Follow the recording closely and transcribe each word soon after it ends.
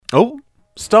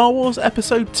Star Wars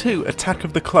Episode 2 Attack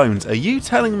of the Clones. Are you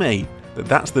telling me that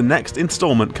that's the next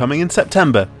instalment coming in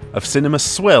September of Cinema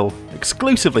Swill,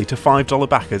 exclusively to $5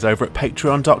 backers over at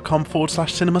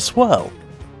patreon.com/cinemaswirl?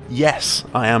 Yes,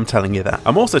 I am telling you that.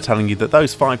 I'm also telling you that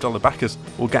those $5 backers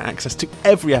will get access to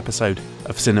every episode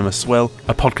of Cinema Swill,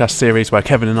 a podcast series where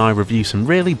Kevin and I review some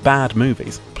really bad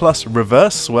movies, plus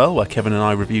Reverse Swill, where Kevin and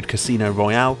I reviewed Casino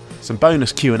Royale, some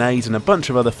bonus Q&As and a bunch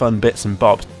of other fun bits and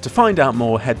bobs. To find out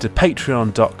more, head to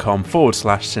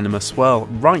patreon.com/cinemaswirl.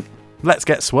 Right, let's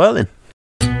get swirling.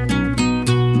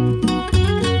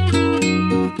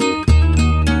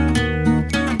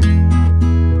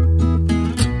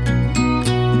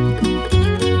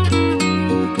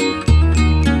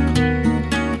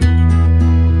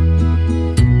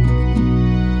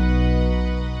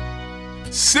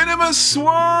 Cinema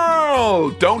Swirl!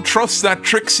 Don't trust that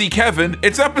tricksy Kevin.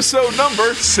 It's episode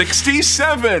number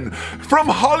 67. From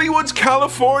Hollywood,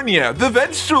 California, the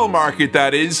vegetable market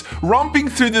that is, romping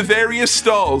through the various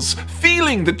stalls,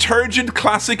 feeling the turgid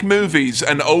classic movies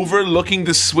and overlooking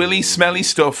the swilly, smelly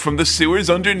stuff from the sewers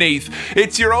underneath.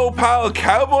 It's your old pal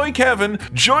Cowboy Kevin,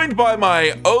 joined by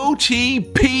my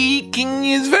OTP King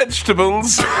is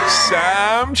Vegetables,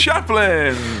 Sam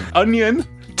Chaplin. Onion,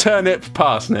 turnip,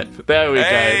 parsnip. There we go.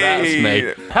 That's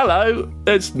me. Hello.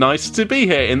 It's nice to be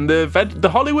here in the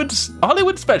Hollywood's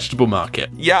vegetable market.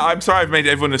 Yeah, I'm sorry I've made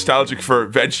everyone nostalgic for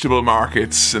vegetable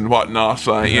markets and whatnot.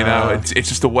 You know, it's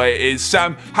just the way it is.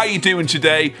 Sam, how you doing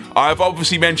today? I've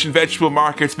obviously mentioned vegetable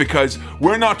markets because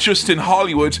we're not just in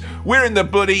Hollywood. We're in the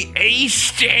bloody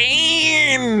East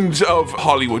End of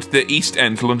Hollywood, the East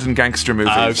End London gangster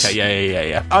movies. Okay,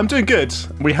 yeah. I'm doing good.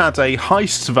 We had a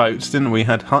heist vote, didn't we?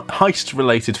 Had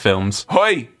heist-related films.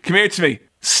 Hoi, come here to me.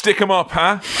 Stick 'em up,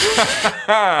 huh?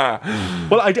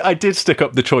 Well, I did stick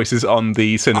up the choices on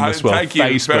the Cinema Swirl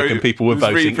Facebook, and people were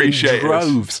voting in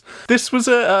droves. This was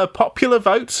a popular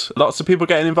vote. Lots of people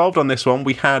getting involved on this one.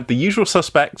 We had The Usual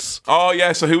Suspects. Oh,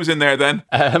 yeah, so who was in there then?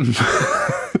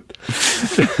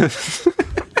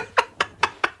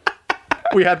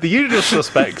 We had The Usual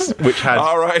Suspects, which had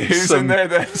who's in there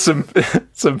then?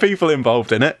 some people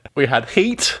involved in it. We had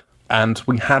Heat, and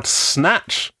we had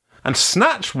Snatch. And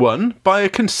Snatch won by a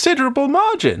considerable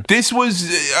margin. This was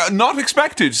not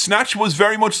expected. Snatch was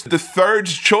very much the third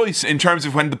choice in terms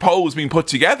of when the poll was being put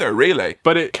together, really.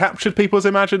 But it captured people's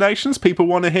imaginations. People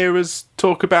want to hear us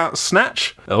talk about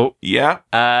Snatch. Oh. Yeah.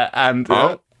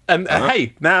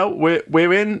 Hey, now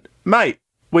we're in, mate.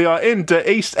 We are in the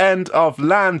East End of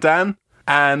London,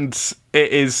 and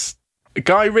it is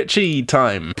Guy Ritchie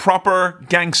time. Proper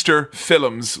gangster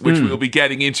films, which we'll be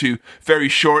getting into very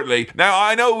shortly. Now,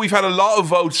 I know we've had a lot of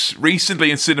votes recently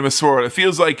in Cinema Swirl. It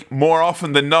feels like more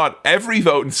often than not, every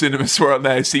vote in Cinema Swirl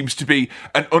now seems to be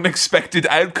an unexpected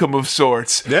outcome of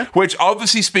sorts. Yeah. Which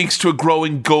obviously speaks to a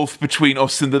growing gulf between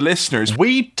us and the listeners.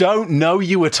 We don't know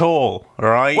you at all,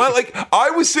 right? Well,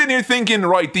 I was sitting here thinking,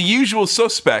 right, The Usual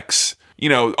Suspects, you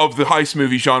know, of the heist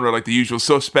movie genre, like The Usual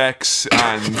Suspects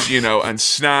and, you know, and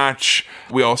Snatch.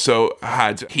 We also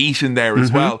had Heat in there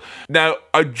as well. Now,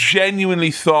 I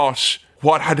genuinely thought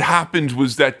what had happened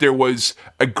was that there was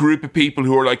a group of people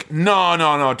who were like,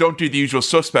 no, don't do The Usual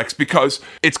Suspects because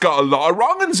it's got a lot of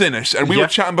wrong-uns in it. And we were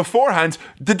chatting beforehand.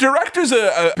 The director's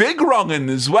a big wrong-un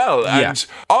as well. And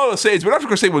all I'll say is, we're not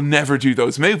going to say we'll never do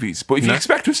those movies. But if you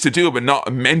expect us to do them and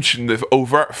not mention the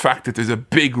overt fact that there's a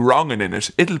big wrong-un in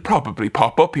it, it'll probably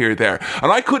pop up here or there.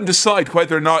 And I couldn't decide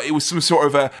whether or not it was some sort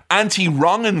of a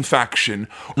anti-wrong-un faction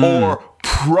or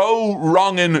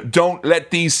pro-wrongin', don't let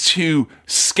these two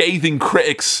scathing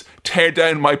critics tear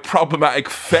down my problematic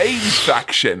phase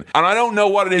faction. And I don't know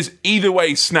what it is. Either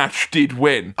way, Snatch did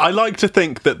win. I like to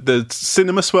think that the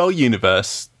Cinema Swirl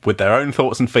universe, with their own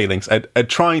thoughts and feelings, are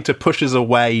trying to push us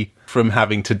away from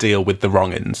having to deal with the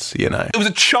wrong-uns, you know. It was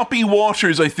a choppy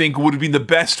waters, I think, would have been the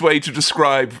best way to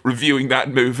describe reviewing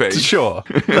that movie. Sure.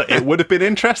 Look, it would have been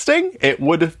interesting. It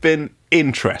would have been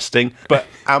interesting. But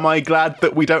am I glad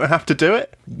that we don't have to do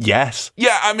it? Yes.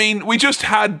 Yeah, I mean, we just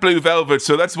had Blue Velvet,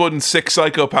 so that's one sick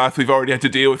psychopath we've already had to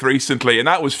deal with recently, and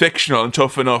that was fictional and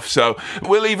tough enough, so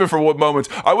we'll leave it for one moment.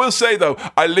 I will say, though,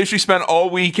 I literally spent all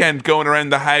weekend going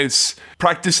around the house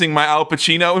practicing my Al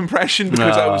Pacino impression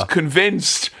because I was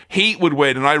convinced Heat would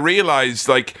win, and I realised,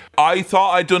 I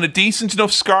thought I'd done a decent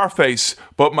enough Scarface,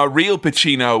 but my real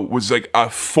Pacino was like a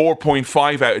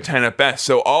 4.5 out of 10 at best.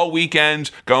 So all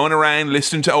weekend, going around,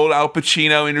 listening to old Al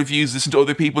Pacino interviews, listening to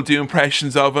other people do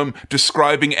impressions of him,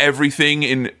 describing everything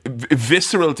in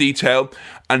visceral detail,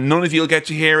 and none of you'll get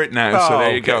to hear it now, so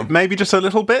there you go. Maybe just a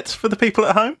little bit for the people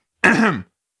at home?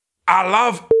 I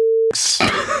love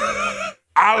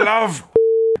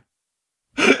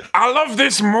I love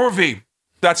this movie.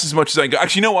 That's as much as I can go.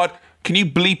 Actually, you know what? Can you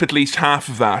bleep at least half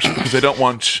of that? Because I don't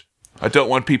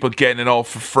want people getting it all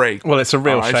for free. Well, it's a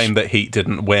real shame that Heat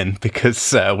didn't win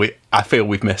because I feel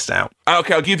we've missed out.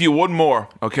 Okay, I'll give you one more.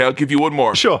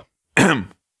 Sure.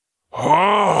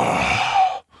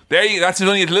 There you go. That's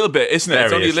only a little bit, isn't it?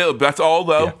 It's only a little bit. That's all,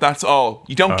 though. Yeah. That's all.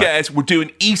 You don't get it. We're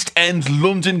doing East End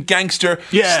London gangster.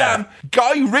 Yeah. Sam,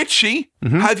 Guy Ritchie,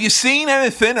 have you seen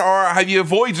anything or have you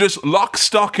avoided us Lock,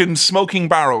 Stock and Smoking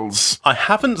Barrels? I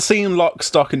haven't seen Lock,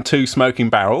 Stock and Two Smoking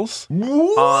Barrels.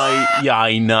 What?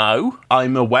 I know.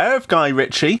 I'm aware of Guy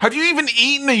Ritchie. Have you even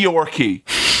eaten a Yorkie?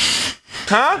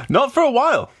 Huh? Not for a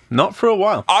while.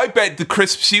 I bet the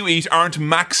crisps you eat aren't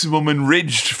maximum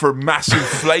enriched for massive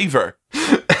flavour.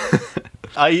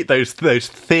 I eat those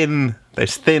thin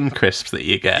crisps that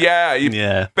you get.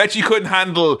 Yeah. Bet you couldn't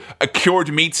handle a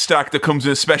cured meat stack that comes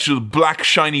in a special black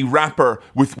shiny wrapper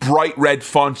with bright red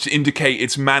font to indicate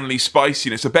its manly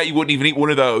spiciness. I bet you wouldn't even eat one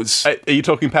of those. Are you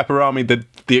talking Pepperami,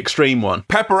 the extreme one?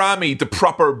 Pepperami, the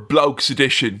proper blokes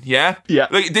edition, yeah? Yeah.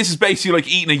 Like, this is basically like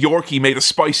eating a Yorkie made of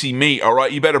spicy meat, all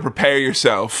right? You better prepare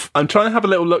yourself. I'm trying to have a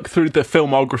little look through the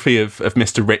filmography of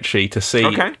Mr. Ritchie to see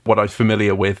what I'm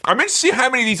familiar with. I'm interested to see how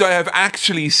many of these I have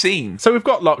actually seen. So we've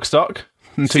got Lock, Stock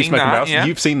and Two Smoking Barrels. Yeah.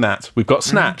 You've seen that. We've got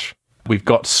Snatch. We've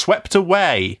got Swept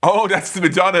Away. Oh, that's the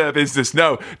Madonna business.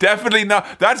 No, definitely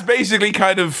not. That's basically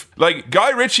kind of like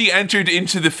Guy Ritchie entered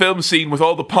into the film scene with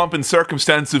all the pomp and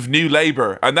circumstance of New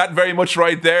Labour. And that very much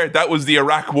right there, that was the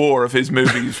Iraq War of his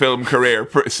movie film career.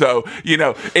 So,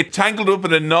 it tangled up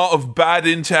in a knot of bad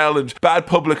intel and bad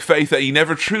public faith that he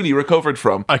never truly recovered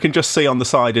from. I can just see on the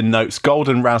side in notes,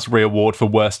 Golden Raspberry Award for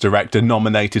Worst Director,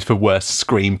 nominated for Worst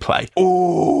Screenplay.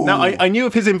 Oh. Now, I knew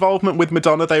of his involvement with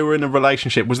Madonna. They were in a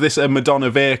relationship. Was this a Madonna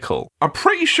vehicle? I'm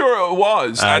pretty sure it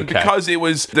was. And because it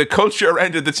was the culture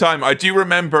around at the time, I do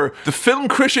remember the film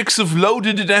critics of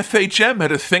Loaded and FHM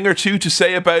had a thing or two to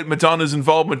say about Madonna's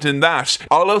involvement in that.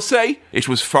 All I'll say, it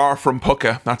was far from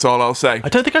pucka. That's all I'll say. I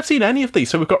don't think I've seen any of these.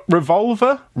 So we've got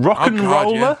Revolver, Rock and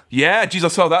Roller. Yeah, geez, I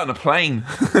saw that on a plane.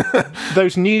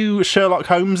 Those new Sherlock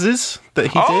Holmeses that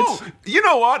he did. Oh, you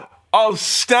know what? I'll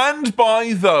stand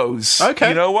by those. Okay.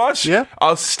 You know what? Yeah.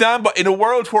 I'll stand by. In a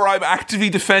world where I'm actively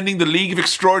defending the League of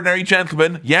Extraordinary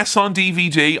Gentlemen, yes, on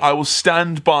DVD, I will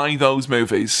stand by those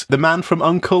movies. The Man from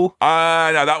U.N.C.L.E.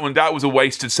 No, that was a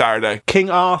wasted Saturday. King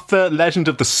Arthur, Legend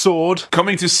of the Sword.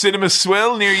 Coming to Cinema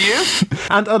Swill near you.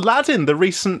 And Aladdin, the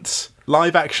recent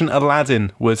live-action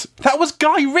Aladdin was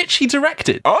Guy Ritchie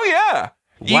directed. Oh, yeah.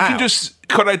 Wow. You can just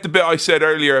cut out the bit I said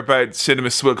earlier about Cinema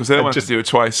Swill because I don't want to do it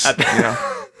twice.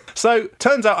 So,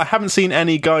 turns out I haven't seen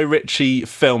any Guy Ritchie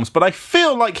films, but I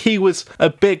feel like he was a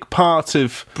big part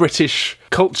of British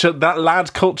culture, that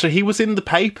lad culture. He was in the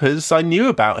papers. I knew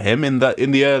about him in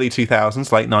the early 2000s,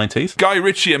 late 90s. Guy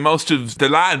Ritchie and most of the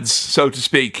lads, so to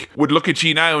speak, would look at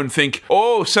you now and think,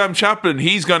 oh, Sam Chaplin,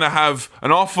 he's going to have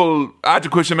an awful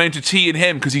adequate amount of tea in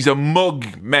him because he's a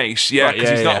mug, mate. Yeah, because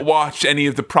he's not watched any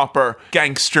of the proper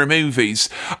gangster movies.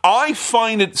 I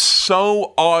find it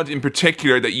so odd in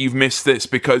particular that you've missed this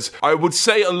because I would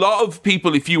say a lot of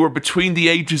people, if you were between the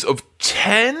ages of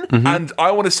 10 and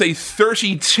I want to say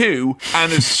 32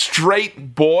 and a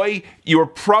straight boy, you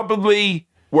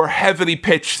were heavily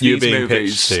pitched these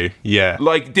movies. Pitched to. Yeah.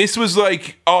 Like, this was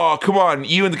like, oh, come on,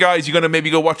 you and the guys, you're going to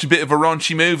maybe go watch a bit of a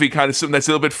raunchy movie, kind of something that's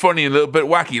a little bit funny and a little bit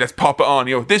wacky. Let's pop it on.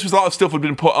 This was a lot of stuff that had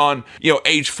been put on,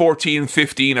 age 14,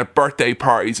 15 at birthday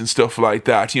parties and stuff like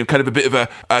that. Kind of a bit of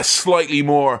a slightly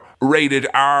more rated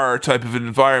R type of an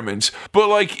environment. But,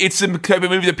 like, it's the type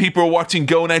of movie that people were watching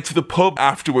going out to the pub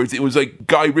afterwards. It was like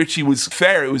Guy Ritchie was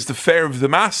fair. It was the fare of the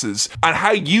masses. And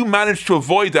how you managed to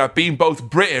avoid that being both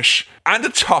British and a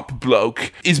top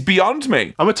bloke is beyond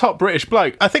me. I'm a top British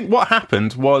bloke. I think what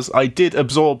happened was I did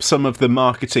absorb some of the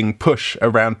marketing push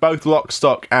around both Lock,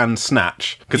 Stock and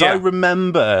Snatch. Because I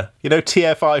remember,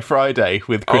 TFI Friday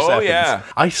with Chris Evans. Yeah.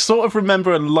 I sort of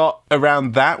remember a lot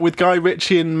around that with Guy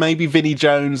Ritchie and maybe Vinnie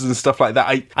Jones and stuff like that.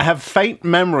 I have faint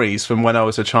memories from when I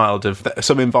was a child of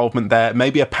some involvement there.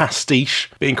 Maybe a pastiche,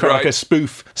 being like a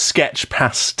spoof sketch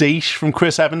pastiche from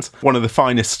Chris Evans, one of the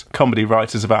finest comedy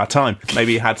writers of our time.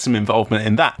 Maybe he had some involvement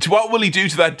in that. What will he do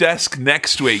to that desk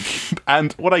next week?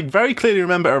 And what I very clearly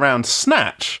remember around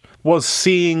Snatch was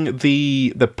seeing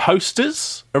the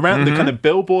posters around, the kind of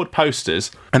billboard posters,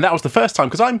 and that was the first time,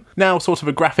 because I'm now sort of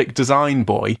a graphic design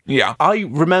boy. Yeah. I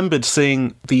remembered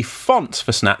seeing the font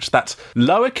for Snatch, that's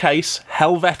lowercase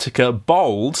Helvetica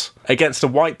bold against a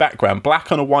white background,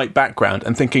 black on a white background,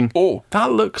 and thinking, oh,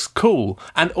 that looks cool.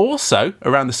 And also,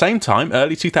 around the same time,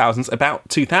 early 2000s, about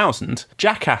 2000,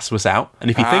 Jackass was out,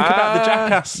 and if you think about the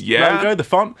Jackass logo, the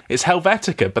font, it's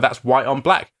Helvetica, but that's white on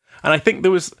black. And I think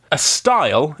there was a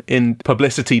style in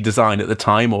publicity design at the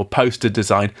time, or poster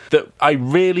design, that I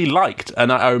really liked.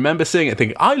 And I remember seeing it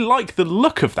thinking, I like the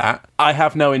look of that. I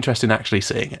have no interest in actually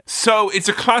seeing it. So it's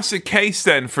a classic case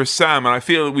then for Sam, and I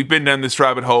feel we've been down this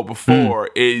rabbit hole before,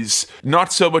 is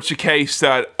not so much a case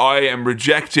that I am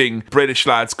rejecting British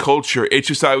lads' culture, it's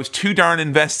just I was too darn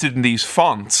invested in these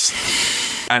fonts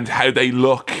and how they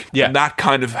look. Yeah. And that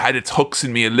kind of had its hooks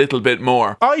in me a little bit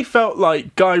more. I felt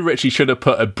like Guy Ritchie should have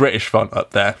put a British font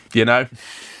up there, you know?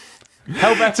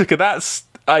 Helvetica,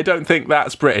 I don't think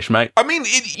that's British, mate. I mean,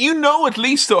 at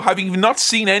least, though, having not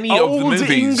seen any of the movies... Old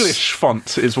English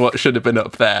font is what should have been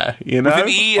up there, you know? With an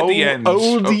E at the end.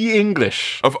 Old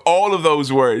English. Of all of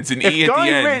those words, an E at the end. If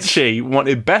Guy Ritchie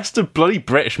wanted best of bloody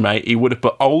British, mate, he would have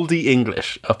put Oldie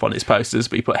English up on his posters,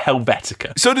 but he put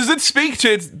Helvetica. So does it speak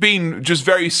to it being just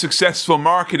very successful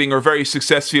marketing or very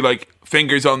successful, like,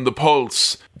 fingers on the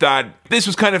pulse, that this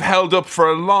was kind of held up for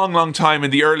a long, long time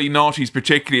in the early noughties,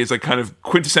 particularly as like kind of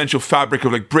quintessential fabric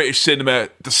of like British cinema,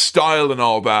 the style and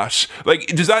all that?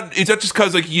 Like, is that just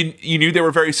because like you knew they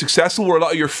were very successful? Were a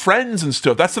lot of your friends and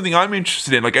stuff? That's something I'm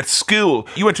interested in. Like at school,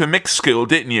 you went to a mixed school,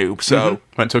 didn't you? So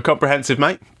went to a comprehensive,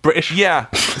 mate. British.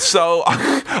 Yeah. So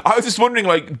I was just wondering,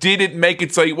 like, did it make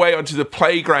its way onto the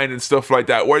playground and stuff like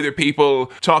that? Were there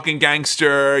people talking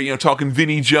gangster, talking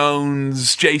Vinnie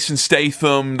Jones, Jason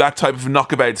Statham, that type of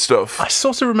knockabout stuff? I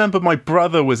sort of remember my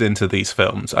brother was into these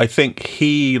films. I think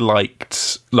he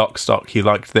liked Lock, Stock, he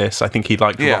liked this. I think he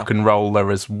liked Rock and Roller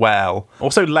as well.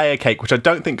 Also Layer Cake, which I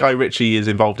don't think Guy Ritchie is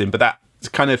involved in, but that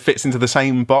kind of fits into the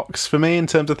same box for me in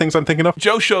terms of things I'm thinking of.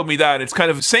 Joe showed me that. It's kind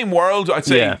of the same world, I'd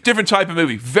say. Different type of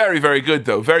movie. Very, very good,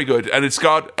 though. Very good. And it's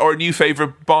got our new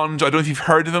favourite Bond. I don't know if you've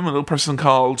heard of him. A little person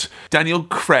called Daniel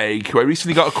Craig, who I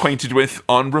recently got acquainted with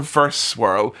on Reverse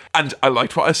Swirl. And I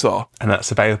liked what I saw. And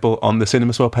that's available on the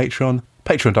Cinema Swirl Patreon.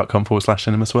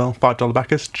 Patreon.com/CinemaSwirl. $5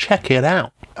 backers. Check it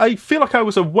out. I feel like I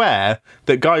was aware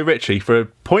that Guy Ritchie, for a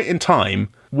point in time,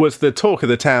 was the talk of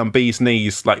the town, bee's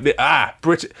knees. Like,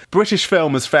 British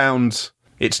film has found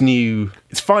it's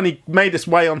finally made its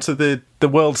way onto the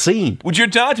world scene. Would your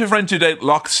dad have rented out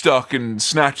Lock, Stock and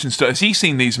Snatch and stuff? Has he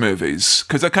seen these movies?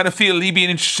 Because I kind of feel he'd be an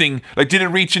interesting, like, did it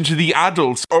reach into the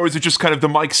adults, or is it just kind of the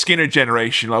Mike Skinner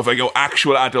generation of, like,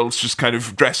 actual adults just kind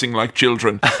of dressing like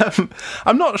children?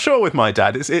 I'm not sure with my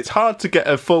dad. It's hard to get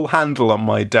a full handle on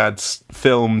my dad's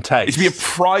film taste. It'd be a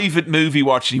private movie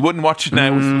watching. He wouldn't watch it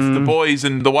now with the boys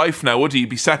and the wife now, would he? He'd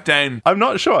be sat down. I'm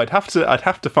not sure. I'd have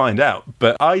to find out.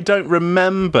 But I don't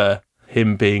remember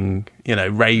him being,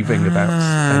 raving about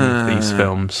any of these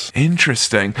films.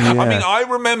 Interesting. Yeah. I mean, I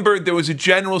remember there was a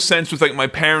general sense with like my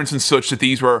parents and such that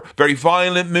these were very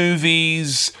violent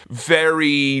movies,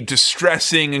 very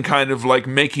distressing and kind of like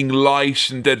making light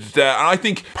and And I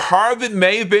think part of it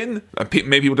may have been,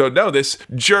 maybe people don't know this,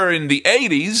 during the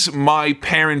 80s, my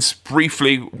parents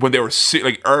briefly, when they were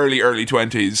like early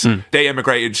 20s, they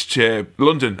emigrated to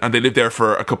London and they lived there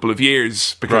for a couple of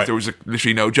years because there was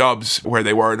literally no jobs where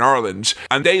they were in Ireland.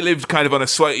 And they lived kind of on a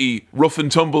slightly rough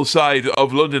and tumble side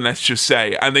of London, let's just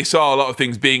say. And they saw a lot of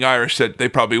things being Irish that they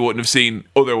probably wouldn't have seen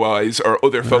otherwise, or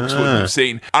other folks wouldn't have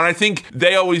seen. And I think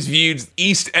they always viewed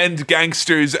East End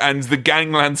gangsters and the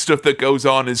gangland stuff that goes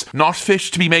on as not fit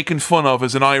to be making fun of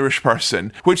as an Irish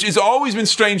person, which has always been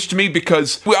strange to me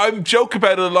because I joke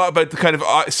about it a lot about the kind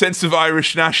of sense of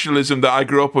Irish nationalism that I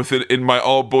grew up with in my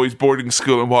all-boys boarding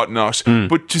school and whatnot.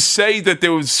 But to say that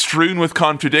there was strewn with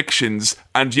contradictions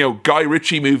and, Guy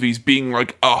Ritchie movies being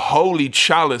like a holy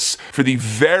chalice for the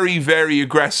very, very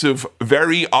aggressive,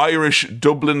 very Irish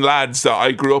Dublin lads that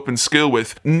I grew up in school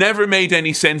with never made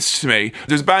any sense to me.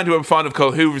 There's a band who I'm fond of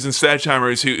called Hoovers and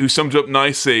Sledgehammers who summed it up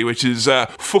nicely, which is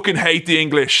fucking hate the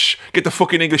English. Get the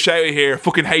fucking English out of here.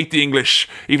 Fucking hate the English.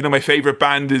 Even though my favourite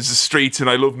band is The Streets and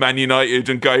I love Man United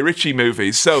and Guy Ritchie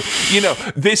movies. So,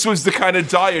 this was the kind of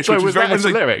diet. So which was very that in much the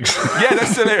like, lyrics? Yeah,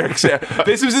 that's the lyrics, yeah.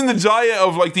 This was in the diet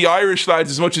of like the Irish lads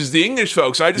as much as the English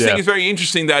folks. I just think it's very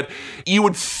interesting that you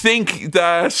would think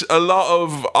that a lot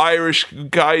of Irish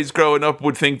guys growing up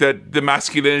would think that the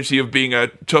masculinity of being a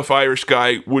tough Irish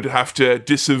guy would have to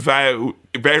disavow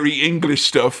very English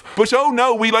stuff. But oh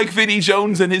no, we like Vinnie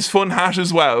Jones and his fun hat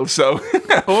as well, so...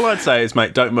 All I'd say is,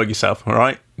 mate, don't mug yourself, all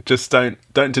right? Just don't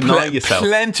deny yourself.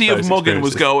 Plenty of mugging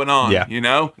was going on,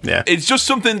 Yeah. It's just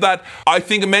something that I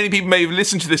think many people may have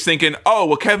listened to this thinking, oh,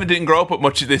 well, Kevin didn't grow up with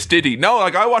much of this, did he? No,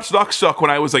 like, I watched Lock, Stock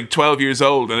when I was, like, 12 years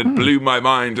old, and it blew my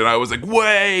mind, and I was like,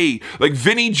 way! Like,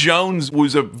 Vinnie Jones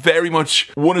was a very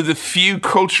much one of the few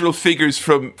cultural figures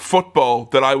from football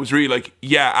that I was really like,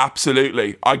 yeah,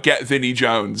 absolutely, I get Vinnie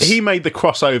Jones. He made the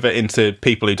crossover into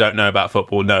people who don't know about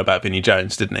football know about Vinnie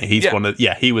Jones, didn't he? He was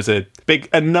he was a big,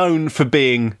 and known for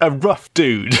being playing a rough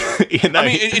dude. You know? I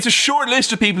mean, it's a short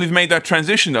list of people who've made that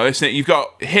transition, though, isn't it? You've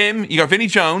got him, you got Vinnie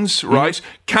Jones, right?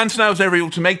 Cantona was never able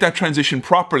to make that transition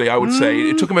properly, I would say.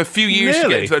 It took him a few years to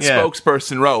get into that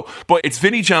spokesperson role. But it's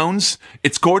Vinnie Jones,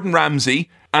 it's Gordon Ramsay,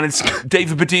 and it's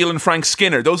David Baddiel and Frank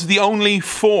Skinner. Those are the only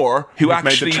four who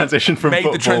actually made the transition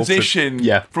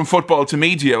from football to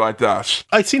media like that.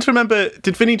 I seem to remember,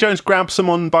 did Vinnie Jones grab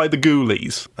someone by the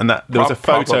ghoulies? And that there was a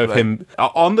photo of him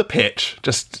on the pitch,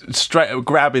 just straight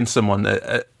grabbing someone.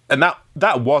 And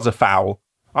that was a foul.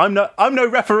 I'm no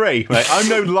referee, mate. I'm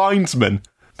no linesman.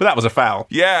 But that was a foul.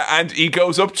 Yeah, and he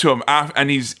goes up to him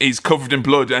and he's covered in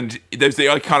blood, and there's the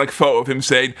iconic photo of him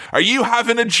saying, "Are you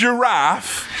having a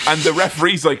giraffe?" And the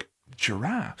referee's like,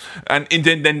 "Giraffe?" And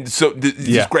then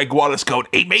Greg Wallace going,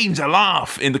 "It means a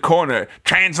laugh," in the corner,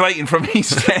 translating from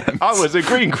East End. I was a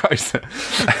greengrocer.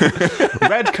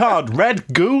 Red card, red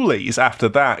ghoulies after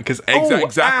that. Because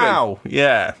exactly. Ow.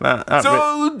 Yeah.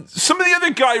 So some of the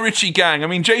other Guy Ritchie gang, I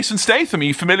mean, Jason Statham, are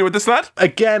you familiar with this lad?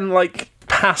 Again, like,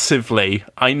 passively,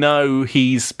 I know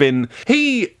he has been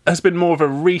more of a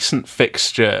recent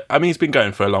fixture. I mean, he's been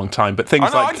going for a long time, but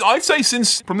I'd say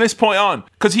since from this point on,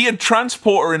 because he had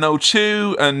Transporter in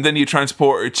 2002, and then he had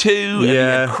Transporter 2, and he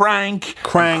had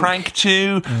Crank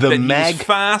 2, then Meg. He was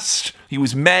Fast, he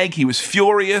was Meg, he was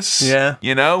Furious,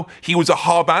 you know, he was a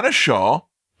Hobb and a Shaw,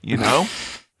 you know.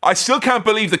 I still can't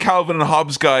believe the Calvin and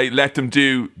Hobbes guy let them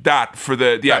do that for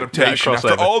the adaptation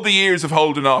after all the years of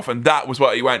holding off, and that was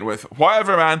what he went with.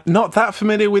 Whatever, man. Not that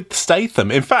familiar with Statham.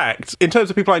 In fact, in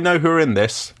terms of people I know who are in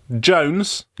this,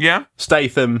 Jones,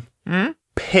 Statham,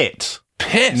 Pitt.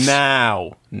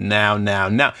 Now.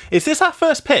 Is this our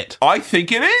first Pitt? I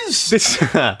think it is.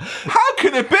 How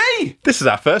can it be? This is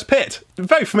our first Pitt.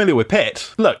 Very familiar with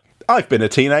Pitt. Look, I've been a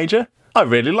teenager. I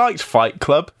really liked Fight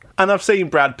Club. And I've seen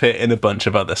Brad Pitt in a bunch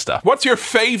of other stuff. What's your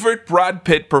favourite Brad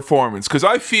Pitt performance? Because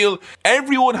I feel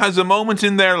everyone has a moment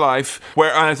in their life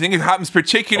where, and I think it happens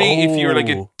particularly if you're like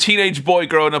a teenage boy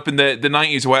growing up in the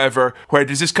 90s or whatever, where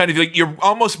there's this kind of like, you're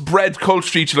almost bred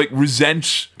culturally to like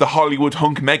resent the Hollywood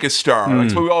hunk megastar.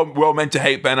 Like, so we're all meant to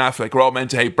hate Ben Affleck, we're all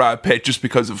meant to hate Brad Pitt just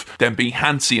because of them being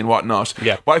handsy and whatnot.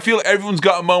 Yeah. But I feel everyone's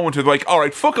got a moment of like, all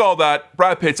right, fuck all that,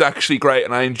 Brad Pitt's actually great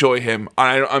and I enjoy him.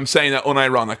 And I'm saying that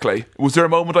unironically. Was there a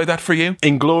moment like that for you?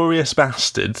 Inglourious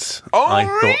Bastards.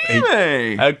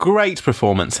 Really? A great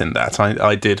performance in that.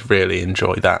 I did really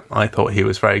enjoy that. I thought he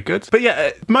was very good. But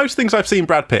yeah, most things I've seen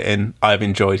Brad Pitt in, I've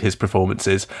enjoyed his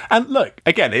performances. And look,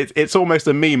 again, it's almost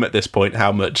a meme at this point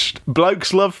how much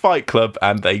blokes love Fight Club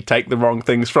and they take the wrong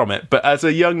things from it. But as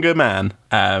a younger man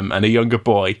and a younger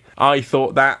boy, I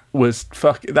thought that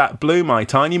blew my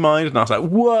tiny mind, and I was like,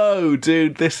 whoa,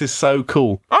 dude, this is so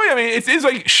cool. Oh yeah, I mean, it's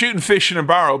like shooting fish in a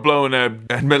barrel, blowing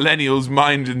a millennial's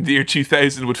mind in the year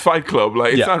 2000 with Fight Club.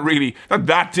 Like, it's not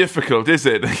that difficult, is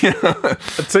it?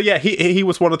 So yeah, he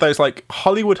was one of those like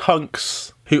Hollywood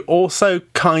hunks who also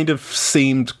kind of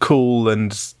seemed cool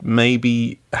and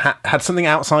maybe had something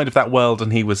outside of that world,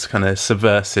 and he was kind of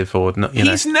subversive or not.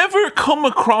 He's never come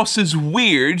across as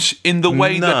weird in the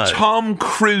way that Tom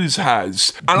Cruise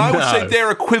has, and I would say their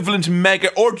equivalent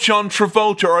or John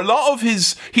Travolta, or a lot of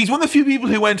his. He's one of the few people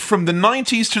who went from the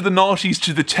 90s to the noughties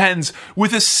to the 10s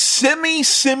with a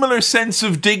semi-similar sense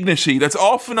of dignity that's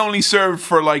often only served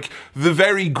for like the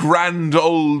very grand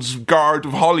old guard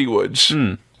of Hollywood.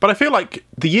 But I feel like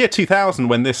the year 2000,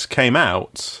 when this came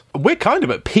out, we're kind of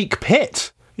at peak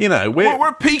Pitt. You know,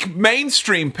 we're peak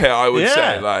mainstream Pitt, I would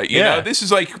say. Like, you know, this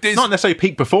is like not necessarily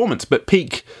peak performance, but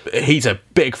peak. He's a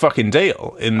big fucking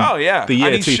deal in the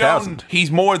year 2000.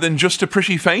 He's more than just a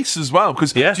pretty face as well.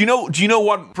 Because do you know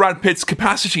what Brad Pitt's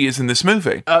capacity is in this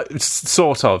movie?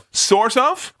 Sort of. Sort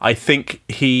of. I think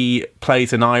he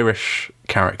plays an Irish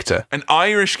character. An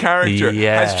Irish character.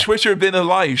 Yeah. Has Twitter been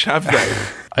alight? Have they?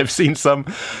 I've seen some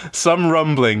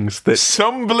rumblings that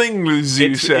some blings.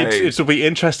 You say it'll be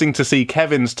interesting to see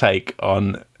Kevin's take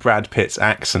on Brad Pitt's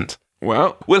accent.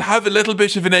 Well, we'll have a little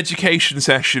bit of an education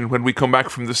session when we come back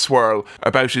from the swirl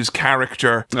about his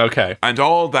character, and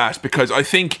all that, because I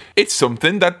think it's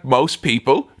something that most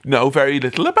people know very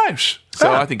little about.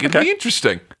 So I think it'll be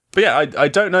interesting. But yeah, I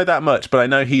don't know that much, but I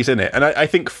know he's in it. And I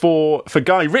think for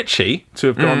Guy Ritchie to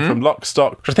have gone from Lock,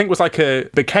 Stock, which I think was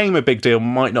became a big deal,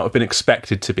 might not have been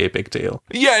expected to be a big deal.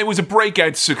 Yeah, it was a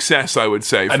breakout success, I would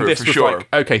say, and this was sure. Like,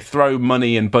 okay, throw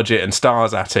money and budget and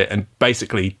stars at it and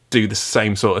basically do the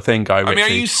same sort of thing, Guy Ritchie. I mean, are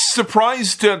you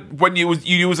surprised when you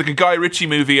use like a Guy Ritchie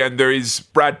movie and there is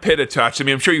Brad Pitt attached? I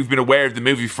mean, I'm sure you've been aware of the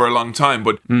movie for a long time,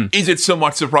 but is it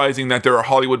somewhat surprising that there are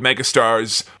Hollywood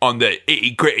megastars on the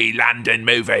itty-gritty London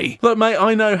movie? way. Look, mate,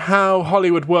 I know how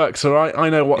Hollywood works, all right? I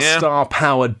know what star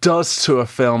power does to a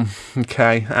film,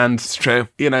 okay? And It's true.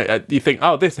 you know, you think,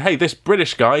 oh, this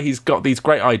British guy, he's got these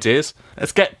great ideas.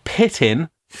 Let's get Pitt in.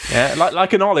 Yeah,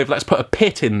 like an olive, let's put a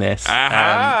pit in this.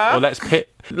 Or let's pit...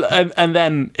 And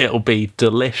then it'll be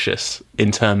delicious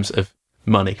in terms of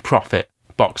money, profit,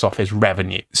 box office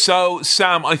revenue. So,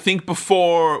 Sam, I think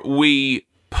before we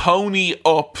pony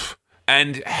up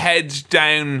and head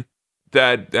down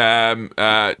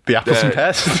the apples and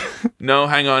pears? No,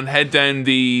 hang on. Head down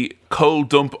the coal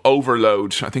dump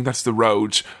overload. I think that's the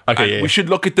road. Okay, and we should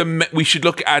look at the. We should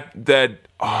look at the.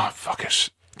 Oh, fuck it.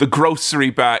 The grocery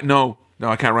bag. No,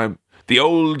 I can't remember. The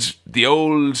old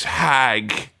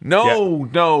hag.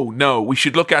 No. We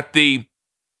should look at the.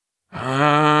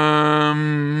 I'll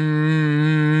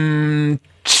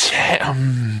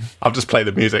just play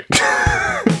the music.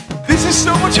 This is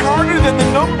so much harder than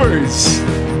the numbers.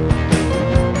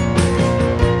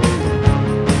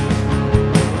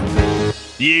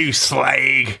 You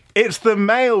slag. It's the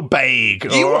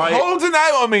mailbag. You were all right? holding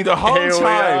out on me the whole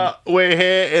time. We're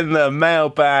here in the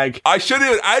mailbag. I should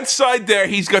have. Outside there,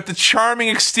 he's got the charming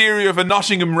exterior of a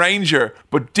Nottingham Ranger,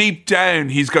 but deep down,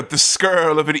 he's got the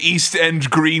skirl of an East End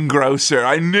greengrocer.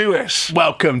 I knew it.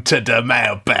 Welcome to the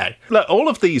mailbag. Look, all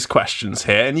of these questions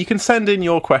here, and you can send in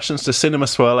your questions to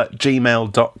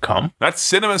cinemaswirl@gmail.com.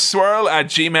 That's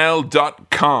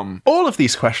cinemaswirl@gmail.com. All of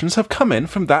these questions have come in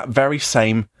from that very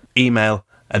same email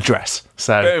address.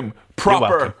 So, boom.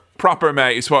 Proper,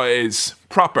 mate, is what it is.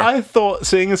 Proper. I thought,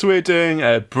 seeing as we're doing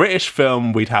a British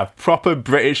film, we'd have proper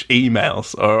British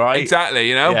emails, all right? Exactly,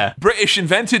 you know? Yeah. British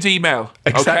invented email.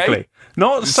 Exactly. Okay?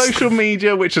 Not social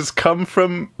media, which has come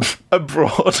from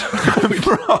abroad.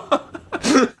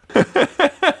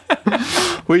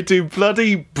 We do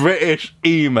bloody British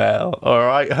email, all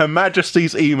right? Her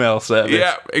Majesty's email service.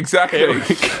 Yeah, exactly. Here we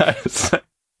go.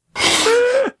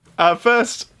 Our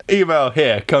first email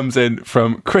here comes in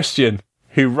from Christian,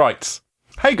 who writes,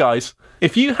 "Hey guys,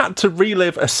 if you had to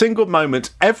relive a single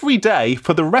moment every day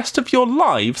for the rest of your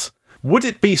lives, would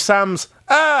it be Sam's,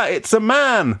 it's a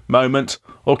man moment,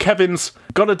 or Kevin's,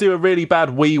 gotta do a really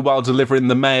bad wee while delivering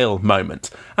the mail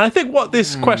moment?" And I think what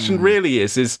this question really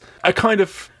is a kind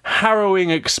of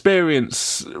harrowing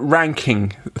experience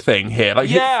ranking thing here. Like,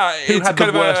 yeah, who it's had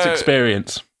kind the of worst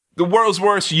experience? The world's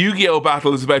worst Yu-Gi-Oh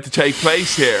battle is about to take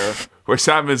place here, where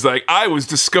Sam is like, I was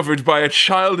discovered by a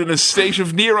child in a state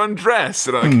of near undress.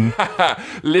 And I'm like, haha,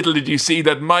 little did you see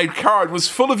that my card was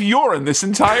full of urine this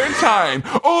entire time.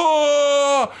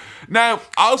 Oh! Now,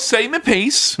 I'll say my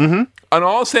piece, and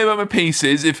all I'll say about my piece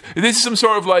is, if this is some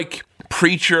sort of like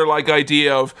preacher-like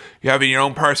idea of you having your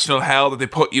own personal hell that they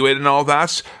put you in and all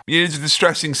that, it is a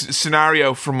distressing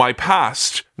scenario from my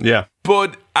past. Yeah.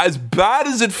 But as bad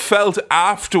as it felt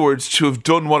afterwards to have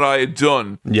done what I had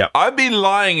done, I'd be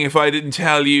lying if I didn't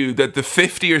tell you that the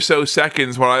 50 or so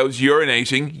seconds where I was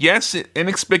urinating, yes,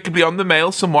 inexplicably on the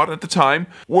mail somewhat at the time,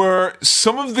 were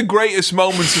some of the greatest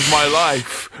moments of my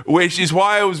life, which is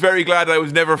why I was very glad I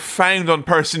was never found on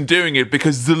person doing it,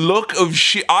 because the look of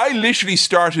I literally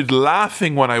started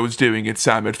laughing when I was doing it,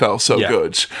 Sam. It felt so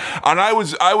good. And I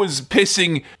was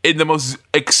pissing in the most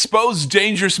exposed,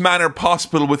 dangerous manner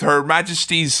possible with Her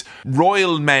Majesty's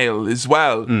Royal Mail as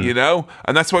well, you know?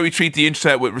 And that's why we treat the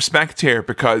internet with respect here,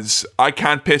 because I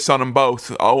can't piss on them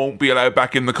both. I won't be allowed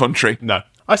back in the country. No.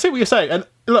 I see what you're saying. And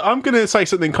look, I'm going to say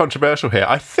something controversial here.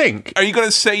 I think... Are you going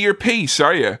to say your piece,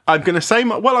 are you? I'm going to say...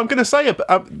 I'm going to say...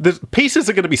 the pieces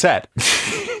are going to be said.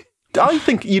 I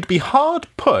think you'd be hard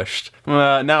pushed.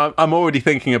 Now, I'm already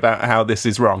thinking about how this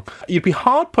is wrong. You'd be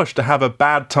hard pushed to have a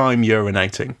bad time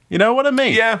urinating. You know what I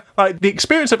mean? Yeah. Like, the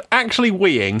experience of actually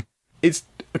weeing is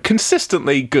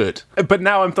consistently good. But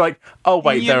now I'm like, oh,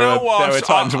 wait, there are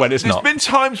times when it's not. There's been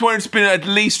times when it's been at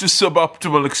least a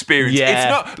suboptimal experience. Yeah. It's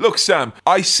not... Look, Sam,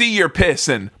 I see you're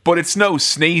pissing, but it's no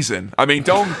sneezing. I mean,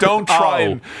 don't try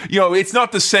and... You know, it's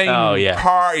not the same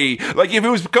party. Like, if it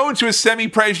was going to a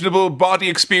semi-impressionable body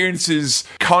experiences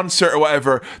concert or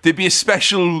whatever, there'd be a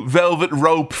special velvet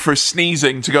rope for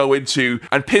sneezing to go into,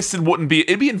 and pissing wouldn't be...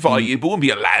 It'd be invited, but wouldn't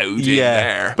be allowed in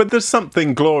there. But there's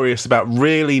something glorious about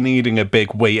really needing a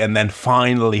big wee and then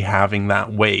finally having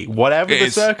that wee. Whatever the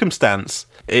circumstance,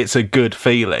 it's a good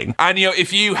feeling. And, you know,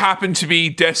 if you happen to be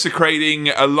desecrating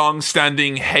a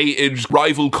long-standing, hated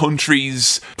rival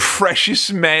country's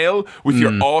precious mail with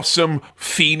your awesome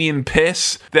Fenian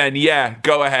piss, then, yeah,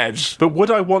 go ahead. But would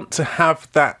I want to have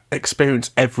that experience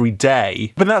every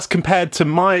day? But that's compared to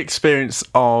my experience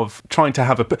of trying to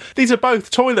have these are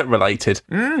both toilet-related.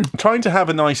 Trying to have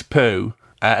a nice poo,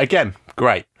 again,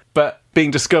 great. But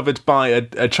being discovered by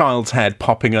a child's head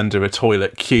popping under a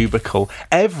toilet cubicle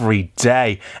every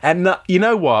day. And you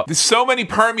know what? There's so many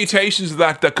permutations of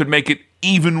that could make it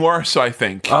even worse, I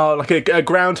think. Oh, like a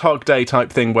Groundhog Day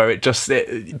type thing where Like,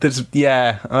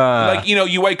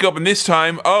 you wake up and this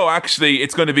time, actually,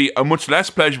 it's going to be a much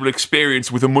less pleasurable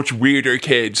experience with a much weirder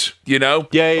kid, you know?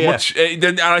 Yeah.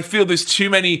 And I feel there's too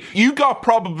many. You got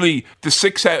probably the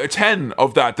 6 out of 10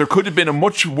 of that. There could have been a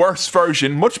much worse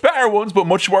version, much better ones, but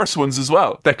much worse ones as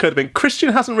well. There could have been.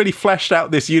 Christian hasn't really fleshed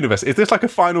out this universe. Is this like a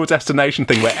Final Destination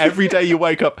thing where every day you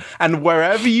wake up and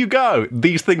wherever you go,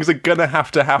 these things are going to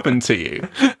have to happen to you?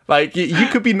 Like, you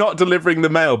could be not delivering the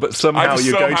mail, but somehow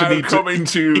you're going to need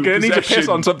to piss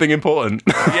on something important.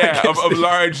 Yeah, of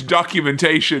large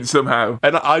documentation somehow.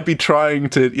 And I'd be trying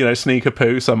to, sneak a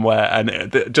poo somewhere,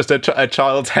 and just a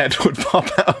child's head would pop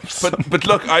out. But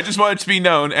look, I just want it to be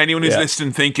known, anyone who's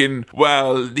listening thinking,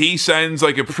 well, he sounds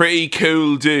like a pretty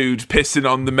cool dude pissing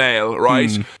on the mail, right?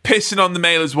 Pissing on the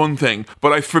mail is one thing,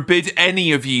 but I forbid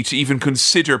any of you to even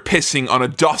consider pissing on a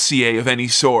dossier of any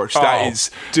sort.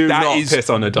 Do not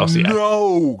piss on a dossier.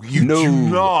 No, do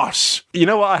not. You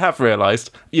know what I have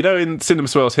realised? In Cinema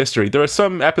Swirl's history, there are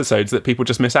some episodes that people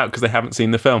just miss out because they haven't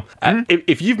seen the film.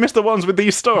 If you've missed the ones with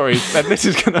these stories, then this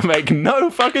is going to make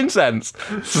no fucking sense.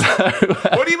 So,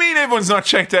 what do you mean everyone's not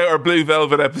checked out our Blue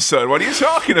Velvet episode? What are you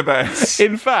talking about?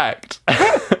 In fact...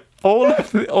 All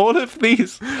of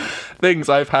these things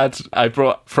I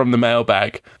brought from the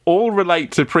mailbag all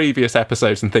relate to previous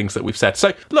episodes and things that we've said.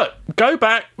 So, look, go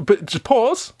back, but just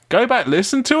pause, go back,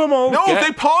 listen to them all. No, if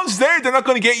they pause there, they're not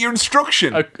going to get your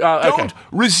instruction. Okay. Don't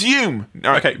resume.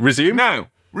 All right. Okay, resume? Now,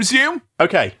 resume.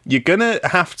 Okay, you're going to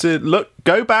have to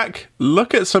go back,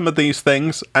 look at some of these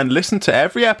things, and listen to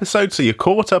every episode so you're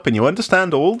caught up and you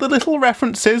understand all the little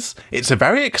references. It's a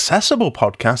very accessible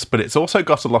podcast, but it's also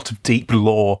got a lot of deep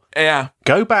lore. Yeah.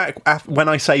 Go back when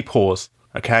I say pause,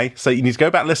 okay? So you need to go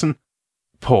back, listen,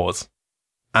 pause.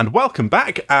 And welcome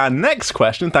back. Our next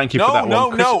question, thank you for that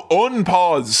one. No,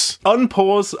 unpause.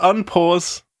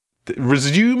 Unpause,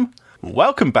 resume.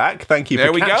 Welcome back. Thank you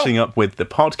for catching up with the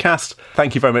podcast.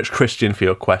 Thank you very much, Christian, for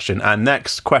your question. Our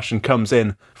next question comes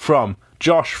in from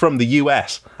Josh from the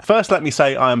US. First, let me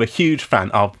say I am a huge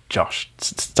fan of Josh.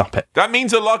 Stop it. That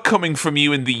means a lot coming from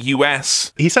you in the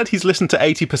US. He said he's listened to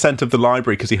 80% of the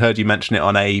library because he heard you mention it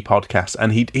on AE podcast,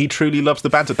 and he truly loves the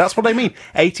banter. That's what I mean.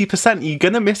 80%. You're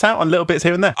going to miss out on little bits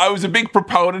here and there. I was a big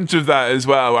proponent of that as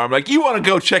well, where I'm like, you want to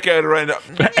go check out around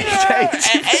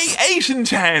 8 and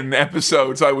 10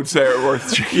 episodes, I would say, are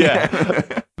worth checking. Yeah.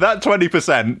 That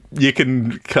 20%, you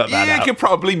can cut that out. You can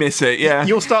probably miss it, yeah.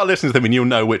 You'll start listening to them and you'll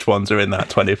know which ones are in that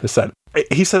 20%.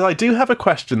 He says, I do have a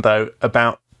question, though,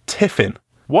 about Tiffin.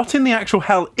 What in the actual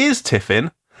hell is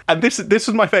Tiffin? And this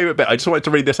is my favourite bit. I just wanted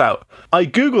to read this out. I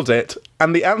Googled it,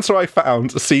 and the answer I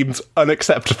found seems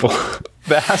unacceptable.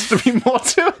 There has to be more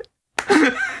to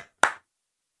it.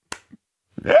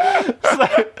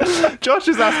 So, Josh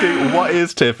is asking, what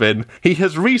is Tiffin? He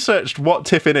has researched what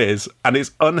Tiffin is and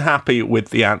is unhappy with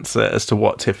the answer as to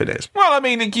what Tiffin is. Well, I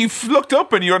mean, you've looked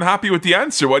up and you're unhappy with the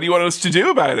answer. What do you want us to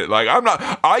do about it? Like,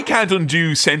 I can't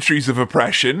undo centuries of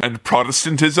oppression and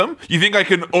Protestantism. You think I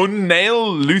can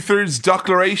unnail Luther's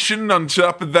declaration on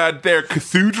top of that there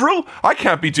cathedral? I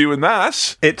can't be doing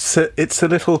that. It's a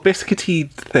little biscuity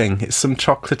thing. It's some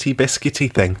chocolatey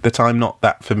biscuity thing that I'm not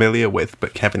that familiar with,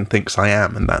 but Kevin thinks I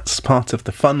am. And that's part of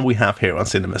the fun we have here on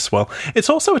Cinema Swirl. It's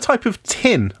also a type of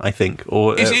tin, I think,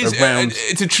 or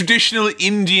it's a traditional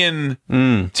Indian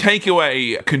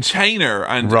takeaway container,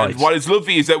 and what is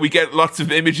lovely is that we get lots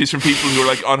of images from people who are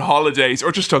like on holidays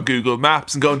or just on Google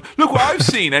Maps and going, look what I've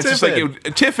seen. And it's just like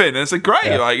Tiffin, and it's like great.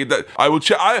 Yeah. Like I will.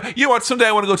 You know what? Someday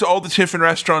I want to go to all the Tiffin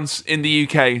restaurants in the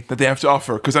UK that they have to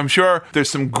offer, because I'm sure there's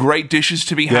some great dishes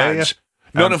to be had. Yeah.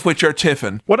 None of which are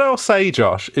Tiffin. What I'll say,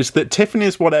 Josh, is that Tiffin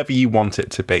is whatever you want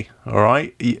it to be, all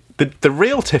right? The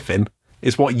real Tiffin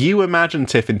is what you imagine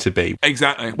Tiffin to be.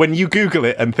 Exactly. When you Google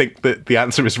it and think that the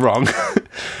answer is wrong.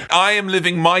 I am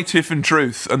living my Tiffin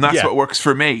truth, and that's what works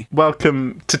for me.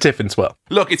 Welcome to Tiffin Swirl.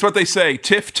 Look, it's what they say,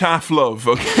 tiff, taff, love,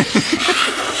 okay?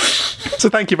 So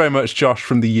thank you very much, Josh,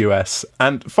 from the US.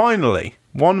 And finally,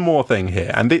 one more thing here,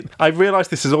 and I realise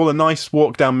this is all a nice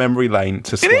walk down memory lane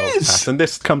to Swirl's past, and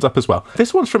this comes up as well.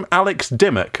 This one's from Alex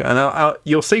Dimmock, and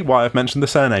you'll see why I've mentioned the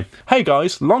surname. Hey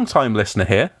guys, long-time listener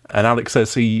here, and Alex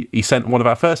says he sent one of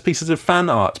our first pieces of fan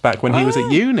art back when he was at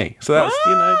uni. So that's,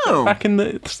 back in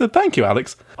the... So thank you,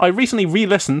 Alex. I recently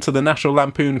re-listened to the National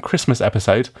Lampoon Christmas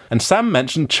episode, and Sam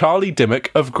mentioned Charlie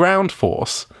Dimmock of Ground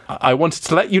Force. I wanted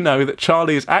to let you know that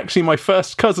Charlie is actually my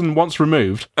first cousin once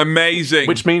removed. Amazing.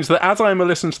 Which means that as I am a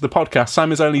listener to the podcast,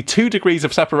 Sam is only 2 degrees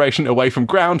of separation away from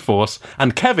Ground Force,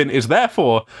 and Kevin is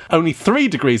therefore only 3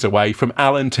 degrees away from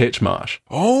Alan Titchmarsh.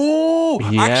 Oh,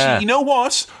 Yeah. actually, you know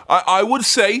what? I would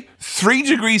say 3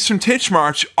 degrees from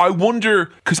Titchmarsh. I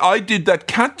wonder, because I did that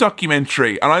cat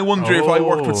documentary, and I wonder if I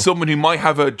worked with someone who might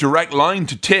have a direct line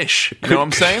to Tish. You know what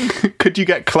I'm saying? Could you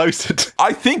get closer to...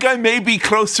 I think I may be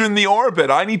closer in the orbit.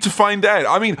 I need to find out.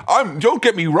 I mean, don't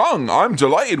get me wrong. I'm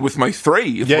delighted with my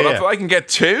 3. If I can get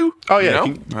 2, Oh, yeah.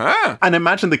 you know? And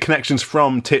imagine the connections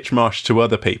from Titchmarsh to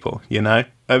other people, you know?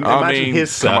 Imagine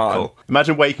his circle.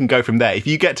 Imagine where you can go from there. If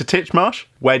you get to Titchmarsh,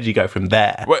 where do you go from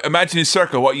there? Well, imagine his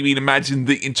circle. What you mean? Imagine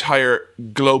the entire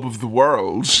globe of the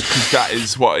world. 'Cause that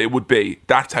is what it would be.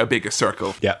 That's how big a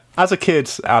circle. Yeah. As a kid,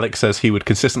 Alex says he would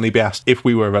consistently be asked if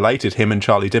we were related, him and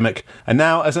Charlie Dimmock. And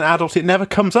now, as an adult, it never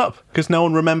comes up because no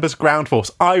one remembers Ground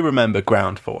Force. I remember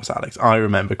Ground Force, Alex. I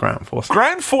remember Ground Force.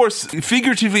 Ground Force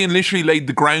figuratively and literally laid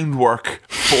the groundwork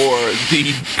for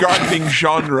the gardening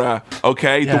genre,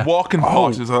 okay? Yeah. The walking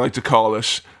pot, as I like to call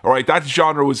it. All right, that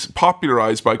genre was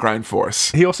popularised by Ground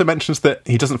Force. He also mentions that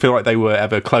he doesn't feel like they were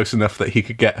ever close enough that he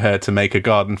could get her to make a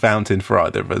garden fountain for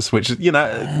either of us, which is, you know,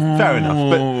 fair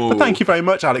enough. But thank you very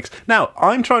much, Alex. Now,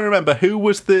 I'm trying to remember who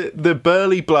was the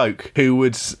burly bloke who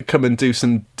would come and do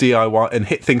some DIY and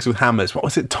hit things with hammers. What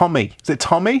was it, Tommy? Was it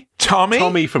Tommy? Tommy?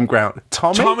 Tommy from Ground.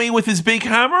 Tommy with his big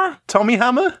hammer? Tommy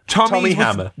Hammer? Tommy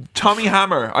Hammer. Tommy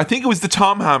Hammer. I think it was the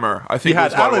Tom Hammer. I think You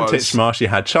had was what Alan it was. Titchmarsh, you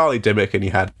had Charlie Dimmock, and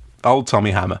you had old Tommy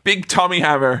Hammer. Big Tommy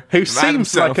Hammer. Who Man seems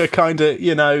himself. like a kind of,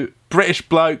 you know, British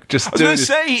bloke just I was doing going to his...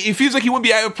 say, it feels like he wouldn't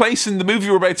be out of place in the movie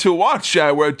we're about to watch,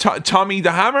 where Tommy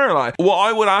the Hammer. Like, well,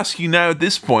 I would ask you now at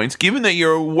this point, given that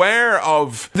you're aware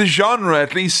of the genre,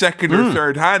 at least second or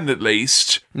third hand, at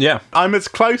least. Yeah. I'm as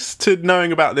close to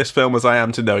knowing about this film as I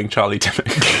am to knowing Charlie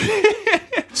Dimmock.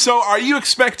 So, are you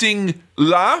expecting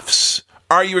laughs?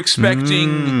 Are you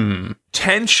expecting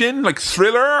tension, like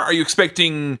thriller? Are you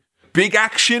expecting big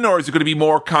action, or is it going to be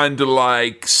more kind of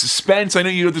like suspense? I know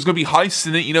there's going to be heists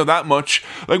in it, you know that much.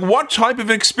 Like, what type of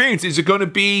an experience? Is it going to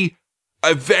be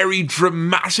a very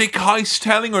dramatic heist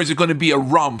telling, or is it going to be a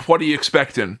romp? What are you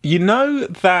expecting? You know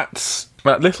that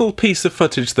little piece of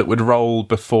footage that would roll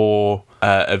before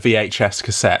a VHS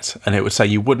cassette, and it would say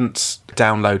you wouldn't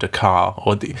download a car,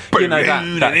 or you know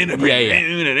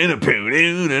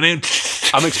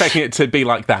I'm expecting it to be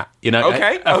like that, you know,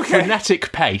 a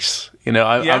frenetic pace. You know,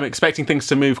 I'm expecting things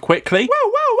to move quickly.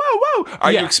 Whoa, whoa, whoa, whoa!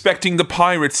 Are you expecting the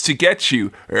pirates to get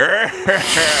you? Get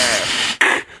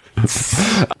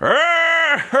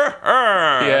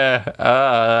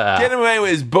away with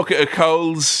his bucket of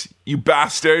coals, you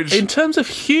bastard. In terms of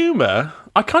humour,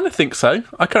 I kind of think so.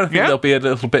 I kind of think there'll be a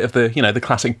little bit of the, you know, the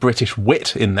classic British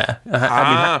wit in there.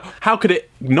 I mean, how could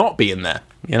it not be in there,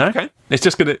 you know? Okay. It's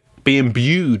just going to be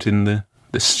imbued in the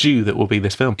stew that will be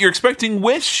this film. You're expecting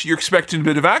wit, you're expecting a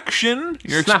bit of action,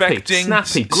 you're expecting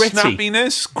snappy, gritty.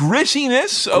 snappiness,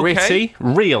 grittiness, okay. Gritty,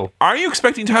 real. Are you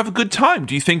expecting to have a good time?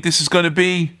 Do you think this is going to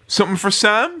be something for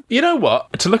Sam? You know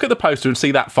what? To look at the poster and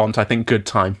see that font, I think good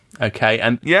time, okay?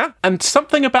 And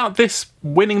something about this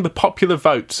winning the popular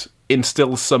vote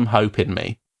instills some hope in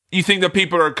me. You think that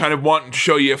people are kind of wanting to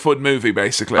show you a fun movie,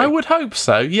 basically? I would hope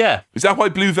so, yeah. Is that why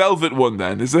Blue Velvet won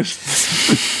then, is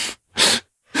it?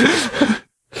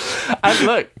 And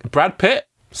look, Brad Pitt,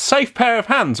 safe pair of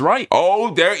hands, right?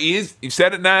 Oh, there he is. You've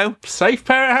said it now. Safe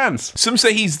pair of hands. Some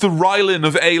say he's the Rylan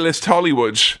of A-list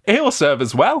Hollywood. He'll serve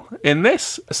as well in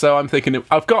this. So I'm thinking,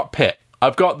 I've got Pitt.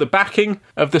 I've got the backing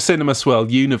of the Cinema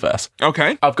Swirl universe.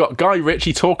 Okay. I've got Guy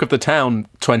Ritchie, talk of the town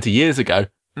 20 years ago.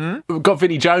 We've got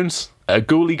Vinnie Jones, a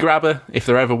ghoulie grabber, if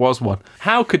there ever was one.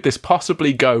 How could this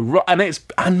possibly go wrong?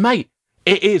 And mate,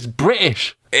 it is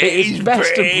British. It is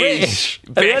best of British.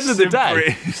 At the end of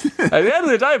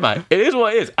the day, mate, it is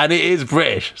what it is, and it is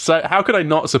British. So how could I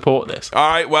not support this? All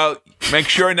right, well, make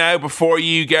sure now, before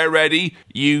you get ready,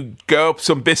 you go up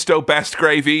some Bisto Best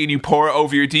gravy and you pour it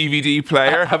over your DVD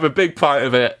player. Have a big pint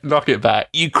of it, knock it back.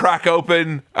 You crack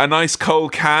open a nice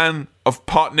cold can of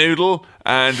pot noodle,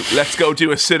 and let's go do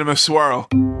a cinema swirl.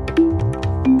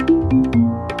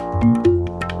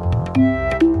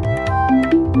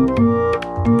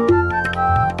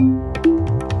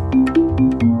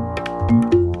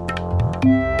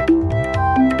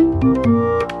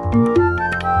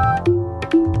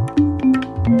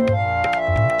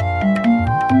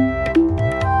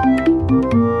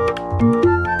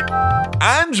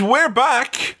 And we're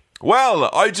back. Well,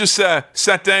 I just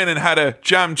sat down and had a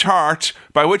jam tart,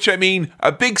 by which I mean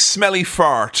a big smelly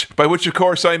fart, by which of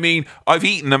course I mean I've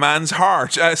eaten a man's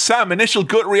heart. Sam, initial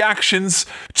gut reactions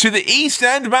to the East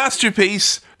End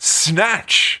masterpiece,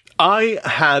 Snatch. I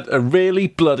had a really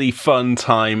bloody fun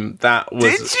time. That was...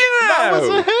 Did you know? That was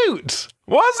a hoot.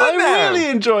 Was it I really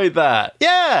enjoyed that.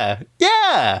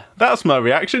 Yeah. That's my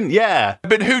reaction. Yeah. I've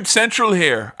been Hoot Central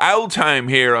here. Owl time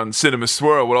here on Cinema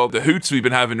Swirl with all the hoots we've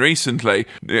been having recently.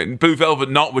 Blue Velvet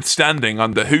notwithstanding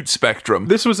on the hoot spectrum.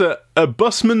 This was a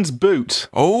busman's boot.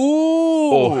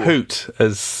 Oh. Or hoot,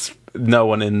 as no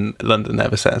one in London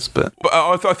ever says, but...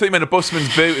 I thought you meant a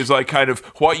busman's boot is like kind of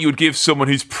what you would give someone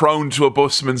who's prone to a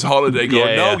busman's holiday.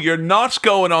 Going, no, you're not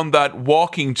going on that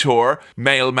walking tour,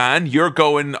 mailman. You're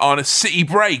going on a city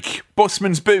break.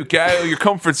 Busman's boot, get out of your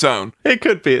comfort zone. It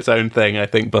could be its own thing, I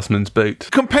think, busman's boot.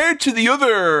 Compared to the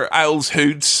other Owl's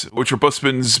Hoots, which are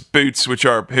busman's boots, which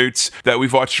are hoots, that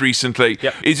we've watched recently,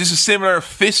 is this a similar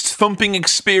fist-thumping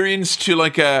experience to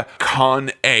like a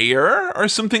Con Air or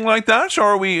something like that? Or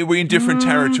are we in different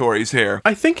territories here?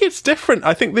 I think it's different.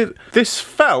 I think that this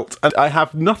felt, and I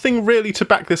have nothing really to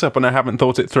back this up and I haven't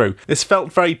thought it through, this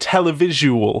felt very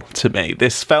televisual to me.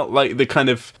 This felt like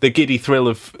the giddy thrill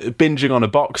of binging on a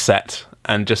box set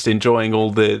and just enjoying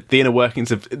all the inner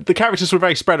workings of... The characters were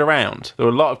very spread around. There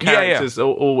were a lot of characters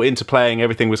all interplaying.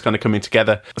 Everything was kind of coming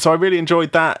together. So I really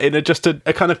enjoyed that in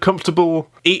a kind of comfortable,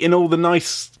 eating all the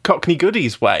nice Cockney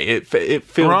goodies way. It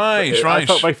feels... Right. I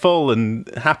felt very full and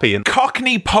happy. And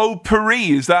Cockney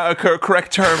potpourri, is that a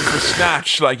correct term for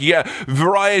Snatch? Like,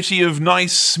 variety of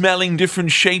nice smelling,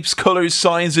 different shapes, colours,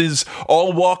 sizes,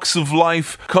 all walks of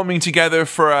life coming together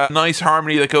for a nice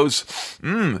harmony that goes,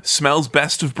 smells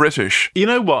best of British. You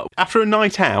know what? After a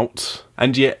night out,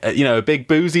 and a big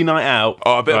boozy night out...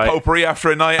 Oh, a bit of potpourri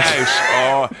after a night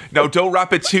out. No, don't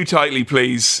wrap it too tightly,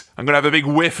 please. I'm going to have a big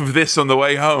whiff of this on the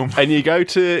way home. And you go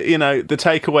to, the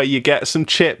takeaway, you get some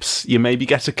chips, you maybe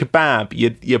get a kebab,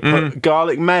 you put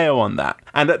garlic mayo on that.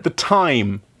 And at the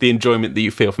time, the enjoyment that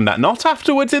you feel from that, not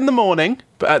afterwards in the morning,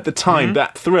 but at the time,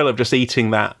 that thrill of just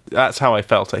eating that's how I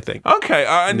felt, I think. Okay,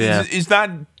 and is that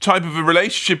type of a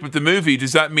relationship with the movie,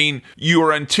 does that mean you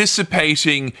are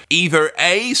anticipating either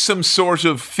some sort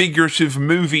of figurative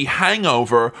movie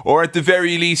hangover, or at the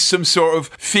very least some sort of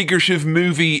figurative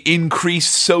movie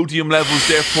increased sodium levels,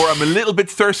 therefore I'm a little bit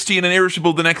thirsty and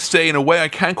irritable the next day in a way I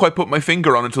can't quite put my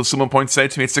finger on until someone points out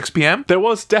to me at 6 p.m? There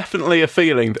was definitely a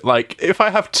feeling that, like, if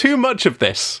I have too much of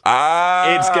this,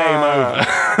 it's game over.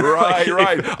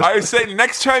 Right. I was saying,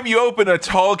 next time you open a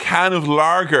tall can of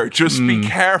lager, just be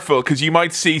careful, because you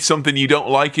might see something you don't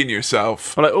like in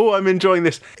yourself. I'm like, I'm enjoying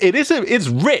this. It's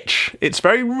rich. It's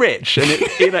very rich, and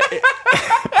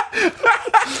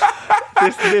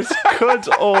this could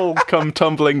all come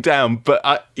tumbling down,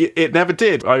 but it never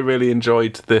did. I really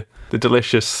enjoyed the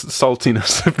delicious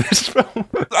saltiness of this film.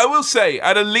 I will say,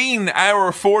 at a lean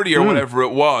hour 40 or whatever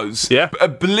it was, a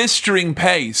blistering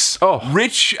pace,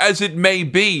 rich as it may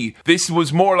be, this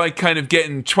was more like kind of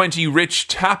getting 20 rich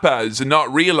tapas and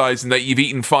not realising that you've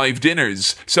eaten 5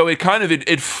 dinners. So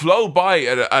it flowed by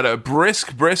at a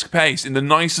brisk pace in the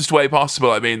nicest way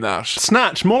possible. I mean that.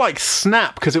 Snatch, more like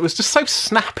snap, because it was just so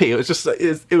snappy. It was just,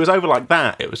 it was over like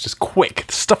that. It was just quick.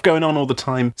 Stuff going on all the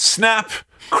time. Snap,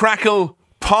 crackle,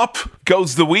 pop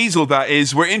goes the weasel, that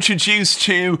is. We're introduced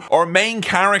to our main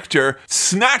character,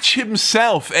 Snatch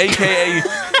himself, aka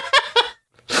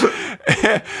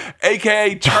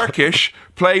aka Turkish,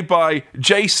 played by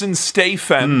Jason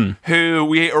Statham, who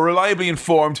we are reliably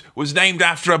informed was named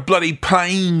after a bloody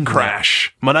plane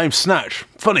crash. My name's Snatch.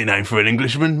 Funny name for an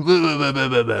Englishman.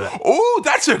 Oh,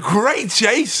 that's a great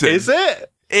Jason. Is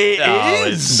it? It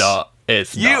is. It's not.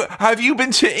 It's not. Have you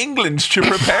been to England to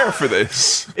prepare for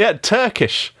this? Yeah,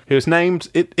 Turkish. He was named...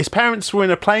 his parents were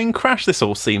in a plane crash. This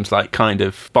all seems like kind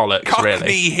of bollocks, Cockney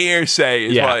really. hearsay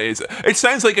is what it is. It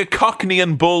sounds like a Cockney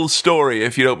and Bull story,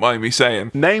 if you don't mind me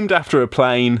saying. Named after a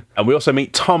plane. And we also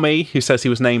meet Tommy, who says he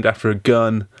was named after a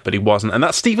gun, but he wasn't. And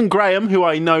that's Stephen Graham, who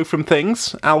I know from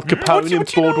things. Al Capone in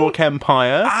Boardwalk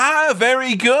Empire. Ah,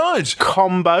 very good.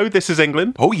 Combo, This Is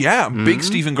England. Oh, yeah. Big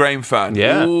Stephen Graham fan.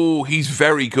 Yeah. Oh, he's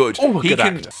very good. Oh, he good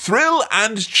can actor. thrill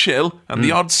and chill, and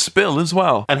the odd spill as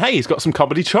well. And hey, he's got some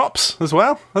comedy chops as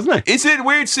well, hasn't he? Is it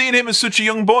weird seeing him as such a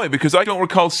young boy? Because I don't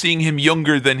recall seeing him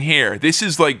younger than here. This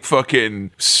is like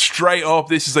fucking straight up.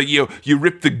 This is like you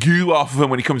rip the goo off of him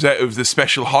when he comes out of the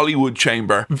special Hollywood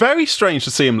chamber. Very strange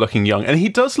to see him looking young, and he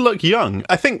does look young.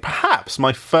 I think perhaps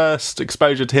my first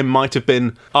exposure to him might have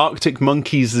been Arctic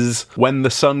Monkeys' When the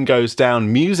Sun Goes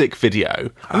Down music video.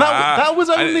 And that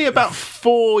was only about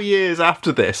 4 years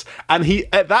after this. And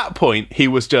at that point, he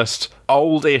was just...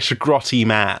 oldish, grotty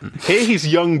man. Here he's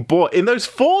young boy. In those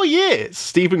 4 years,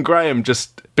 Stephen Graham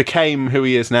just became who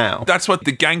he is now. That's what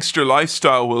the gangster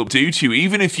lifestyle will do to you,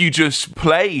 even if you just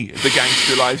play the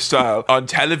gangster lifestyle on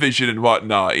television and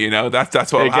whatnot, you know, that's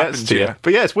what will happen to you.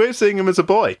 But yeah, it's weird seeing him as a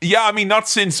boy. Yeah, I mean, not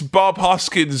since Bob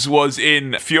Hoskins was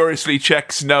in Furiously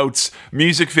Checks Notes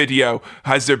music video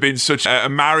has there been such a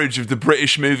marriage of the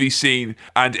British movie scene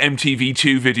and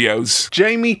MTV2 videos.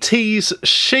 Jamie teased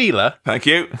Sheila. Thank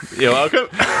you. You're welcome.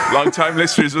 Long-time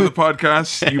listeners of the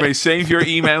podcast, you may save your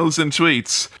emails and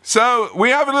tweets. So, we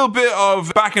have a little bit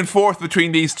of back and forth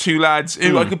between these two lads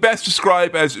who I could best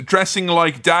describe as dressing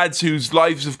like dads whose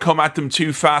lives have come at them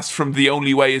too fast from The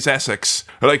Only Way is Essex.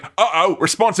 They're like,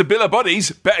 responsibility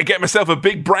buddies, better get myself a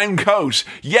big brown coat.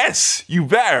 Yes, you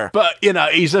better. But, you know,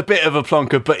 he's a bit of a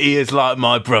plonker, but he is like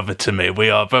my brother to me. We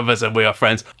are brothers and we are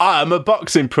friends. I am a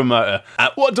boxing promoter.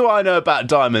 What do I know about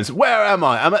diamonds? Where am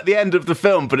I? I'm at the end of the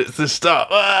film, but it's the start.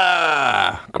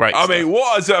 Great stuff. I mean,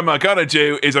 what am I going to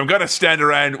do is I'm going to stand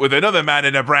around with another man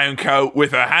in a brown coat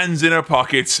with our hands in our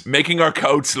pockets, making our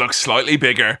coats look slightly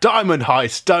bigger. Diamond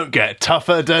heists don't get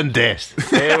tougher than this.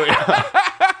 Here we are.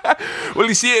 Well,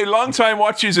 you see, long-time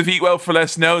watchers of Eat Well for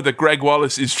Less know that Greg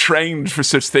Wallace is trained for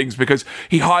such things because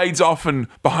he hides often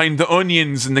behind the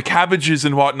onions and the cabbages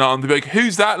and whatnot. And they'll be like,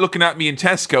 who's that looking at me in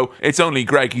Tesco? It's only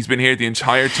Greg. He's been here the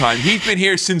entire time. He's been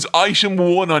here since item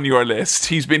 1 on your list.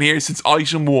 He's been here since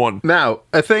item 1. Now,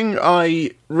 a thing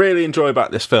I really enjoy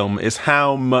about this film is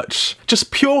how much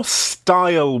just pure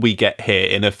style we get here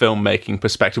in a filmmaking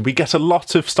perspective. We get a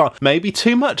lot of style. Maybe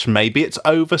too much. Maybe it's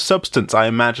over substance. I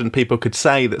imagine people could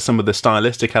say that some of the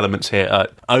stylistic elements here are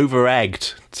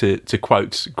over-egged, to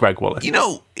quote Greg Wallace. You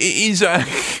know,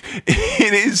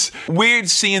 it is weird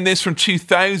seeing this from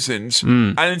 2000,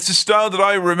 and it's a style that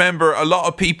I remember a lot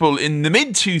of people in the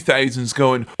mid-2000s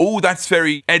going, oh, that's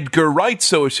very Edgar Wright,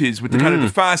 so it is, with the kind of the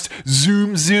fast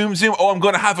zoom, zoom, zoom. Oh, I'm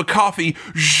going to have a coffee.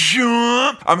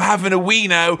 I'm having a wee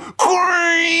now.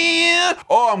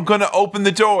 Oh, I'm going to open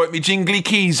the door with me jingly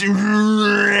keys. You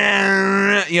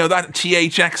know, that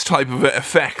THX type of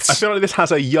effect. I feel like this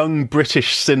has a young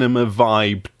British cinema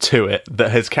vibe to it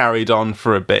that has carried on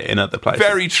for a bit in other places.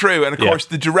 Very true. And of course,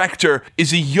 the director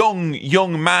is a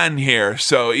young man here.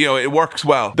 So, you know, it works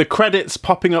well. The credits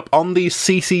popping up on these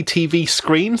CCTV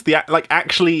screens,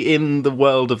 actually in the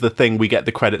world of the thing, we get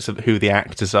the credits of who the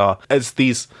actors are. As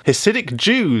these Hasidic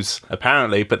Jews,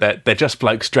 apparently, but they're just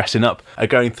blokes dressing up, are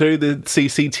going through the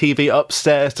CCTV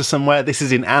upstairs to somewhere. This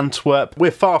is in Antwerp.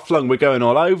 We're far flung. We're going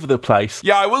all over the place.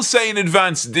 Yeah, I will say in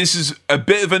advance, this is a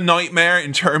bit of a nightmare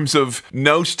in terms of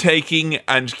note-taking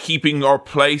and keeping our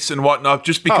place and whatnot,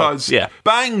 just because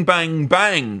bang, bang,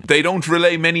 bang, they don't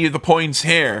relay many of the points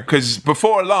here. Because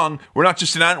before long, we're not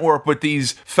just in Antwerp with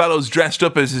these fellows dressed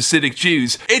up as Hasidic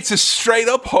Jews. It's a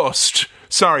straight-up host.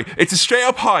 Sorry, it's a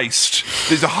straight-up heist.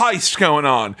 There's a heist going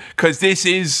on, because this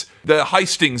is the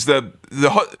heistings, the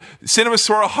Cinema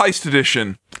Swirl Heist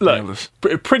Edition. Look,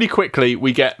 pretty quickly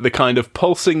we get the kind of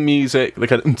pulsing music, the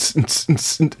kind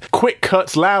of quick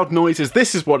cuts, loud noises.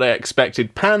 This is what I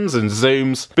expected. Pans and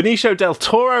zooms. Benicio del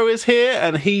Toro is here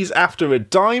and he's after a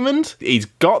diamond. He's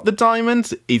got the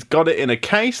diamond. He's got it in a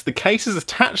case. The case is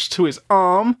attached to his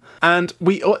arm. And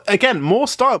we, again, more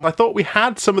style. I thought we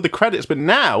had some of the credits, but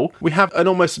now we have an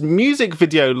almost music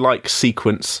video-like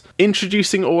sequence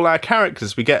introducing all our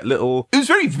characters. We get little... It was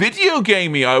very video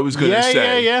gamey, I was going to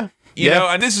say. Yeah. You know,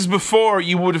 and this is before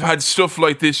you would have had stuff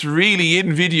like this really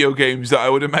in video games that I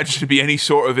would imagine to be any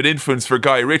sort of an influence for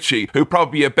Guy Ritchie, who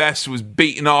probably at best was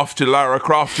beaten off to Lara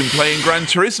Croft and playing Gran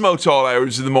Turismo to all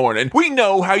hours of the morning. We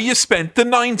know how you spent the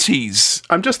 90s.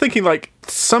 I'm just thinking, like,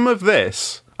 some of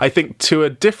this, I think, to a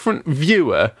different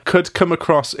viewer, could come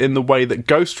across in the way that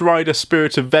Ghost Rider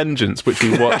Spirit of Vengeance, which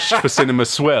we watched for Cinema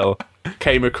Swill,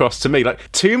 came across to me.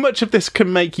 Like, too much of this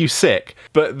can make you sick,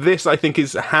 but this, I think,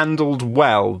 is handled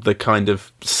well, the kind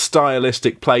of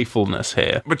stylistic playfulness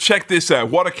here. But check this out.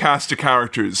 What a cast of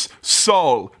characters.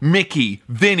 Saul, Mickey,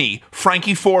 Vinny,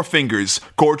 Frankie Four Fingers,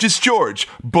 Gorgeous George,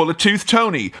 Bullet Tooth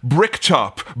Tony,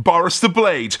 Bricktop, Boris the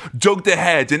Blade, Doug the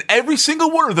Head, and every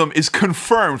single one of them is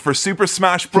confirmed for Super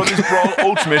Smash Bros. Brawl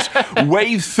Ultimate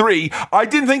Wave 3. I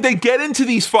didn't think they'd get into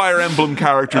these Fire Emblem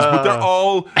characters, but they're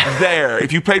all there.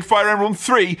 If you played Fire Emblem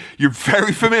 3, you're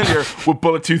very familiar with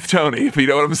Bullet Tooth Tony, if you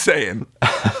know what I'm saying.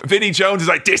 Vinnie Jones is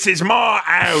like, this is my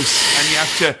house, and you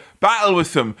have to battle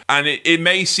with them, and it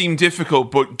may seem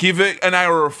difficult, but give it an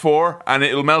hour or 4 and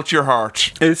it'll melt your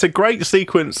heart. It's a great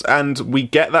sequence, and we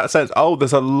get that sense,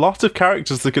 there's a lot of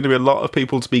characters, there's going to be a lot of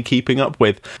people to be keeping up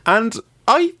with, and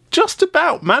I just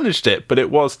about managed it, but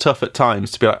it was tough at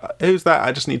times to be like, who's that?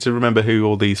 I just need to remember who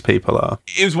all these people are.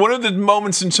 It was one of the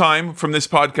moments in time from this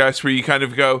podcast where you kind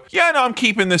of go, yeah, no, I'm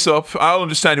keeping this up. I'll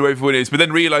understand who everyone is. But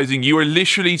then realizing you are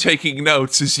literally taking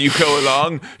notes as you go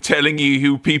along, telling you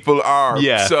who people are.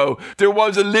 Yeah. So there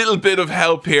was a little bit of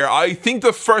help here. I think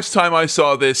the first time I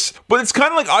saw this, but it's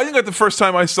kind of like, I think that the first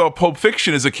time I saw Pulp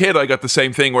Fiction as a kid, I got the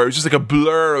same thing where it was just like a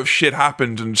blur of shit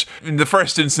happened. And in the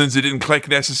first instance, it didn't click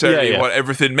necessarily what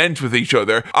everything meant with each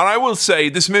other. And I will say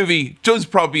this movie does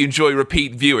probably enjoy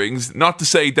repeat viewings. Not to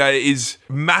say that it is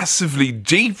massively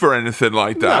deep or anything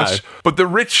like that, but the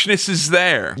richness is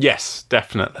there. Yes,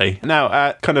 definitely.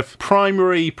 Now, kind of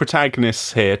primary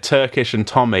protagonists here, Turkish and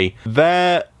Tommy,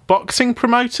 they're boxing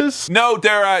promoters? No,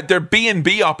 they're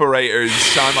B&B operators,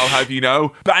 Sam, I'll have you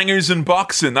know. Bangers and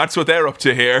boxing, that's what they're up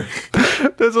to here.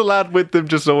 There's a lad with them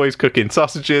just always cooking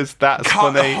sausages. That's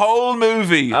funny. The whole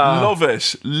movie. Love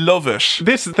it. Love it.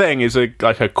 This thing is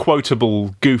like a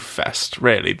quotable goof fest,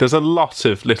 really. There's a lot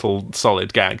of little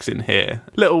solid gags in here.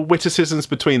 Little witticisms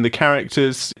between the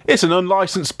characters. It's an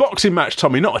unlicensed boxing match,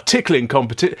 Tommy, not a tickling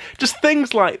competition. Just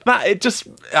things like that. It just,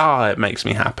 it makes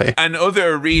me happy. And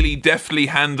other really deftly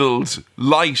handled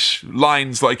light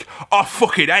lines like, oh,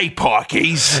 fucking A,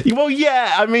 Parkies. Well,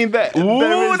 yeah, I mean, there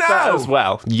is that as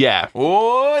well. Yeah.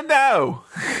 Oh, no.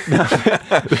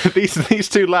 These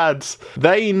two lads,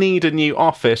 they need a new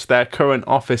office. Their current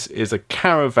office is a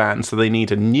caravan, so they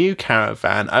need a new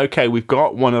caravan. Okay, we've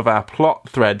got one of our plot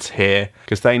threads here,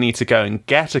 because they need to go and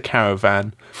get a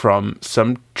caravan from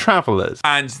some travellers.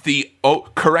 And the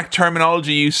correct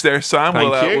terminology use there, Sam.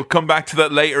 We'll come back to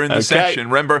that later in the session.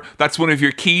 Remember, that's one of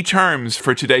your key terms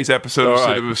for today's episode of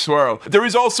Cinema Swirl. There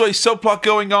is also a subplot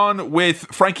going on with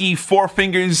Frankie Four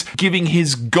Fingers giving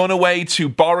his gun away to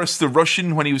Boris the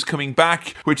Russian when he was coming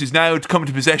back, which is now come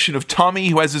into possession of Tommy,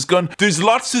 who has his gun. There's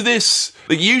lots of this.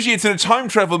 Like, usually it's in a time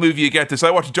travel movie you get this.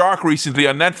 I watched Dark recently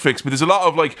on Netflix, but there's a lot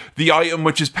of like the item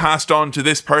which is passed on to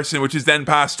this person, which is then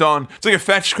passed on. It's like a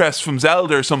fetch quest from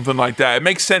Zelda or something like that. It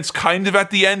makes sense kind of at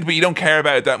the end, but you don't care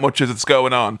about it that much as it's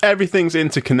going on. Everything's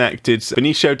interconnected.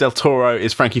 Benicio del Toro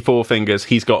is Frankie Four Fingers.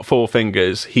 He's got 4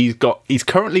 fingers. He's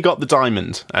currently got the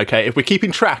diamond. Okay, if we're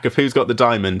keeping track of who's got the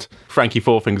diamond, Frankie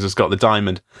Four Fingers has got the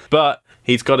diamond. But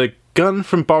he's got a gun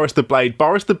from Boris the Blade.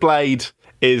 Boris the Blade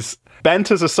is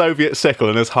bent as a Soviet sickle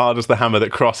and as hard as the hammer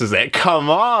that crosses it. Come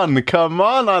on,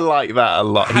 I like that a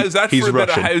lot. How's that he's for a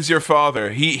Russian. bit of How's Your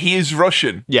Father? He is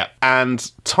Russian. Yeah,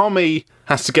 and Tommy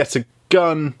has to get a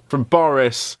gun from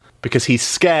Boris because he's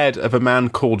scared of a man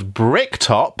called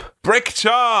Bricktop.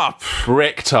 Bricktop!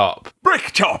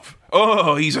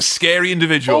 Oh, he's a scary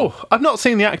individual. Oh, I've not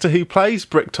seen the actor who plays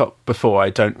Bricktop before, I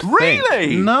don't think.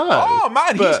 Really? No. Oh,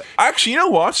 man. He's actually, you know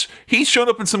what? He's shown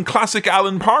up in some classic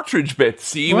Alan Partridge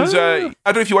bits. He was, I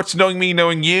don't know if you watched Knowing Me,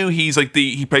 Knowing You. He's like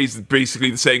he plays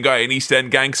basically the same guy, an East End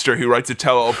gangster who writes a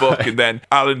tell-all book, and then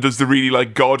Alan does the really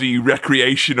like gaudy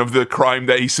recreation of the crime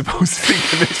that he's supposedly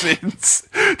commits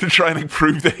to try and like,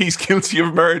 prove that he's guilty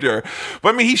of murder.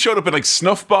 But I mean, he showed up in like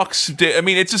Snuffbox. I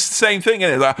mean, it's just the same thing,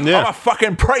 isn't it? Like, I'm a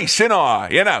fucking priest, ain't I?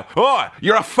 You know,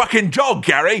 you're a fucking dog,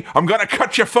 Gary. I'm gonna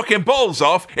cut your fucking balls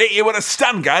off, hit you with a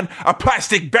stun gun, a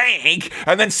plastic bag,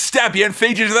 and then stab you and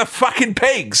feed you to the fucking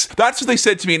pigs. That's what they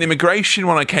said to me in immigration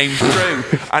when I came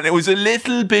through, and it was a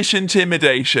little bit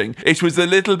intimidating. It was a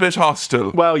little bit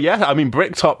hostile. Well, yeah, I mean,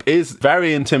 Bricktop is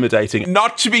very intimidating.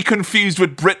 Not to be confused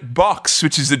with Brit Box,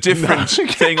 which is a different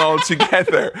thing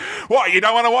altogether. What, you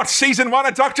don't want to watch season 1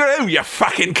 of Doctor Who, you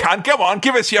fucking cunt? Come on,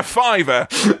 give us your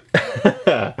 $5.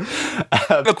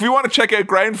 Look, we want to check out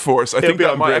Ground Force. I think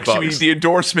that might actually be the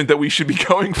endorsement that we should be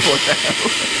going for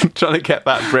now. Trying to get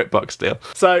that BritBox deal.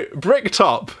 So,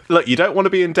 Bricktop, look, you don't want to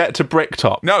be in debt to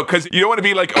Bricktop. No, because you don't want to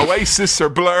be like Oasis or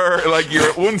Blur. Like, you're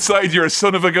at one side, you're a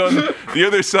son of a gun. The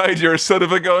other side, you're a son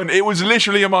of a gun. It was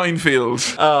literally a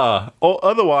minefield. Or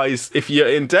otherwise, if you're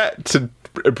in debt to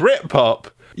Britpop,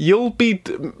 you'll be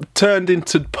turned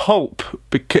into pulp.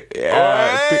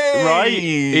 Right?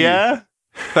 Yeah?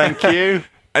 Thank you.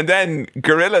 And then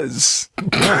Gorillas.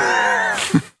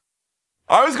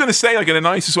 I was going to say, like, in the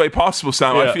nicest way possible,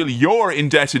 Sam, I feel you're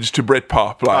indebted to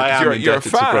Britpop. Like, you're a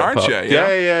fan, aren't you?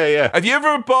 Yeah. Have you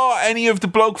ever bought any of the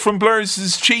bloke from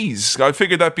Blur's cheese? I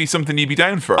figured that'd be something you'd be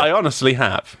down for. I honestly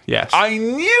have, yes. I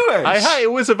knew it!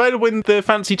 It was available in the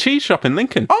fancy cheese shop in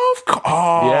Lincoln. Oh, of course.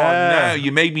 Oh, yeah. No,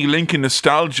 you made me Lincoln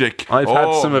nostalgic. I've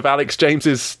had some of Alex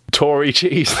James's Tory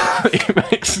cheese that he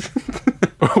makes.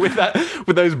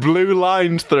 with those blue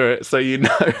lines through it, so you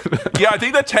know. Yeah, I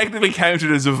think that technically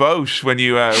counted as a vote when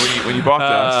you bought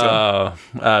that. So.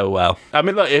 Oh well. I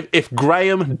mean, look, if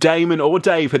Graham, Damon, or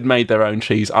Dave had made their own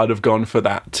cheese, I'd have gone for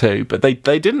that too. But they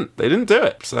didn't. They didn't do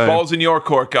it. So. Balls in your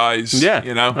court, guys. Yeah.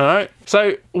 You know. All right.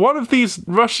 So one of these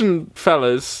Russian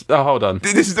fellas. Oh, hold on.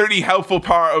 This is the really helpful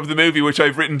part of the movie, which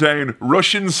I've written down: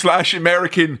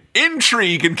 Russian/American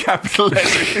intrigue in capital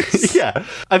letters. Yeah,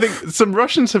 I think some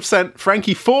Russians have sent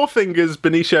Frankie Four Fingers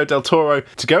Benicio del Toro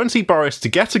to go and see Boris to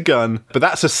get a gun, but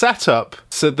that's a setup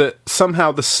so that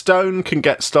somehow the stone can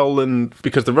get stolen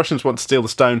because the Russians want to steal the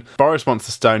stone, Boris wants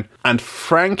the stone, and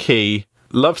Frankie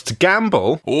loves to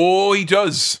gamble. Oh, he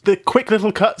does. The quick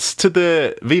little cuts to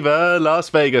the Viva Las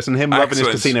Vegas and him loving his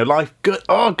casino life.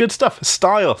 Good stuff.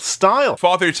 Style.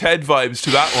 Father Ted vibes to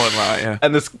that one, right? Yeah.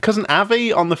 And there's cousin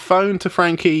Avi on the phone to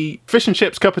Frankie. Fish and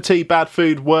chips, cup of tea, bad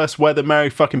food, worse weather, Mary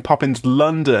fucking Poppins,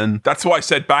 London. That's why I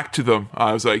said back to them.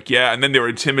 I was like, yeah. And then they were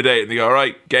intimidated. They go, all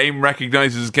right, game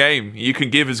recognizes game. You can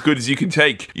give as good as you can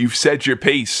take. You've said your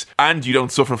piece. And you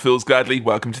don't suffer fools gladly.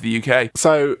 Welcome to the UK.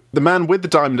 So the man with the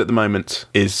diamond at the moment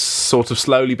is sort of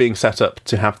slowly being set up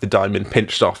to have the diamond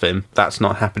pinched off him. That's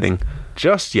not happening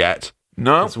just yet.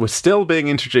 No. We're still being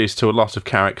introduced to a lot of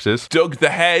characters. Doug the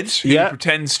Head, who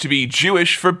pretends to be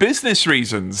Jewish for business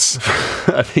reasons.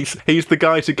 he's the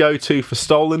guy to go to for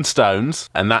stolen stones,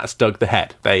 and that's Doug the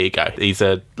Head. There you go. He's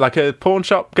like a pawn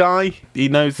shop guy. He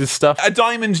knows his stuff. A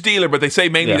diamond dealer, but they say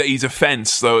mainly that he's a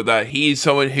fence, though, that he's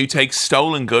someone who takes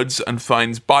stolen goods and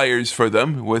finds buyers for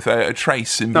them with a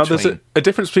trace in between. Now, there's a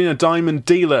difference between a diamond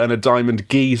dealer and a diamond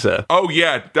geezer. Oh,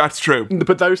 yeah, that's true.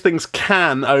 But those things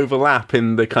can overlap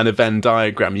in the kind of Venn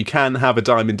diagram. You can have a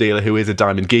diamond dealer who is a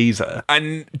diamond geezer.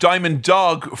 And Diamond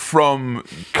Dog from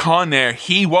Con Air,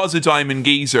 he was a diamond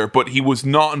geezer, but he was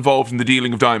not involved in the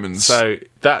dealing of diamonds. So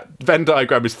that Venn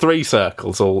diagram is three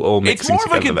circles all mixing together. It's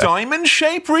more of like a diamond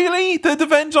shape, really, the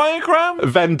Venn diagram.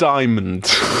 Venn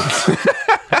diamond.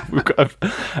 We've got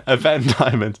a Venn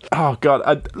diamond. Oh,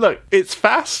 God. Look, it's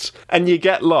fast and you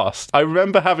get lost. I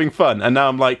remember having fun, and now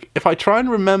I'm like, if I try and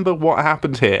remember what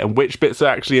happened here and which bits are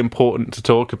actually important to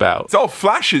talk about. It's all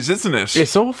flashes, isn't it?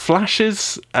 It's all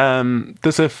flashes.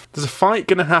 There's a fight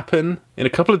going to happen in a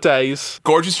couple of days.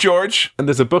 Gorgeous George. And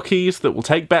there's a bookies that will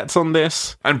take bets on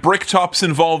this. And Bricktop's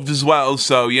involved as well,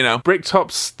 so, you know.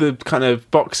 Bricktop's the kind of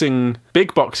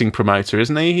big boxing promoter,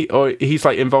 isn't he? Or he's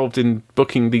like involved in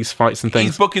booking these fights and things.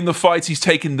 He's booking the fights, he's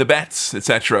taking the bets,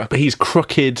 etc. But he's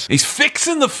crooked. He's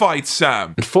fixing the fights,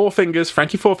 Sam. And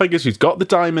Frankie Four Fingers, who's got the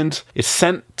diamond, is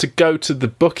sent to go to the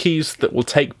bookies that will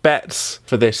take bets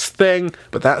for this thing.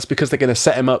 But that's because they're going to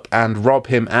set him up and rob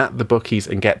him at the bookies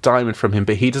and get diamond from him.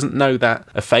 But he doesn't know that.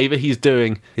 A favour he's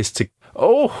doing is to...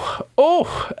 As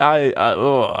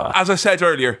I said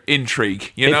earlier,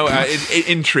 intrigue. You know,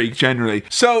 intrigue generally.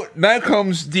 So now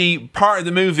comes the part of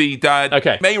the movie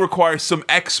that may require some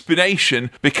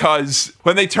explanation, because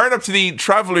when they turn up to the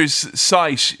traveller's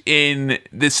site in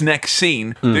this next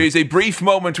scene, there is a brief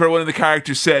moment where one of the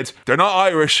characters said, they're not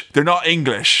Irish, they're not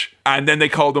English. And then they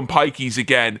call them pikeys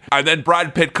again. And then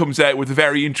Brad Pitt comes out with a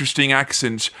very interesting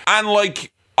accent. And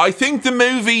I think the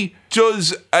movie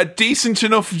does a decent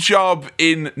enough job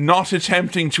in not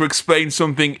attempting to explain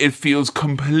something it feels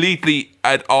completely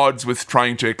at odds with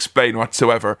trying to explain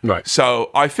whatsoever. Right. So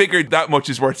I figured that much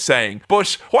is worth saying.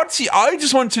 But I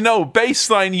just want to know,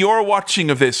 baseline your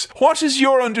watching of this, what is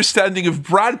your understanding of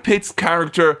Brad Pitt's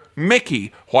character,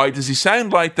 Mickey? Why does he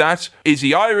sound like that? Is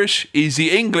he Irish? Is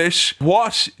he English?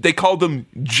 What? They call them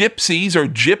gypsies or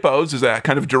gyppos, is a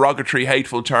kind of derogatory,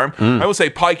 hateful term. I will say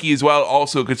pikey as well,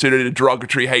 also considered a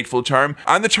derogatory, hateful term.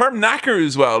 And the term knacker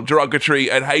as well, derogatory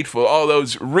and hateful. All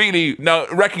those really now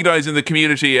recognized in the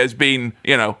community as being,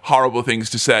 you know, horrible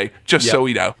things to say, just so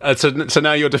we know. So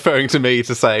now you're deferring to me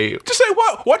to say... Just say,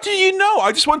 what do you know?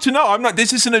 I just want to know.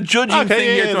 This isn't a judging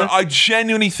thing here. No. I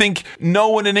genuinely think no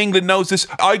one in England knows this.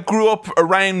 I grew up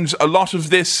around a lot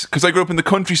of this because I grew up in the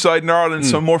countryside in Ireland,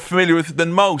 so I'm more familiar with it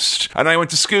than most. And I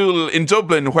went to school in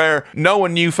Dublin where no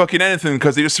one knew fucking anything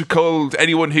because they just called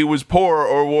anyone who was poor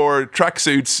or wore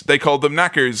tracksuits, they called them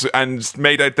knackers and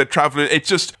made out that traveller. It's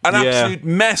just an absolute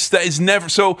mess that is never...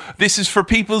 So this is for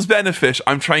people's benefit.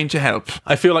 I'm trying to help.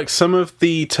 I feel like some of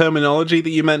the terminology that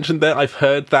you mentioned there, I've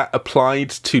heard that applied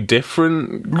to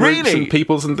different groups and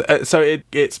peoples, and so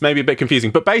it's maybe a bit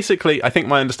confusing. But basically, I think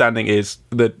my understanding is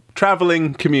the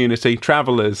travelling community,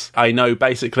 travellers, I know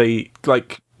basically,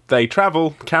 like, they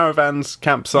travel, caravans,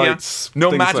 campsites,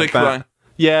 nomadic, things like that. right?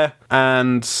 Yeah,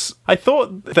 and I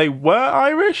thought they were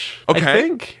Irish, Okay. I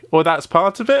think. Or that's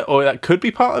part of it, or that could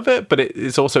be part of it, but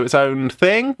it's also its own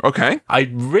thing. Okay. I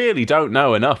really don't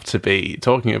know enough to be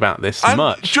talking about this And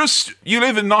much. just, you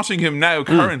live in Nottingham now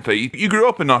currently. You grew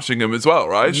up in Nottingham as well,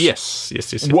 right? Yes.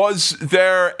 Was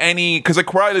there any, because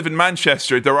like where I live in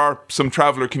Manchester, there are some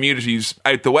traveller communities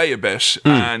out the way a bit,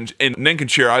 and in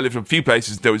Lincolnshire, I lived in a few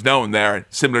places, there was no one there,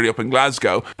 similarly up in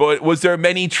Glasgow, but was there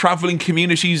many travelling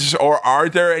communities, or are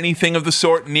there anything of the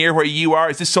sort near where you are?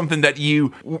 Is this something that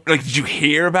you, like, did you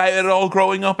hear about it all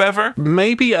growing up ever?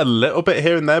 Maybe a little bit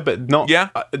here and there, but not. Yeah.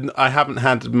 I haven't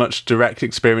had much direct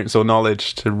experience or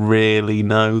knowledge to really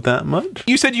know that much.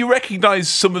 You said you recognise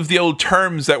some of the old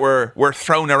terms that were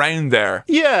thrown around there.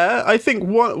 Yeah, I think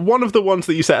one of the ones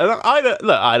that you said, and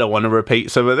I don't want to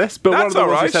repeat some of this, but one of That's the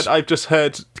ones all you right. said I've just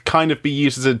heard kind of be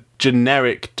used as a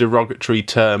generic derogatory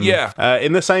term. Yeah.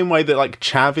 In the same way that like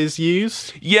chav is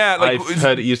used. Yeah, like I've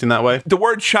heard it used in that way. the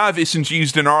word chav isn't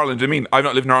used in Ireland. I mean, I've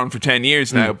not lived in Ireland for 10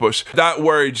 years now, but that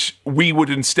word we would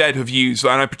instead have used,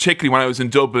 and I particularly when I was in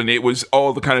Dublin, it was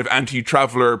all the kind of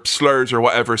anti-traveller slurs or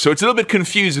whatever. So it's a little bit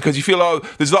confused because you feel, oh,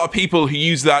 there's a lot of people who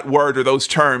use that word or those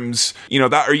terms, you know,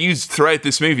 that are used throughout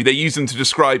this movie. They use them to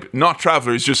describe not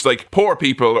travellers, just like poor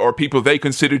people or people they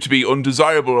consider to be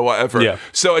undesirable or whatever. Yeah.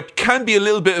 So it can be a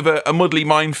little bit of a muddly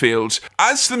minefield.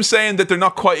 As to them saying that they're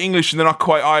not quite English and they're not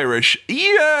quite Irish,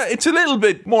 yeah, it's a little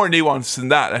bit more nuanced than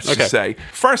that, let's just say.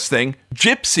 First thing,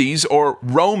 gypsies or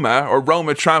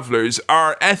Roma travellers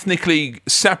are ethnically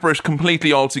separate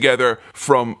completely altogether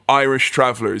from Irish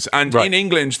travellers. And in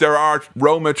England, there are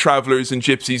Roma travellers and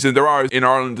gypsies, and there are in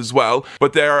Ireland as well,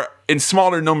 but they're in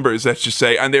smaller numbers, let's just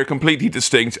say, and they're completely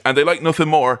distinct, and they like nothing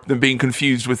more than being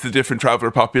confused with the different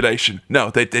traveller population. No,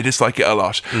 they dislike it a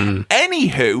lot.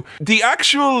 Anywho, the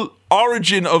actual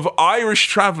origin of Irish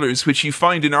travellers, which you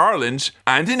find in Ireland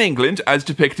and in England, as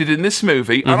depicted in this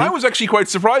movie, and I was actually quite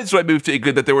surprised when I moved to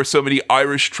England that there were so many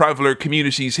Irish traveller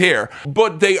communities here,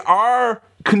 but they are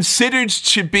considered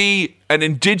to be an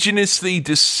indigenously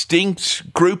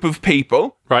distinct group of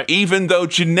people. Right. Even though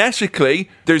genetically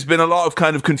there's been a lot of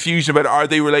kind of confusion about are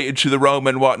they related to the Roma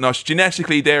and whatnot.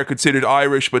 Genetically they're considered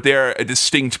Irish, but they're a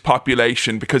distinct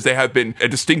population because they have been a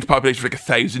distinct population for like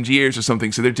 1,000 years or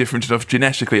something, so they're different enough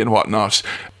genetically and whatnot.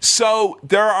 So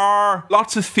there are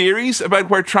lots of theories about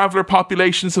where traveller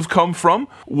populations have come from.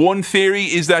 One theory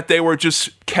is that they were just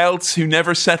Celts who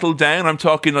never settled down. I'm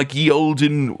talking like ye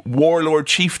olden warlord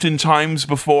chieftain times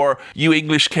before you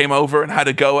English came over and had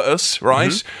a go at us,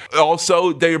 right?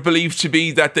 Also, they're believed to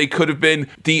be that they could have been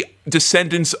the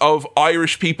descendants of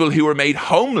Irish people who were made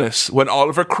homeless when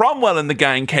Oliver Cromwell and the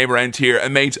gang came around here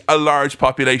and made a large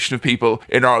population of people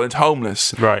in Ireland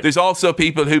homeless. Right. There's also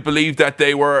people who believe that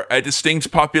they were a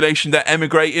distinct population that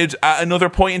emigrated at another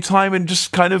point in time and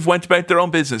just kind of went about their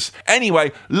own business.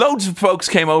 Anyway, loads of folks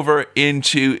came over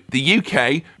into the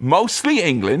UK, mostly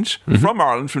England, from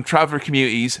Ireland, from traveller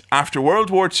communities after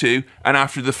World War II and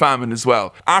after the famine as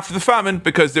well. After the famine,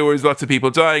 because there was lots of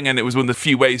people dying and it was one of the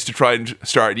few ways to try and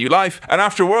start a new life. And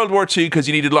after World War II, because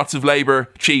you needed lots of labour,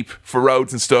 cheap, for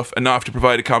roads and stuff, and not have to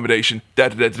provide accommodation,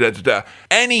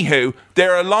 Anywho,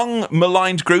 they're a long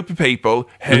maligned group of people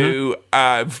who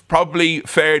have probably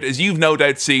fared, as you've no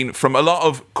doubt seen, from a lot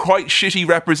of quite shitty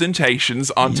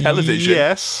representations on television.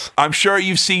 Yes. I'm sure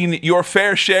you've seen your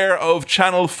fair share of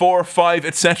Channel 4, 5,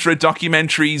 etc.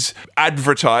 documentaries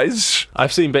advertised.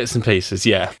 I've seen bits and pieces,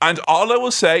 yeah. And all I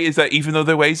will say is that even though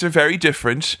their ways are very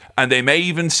different, and they may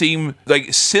even seem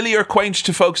like silly or quaint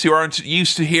to folks who aren't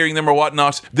used to hearing them or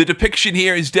whatnot, the depiction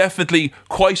here is definitely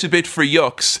quite a bit for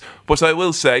yucks. But I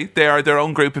will say they are their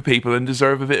own group of people and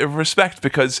deserve a bit of respect,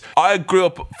 because I grew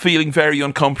up feeling very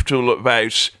uncomfortable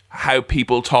about how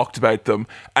people talked about them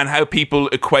and how people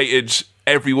equated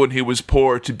everyone who was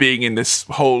poor to being in this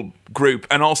whole group.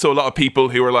 And also a lot of people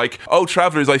who are like, oh,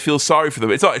 travellers, I feel sorry for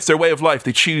them. It's not, it's their way of life.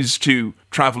 They choose to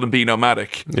travel and be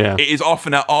nomadic. Yeah. It is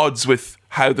often at odds with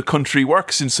how the country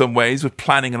works in some ways, with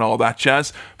planning and all that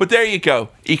jazz. But there you go.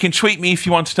 You can tweet me if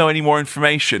you want to know any more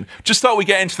information. Just thought we'd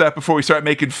get into that before we start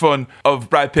making fun of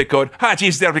Brad Pitt going,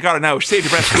 Jesus, there we got it now. Save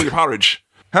your breath, cool your porridge.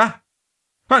 Huh?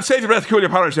 Come on, save your breath, cool your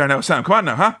porridge there now, Sam. Come on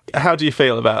now, huh? How do you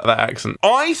feel about that accent?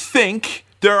 I think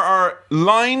there are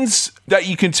lines that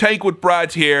you can take with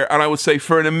Brad here, and I would say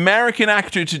for an American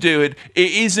actor to do it,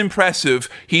 it is impressive.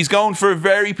 He's going for a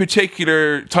very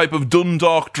particular type of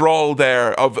Dundalk drawl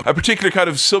there, of a particular kind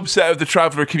of subset of the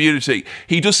traveller community.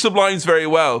 He does sublines very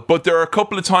well, but there are a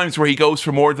couple of times where he goes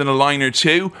for more than a line or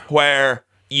two, where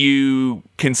you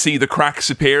can see the cracks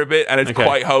appear a bit, and it's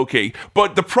quite hokey.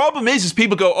 But the problem is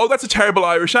people go, oh, that's a terrible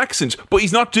Irish accent. But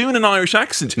he's not doing an Irish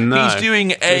accent. No, he's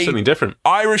doing something different.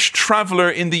 Irish traveller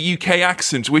in the UK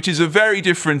accent, which is a very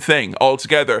different thing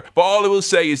altogether. But all I will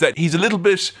say is that he's a little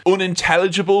bit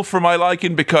unintelligible for my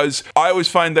liking, because I always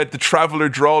find that the traveller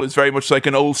drawl is very much like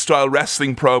an old style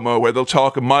wrestling promo where they'll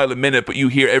talk a mile a minute, but you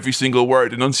hear every single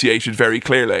word enunciated very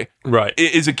clearly. Right.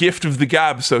 It is a gift of the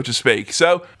gab, so to speak.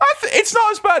 So it's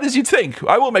not as bad as you'd think.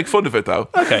 I will make fun of it, though.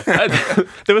 Okay.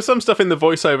 There was some stuff in the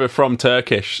voiceover from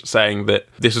Turkish saying that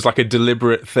this was like a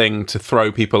deliberate thing to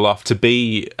throw people off, to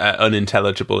be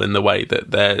unintelligible in the way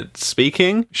that they're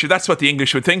speaking. Sure, that's what the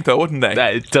English would think, though, wouldn't they?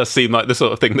 It does seem like the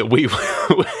sort of thing that we...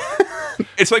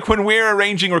 It's like when we're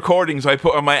arranging recordings, I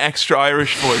put on my extra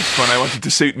Irish voice when I wanted to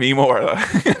suit me more.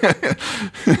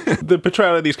 The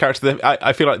portrayal of these characters,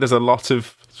 I feel like there's a lot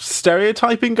of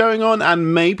stereotyping going on,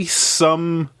 and maybe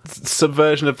some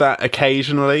subversion of that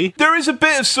occasionally. There is a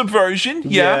bit of subversion,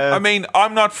 yeah. I mean,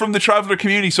 I'm not from the traveller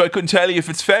community, so I couldn't tell you if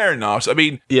it's fair or not. I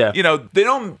mean, you know, they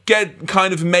don't get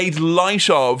kind of made light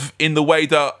of in the way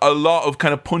that a lot of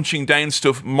kind of punching down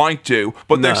stuff might do,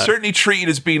 but they're certainly treated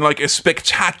as being like a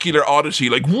spectacular oddity,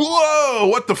 like, whoa,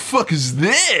 what the fuck is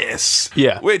this?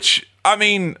 Yeah. Which... I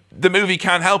mean, the movie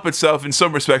can't help itself in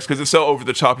some respects because it's so over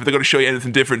the top. If they're going to show you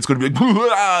anything different, it's going to be like,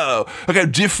 wow, look how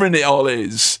different it all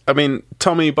is. I mean,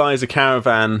 Tommy buys a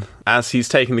caravan. As he's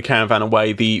taking the caravan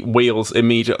away, the wheels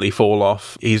immediately fall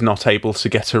off. He's not able to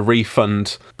get a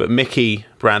refund. But Mickey,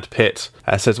 Brad Pitt,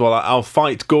 says, well, I'll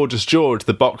fight Gorgeous George,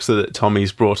 the boxer that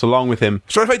Tommy's brought along with him.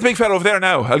 So I'll fight the big fella over there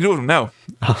now. I'll do it now.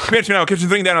 Come here to me now. Get the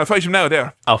thing down. I'll fight him now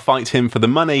there. I'll fight him for the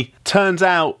money. Turns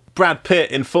out Brad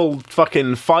Pitt in full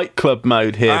fucking Fight Club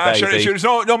mode here, baby. Sure, there's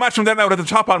no match from there now at the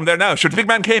top on him there now. Sure, the big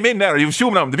man came in there. He was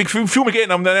fuming on him. The big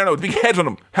fumigating on him there now. The big head on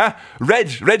him. Huh?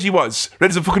 Red he was.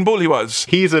 Red as a fucking bull he was.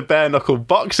 He's a bare-knuckle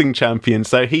boxing champion,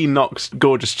 so he knocks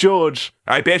Gorgeous George...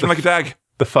 I bait him like a dag.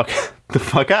 The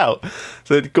fuck out.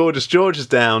 So Gorgeous George is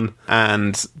down,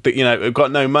 and you know, we've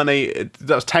got no money.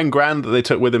 That's 10 grand that they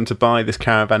took with them to buy this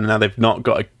caravan, and now they've not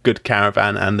got a good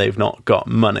caravan, and they've not got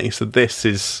money. So this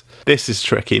is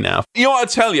tricky now. You know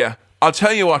what I'll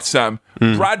tell you what, Sam.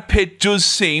 Brad Pitt does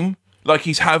seem like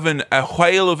he's having a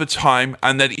whale of a time,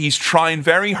 and that he's trying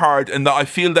very hard, and that I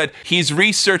feel that he's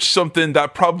researched something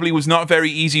that probably was not very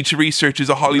easy to research as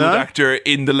a Hollywood actor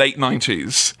in the late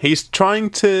 90s. He's trying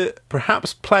to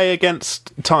perhaps play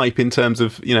against type in terms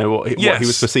of, you know, what he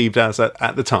was perceived as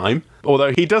at the time.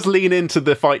 Although he does lean into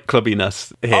the Fight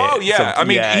Clubbiness here. Oh, yeah. I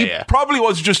mean, he probably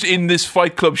was just in this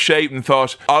Fight Club shape and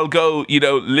thought, I'll go, you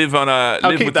know, live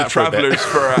with the travellers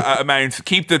for a month,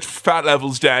 keep the fat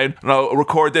levels down, and I'll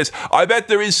record this. I bet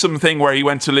there is something where he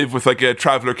went to live with like a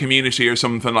traveller community or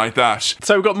something like that.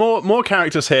 So we've got more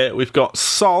characters here. We've got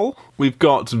Sol. We've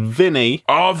got Vinny.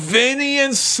 Oh, Vinny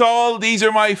and Sol, these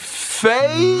are my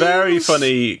faves. Very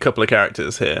funny couple of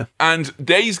characters here. And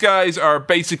these guys are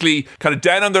basically kind of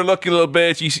down on their luck a little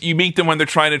bit. You meet them when they're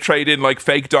trying to trade in like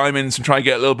fake diamonds and try and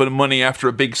get a little bit of money after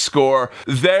a big score.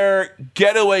 Their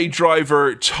getaway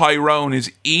driver, Tyrone,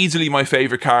 is easily my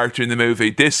favourite character in the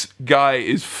movie. This guy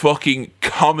is fucking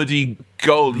comedy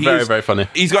gold. Very funny.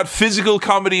 He's got physical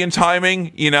comedy and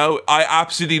timing. You know, I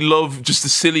absolutely love just the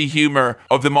silly humour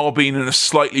of them all being in a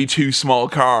slightly too small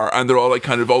car, and they're all like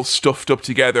kind of all stuffed up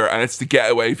together, and it's the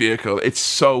getaway vehicle. It's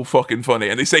so fucking funny.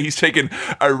 And they say he's taken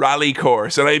a rally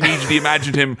course, and I immediately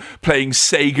imagined him playing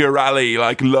Sega Rally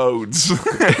like loads.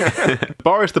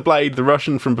 Boris the Blade, the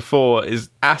Russian from before, is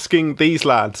asking these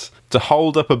lads to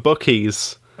hold up a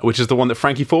bookies, which is the one that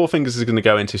Frankie Four Fingers is going to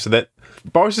go into, so that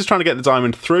Boris is trying to get the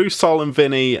diamond through Sol and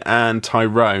Vinny and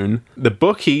Tyrone. The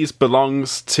bookies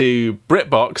belongs to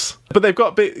BritBox, but they've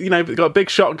got they've got a big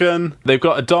shotgun. They've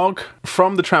got a dog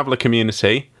from the traveller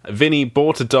community. Vinny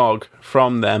bought a dog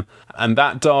from them, and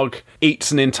that dog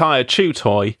eats an entire chew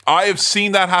toy. I have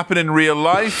seen that happen in real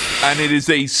life, and it is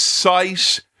a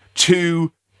sight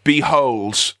to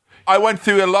behold. I went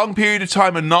through a long period of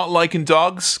time of not liking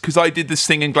dogs, because I did this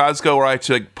thing in Glasgow where I had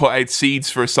to put out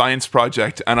seeds for a science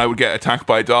project, and I would get attacked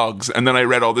by dogs. And then I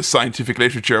read all this scientific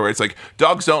literature where it's like,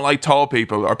 dogs don't like tall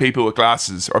people, or people with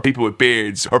glasses, or people with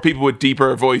beards, or people with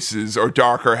deeper voices, or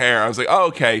darker hair. I was like, oh,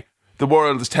 okay. The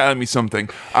world is telling me something.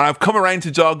 And I've come around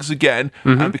to dogs again,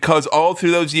 and because all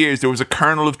through those years there was a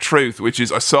kernel of truth, which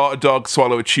is I saw a dog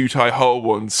swallow a chew tie whole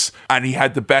once, and he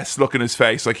had the best look in his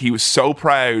face. Like, he was so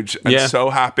proud and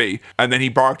so happy, and then he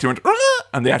barked and went, "Argh!"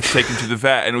 and they had to take him to the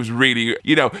vet, and it was really,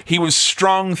 you know, he was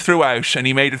strong throughout, and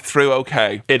he made it through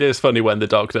okay. It is funny when the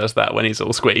dog does that, when he's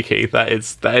all squeaky. That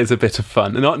is a bit of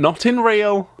fun. Not in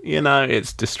real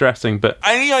it's distressing, but...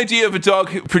 Any idea of a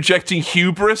dog projecting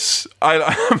hubris? I'm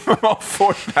all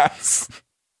for that.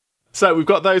 So we've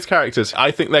got those characters.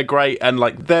 I think they're great, and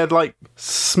they're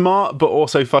smart but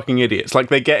also fucking idiots.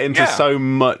 They get into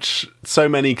so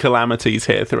many calamities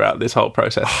here throughout this whole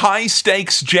process. High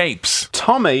stakes japes.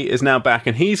 Tommy is now back,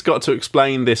 and he's got to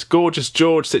explain this Gorgeous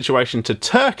George situation to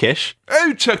Turkish.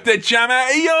 Who took the jam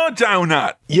out of your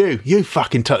donut? You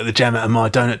fucking took the jam out of my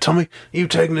donut, Tommy. You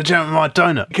taking the jam out of my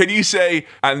donut. Can you say,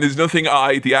 and there's nothing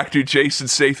the actor Jason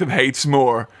Statham, hates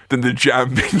more than the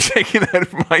jam being taken out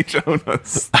of my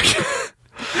donuts?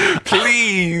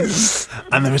 Please.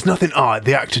 And there is nothing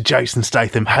the actor Jason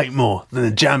Statham, hate more than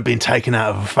the jam being taken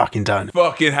out of a fucking donut.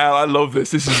 Fucking hell, I love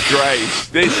this. This is great.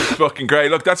 This is fucking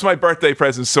great. Look, that's my birthday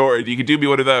present sorted. You can do me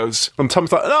one of those. And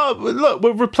Tom's like, oh, look,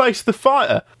 we'll replace the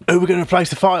fighter. Who are we going to replace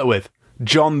the fighter with?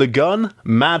 John the Gun?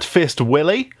 Mad Fist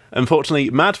Willie?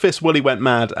 Unfortunately, Mad Fist Willie went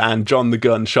mad and John the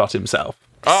Gun shot himself.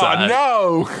 Oh,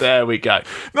 no! There we go.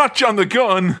 Not John the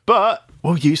Gun! But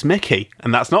we'll use Mickey.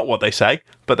 And that's not what they say,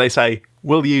 but they say,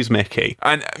 we'll use Mickey.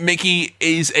 And Mickey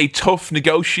is a tough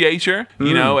negotiator,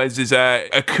 as is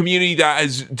a community that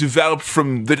has developed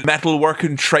from the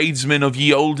metalworking tradesmen of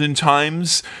ye olden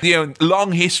times.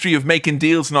 Long history of making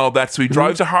deals and all that. So he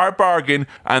drives a hard bargain,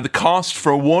 and the cost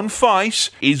for one fight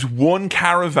is one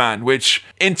caravan, which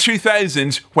in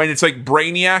 2000, when it's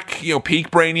Brainiac,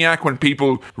 peak Brainiac, when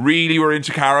people really were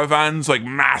into caravans,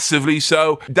 massively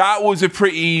so, that was a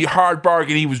pretty hard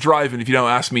bargain he was driving, if you don't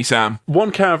ask me, Sam.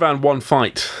 One caravan, one fight.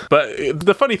 But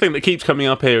the funny thing that keeps coming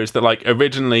up here is that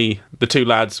originally the two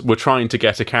lads were trying to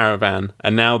get a caravan,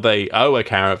 and now they owe a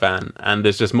caravan, and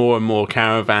there's just more and more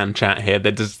caravan chat here.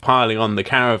 They're just piling on the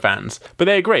caravans, but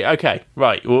they agree. Okay,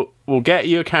 right, we'll get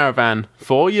you a caravan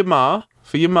for your mum.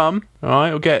 All right,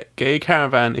 we'll get you a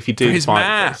caravan if you do his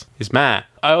ma. His ma.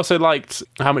 I also liked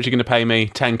how much you're going to pay me,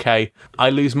 10k. I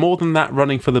lose more than that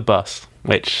running for the bus,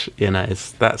 which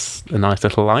that's a nice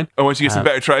little line. Oh, once you get some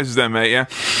better trousers then, mate, yeah.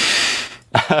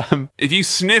 If you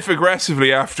sniff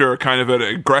aggressively after kind of an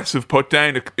aggressive put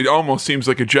down, it almost seems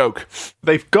like a joke.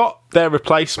 They've got their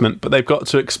replacement, but they've got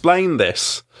to explain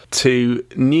this to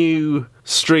new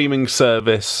streaming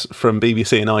service from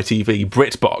BBC and ITV,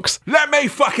 BritBox. Let me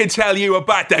fucking tell you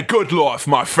about the good life,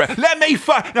 my friend.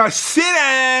 Now sit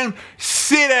down,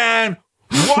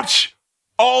 watch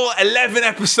all 11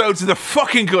 episodes of The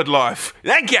Fucking Good Life.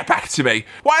 Then get back to me.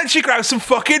 Why don't you grow some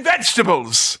fucking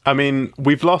vegetables? I mean,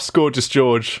 we've lost Gorgeous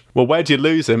George. Well, where'd you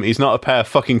lose him? He's not a pair of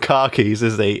fucking car keys,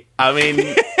 is he? I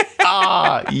mean...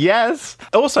 yes.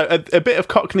 Also, a bit of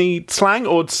Cockney slang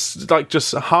or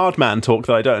just hard man talk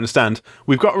that I don't understand.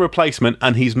 We've got a replacement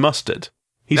and he's mustard.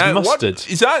 He's mustard.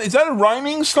 Is that a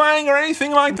rhyming slang or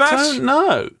anything like that? I don't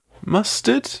know.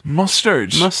 Mustard.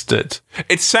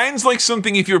 It sounds like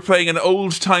something if you're playing an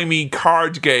old-timey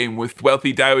card game with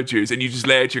wealthy dowagers and you just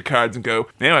lay out your cards and go,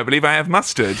 no, I believe I have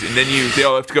mustard. And then they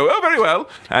all have to go, oh, very well.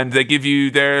 And they give you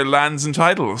their lands and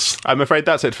titles. I'm afraid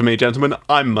that's it for me, gentlemen.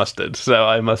 I'm mustard, so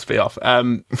I must be off.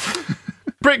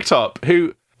 Bricktop,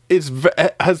 who is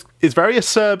very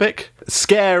acerbic,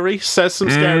 scary, says some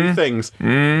scary things.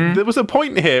 There was a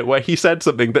point here where he said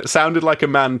something that sounded like a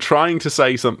man trying to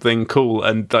say something cool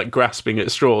and grasping at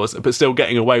straws, but still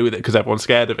getting away with it because everyone's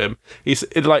scared of him. It's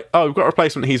oh, we've got a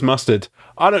replacement, he's mustard.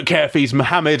 I don't care if he's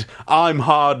Muhammad, I'm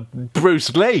hard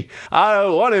Bruce Lee. I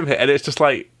don't want him here. And it's just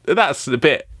that's a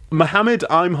bit Muhammad,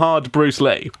 I'm hard Bruce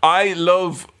Lee. I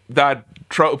love that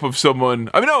trope of someone.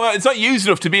 I mean, no, it's not used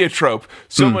enough to be a trope.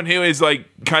 Someone who is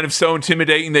kind of so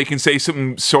intimidating they can say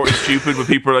something sort of stupid, but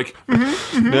people are like,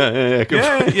 no,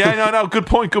 good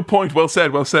point. Well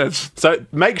said. So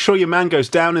make sure your man goes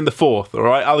down in the fourth. All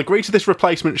right, I'll agree to this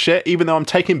replacement shit, even though I'm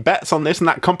taking bets on this, and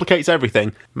that complicates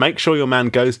everything. Make sure your man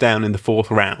goes down in the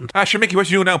fourth round. Sure, Mickey, what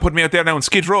you doing now? Put me out there now on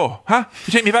Skid Row, huh?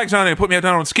 You take me back down and put me out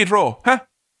down on Skid Row, huh?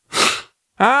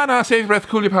 No, save your breath,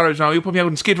 cool your porridge now. You put me out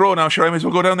in Skid Row now, sure, I may as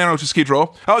well go down there now to Skid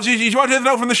Row. Oh, geez, you want anything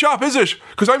out from the shop, is it?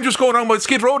 Because I'm just going on with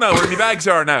Skid Row now, where my bags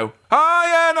are now.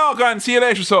 No, go on, see you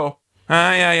later, so.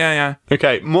 Yeah.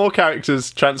 Okay, more characters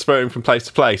transferring from place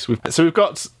to place. We've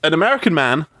got an American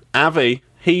man, Avi.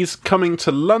 He's coming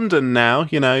to London now,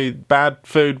 bad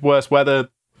food, worse weather,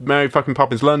 Mary fucking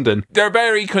Poppins, London. They're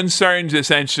very concerned,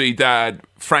 essentially, that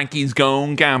Frankie's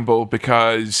going gamble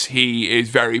because he is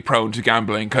very prone to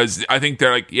gambling. Because I think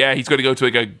they're he's going to go to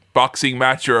a boxing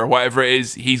match or whatever it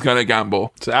is, he's going to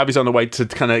gamble. So Abby's on the way to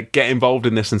kind of get involved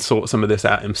in this and sort some of this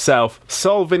out himself.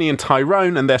 Sol, Vinny and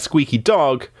Tyrone and their squeaky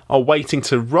dog are waiting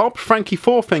to rob Frankie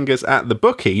Four Fingers at the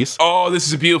bookies. Oh, this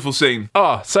is a beautiful scene.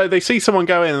 Oh, so they see someone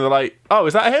go in and they're like, oh,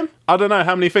 is that him? I don't know.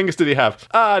 How many fingers did he have?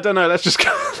 I don't know. Let's just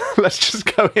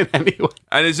go in anyway.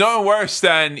 And there's nothing worse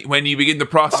than when you begin the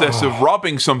process of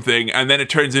robbing something and then it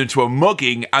turns into a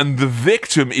mugging and the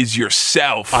victim is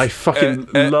yourself. I fucking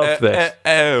love this.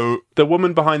 The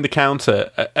woman behind the counter,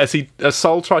 as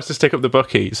Sol tries to stick up the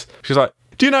bookies, she's like,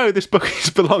 do you know who this bookies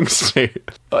belongs to?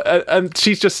 And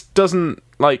she just doesn't,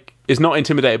 is not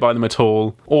intimidated by them at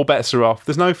all. All bets are off.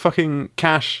 There's no fucking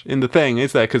cash in the thing,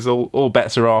 is there? Because all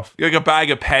bets are off. Like a bag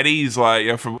of pennies,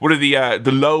 from one of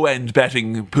the low-end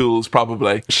betting pools,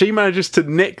 probably. She manages to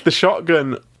nick the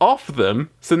shotgun off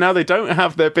them, so now they don't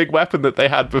have their big weapon that they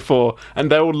had before,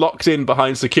 and they're all locked in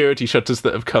behind security shutters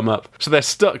that have come up. So they're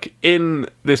stuck in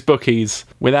this bookies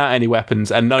without any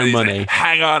weapons and no money. Like,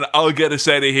 hang on, I'll get us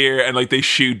out of here. And they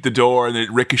shoot the door and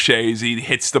it ricochets. He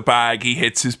hits the bag, he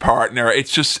hits his partner.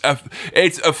 It's just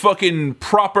it's a fucking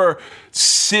proper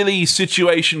silly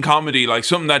situation comedy,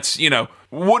 something that's,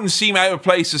 wouldn't seem out of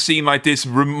place a scene like this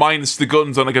minus the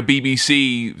guns on a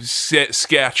BBC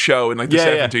sketch show in the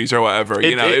 70s or whatever.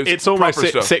 It's almost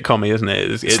sitcom-y, isn't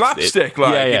it? It's slapstick,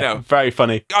 very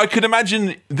funny. I could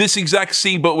imagine this exact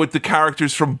scene, but with the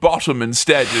characters from Bottom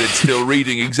instead, and it's still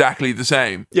reading exactly the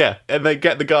same. Yeah, and they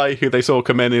get the guy who they saw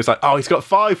come in, and he's like, oh, he's got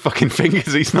 5 fucking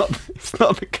fingers. He's not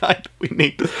the guy that we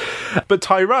need. But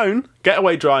Tyrone,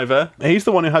 getaway driver, he's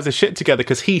the one who has his shit together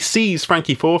because he sees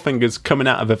Frankie Four Fingers coming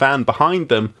out of a van behind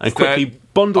them and quickly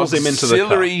bundles him into the car.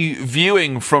 Auxiliary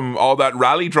viewing from all that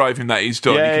rally driving that he's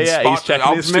done. Yeah, you can spot he's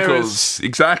checking obstacles.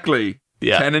 Exactly.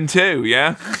 Yeah. 10 and 2,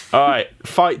 yeah? All right,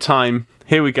 fight time.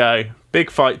 Here we go. Big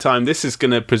fight time. This is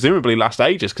going to presumably last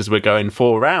ages because we're going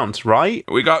 4 rounds, right?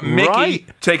 We got Mickey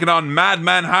taking on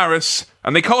Madman Harris.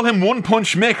 And they call him One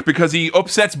Punch Mick because he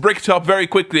upsets Bricktop very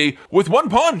quickly with one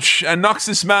punch and knocks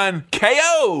this man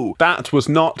KO. That was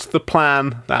not the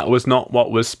plan. That was not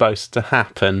what was supposed to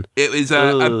happen. It was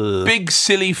a big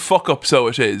silly fuck up, so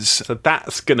it is. So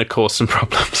that's going to cause some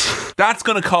problems. That's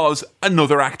going to cause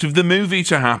another act of the movie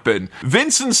to happen.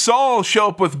 Vince and Saul show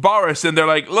up with Boris and they're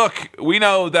like, look, we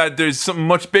know that there's something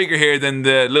much bigger here than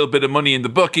the little bit of money in the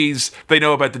bookies. They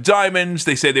know about the diamonds.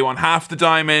 They say they want half the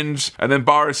diamonds. And then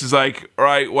Boris is like,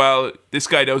 right, well, this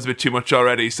guy knows a bit too much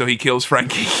already, so he kills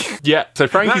Frankie. Yeah, so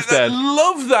Frankie's dead. I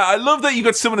love that. I love that you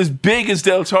got someone as big as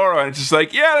Del Toro, and it's just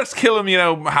like, yeah, let's kill him,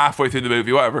 halfway through the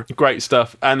movie, whatever. Great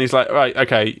stuff. And he's like, right,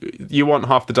 okay, you want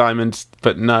half the diamond,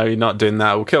 but no, you're not doing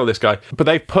that. We'll kill this guy. But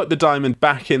they've put the diamond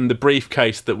back in the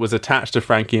briefcase that was attached to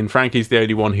Frankie, and Frankie's the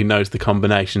only one who knows the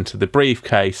combination to the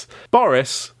briefcase.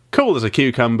 Boris, cool as a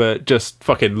cucumber, just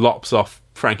fucking lops off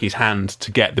Frankie's hand to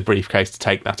get the briefcase to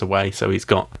take that away, so he's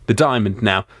got the diamond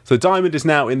now. So the diamond is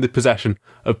now in the possession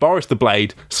of Boris the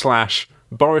Blade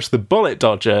 / Boris the Bullet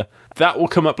Dodger. That will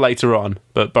come up later on,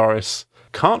 but Boris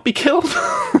can't be killed.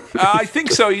 I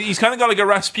think so. He's kind of got a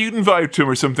Rasputin vibe to him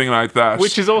or something like that.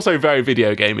 Which is also very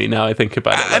video gamey now I think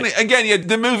about it. And again,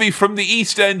 the movie from the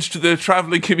East End to the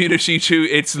travelling community to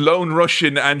its lone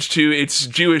Russian and to its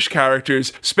Jewish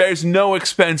characters spares no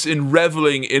expense in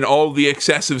reveling in all the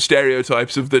excessive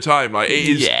stereotypes of the time. It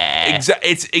is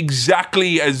it's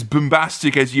exactly as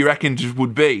bombastic as you reckoned it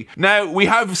would be. Now, we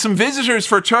have some visitors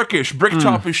for Turkish.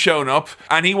 Bricktop has shown up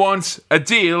and he wants a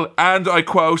deal, and I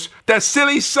quote, "The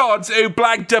silly sods who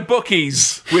blagged the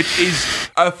bookies," which is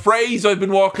a phrase I've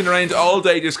been walking around all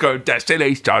day just going, "The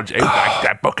silly sods who blagged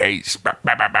the bookies."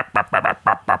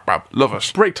 Love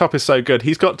it. Bricktop is so good.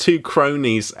 He's got 2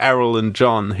 cronies, Errol and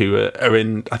John, who are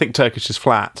in, I think, Turkish's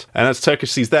flat. And as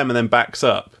Turkish sees them and then backs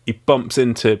up, he bumps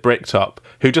into Bricktop,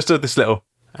 who just does this little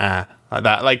like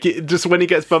that. Just when he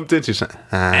gets bumped into, he's like,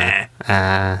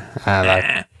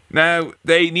 Now,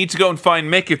 they need to go and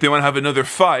find Mick if they want to have another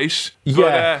fight.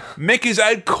 Yeah. But Mick is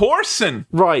out coursing.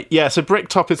 Right, yeah, so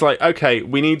Bricktop is like, okay,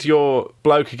 we need your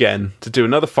bloke again to do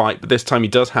another fight, but this time he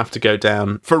does have to go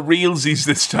down. For realsies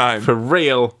this time. For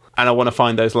real. And I want to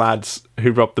find those lads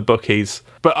who robbed the bookies.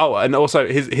 But, and also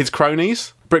his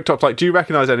cronies. Bricktop's like, do you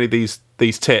recognise any of these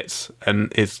tits?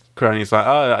 And his cronies like,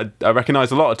 oh, I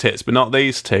recognise a lot of tits, but not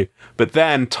these 2. But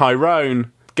then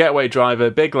Tyrone, getaway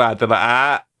driver, big lad, they're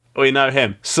like, we know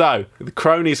him. So, the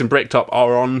cronies and Bricktop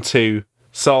are on to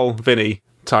Sol, Vinny,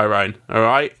 Tyrone. All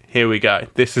right? Here we go.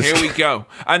 Here we go.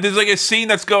 And there's a scene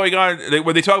that's going on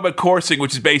where they talk about coursing,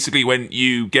 which is basically when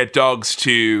you get dogs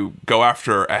to go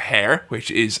after a hare, which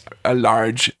is a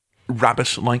large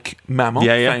rabbit-like mammal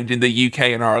found in the UK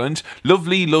and Ireland.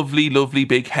 Lovely, lovely, lovely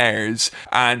big hairs.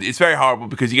 And it's very horrible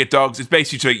because you get dogs. It's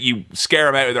basically like you scare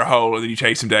them out of their hole and then you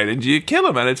chase them down and you kill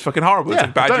them, and it's fucking horrible. It's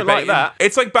like badger baiting. That.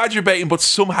 It's like badger baiting, but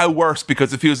somehow worse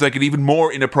because it feels like an even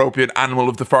more inappropriate animal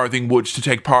of the farthing woods to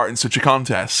take part in such a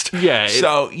contest. Yeah.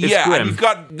 So, it's grim. grim. And you've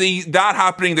got that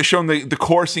happening. They're showing the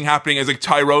coursing happening as like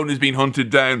Tyrone is being hunted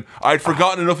down. I'd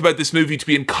forgotten enough about this movie to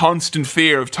be in constant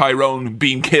fear of Tyrone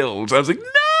being killed. I was like,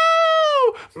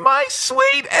 no, my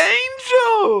sweet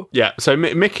angel. Yeah, so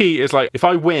Mickey is like, if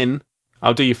I win,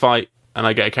 I'll do your fight and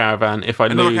I get a caravan. If I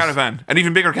lose... Another caravan. An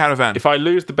even bigger caravan. If I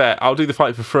lose the bet, I'll do the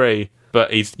fight for free.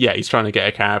 But he's trying to get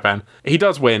a caravan. He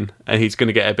does win, and he's going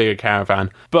to get a bigger caravan.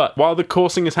 But while the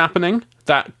coursing is happening,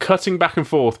 that cutting back and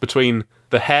forth between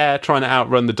the hare trying to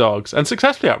outrun the dogs, and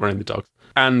successfully outrunning the dogs,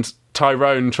 and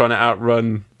Tyrone trying to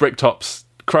outrun Bricktop's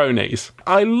cronies.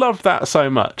 I love that so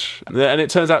much. And it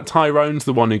turns out Tyrone's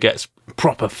the one who gets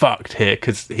proper fucked here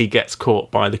because he gets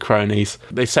caught by the cronies.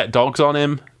 They set dogs on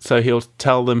him, so he'll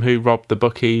tell them who robbed the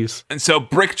bookies. And so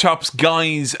Bricktop's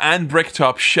guys and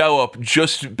Bricktop show up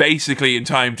just basically in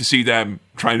time to see them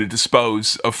trying to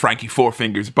dispose of Frankie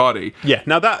Fourfinger's body. Yeah,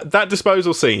 now that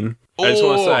disposal scene, I just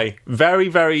want to say, very,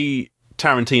 very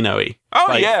Tarantino-y. Oh,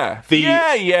 like, yeah.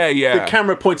 The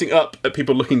camera pointing up at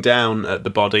people looking down at the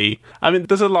body. I mean,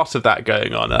 there's a lot of that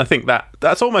going on. I think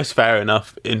that's almost fair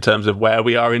enough in terms of where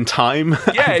we are in time.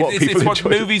 Yeah, it's what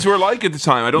movies were like at the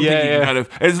time. I don't think you can kind of...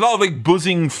 There's a lot of like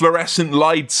buzzing fluorescent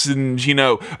lights and, you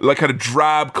know, like kind of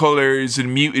drab colours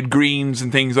and muted greens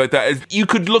and things like that. You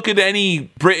could look at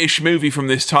any British movie from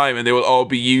this time and they will all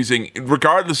be using,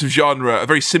 regardless of genre, a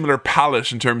very similar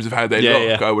palette in terms of how they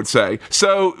look, I would say.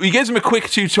 So he gives him a quick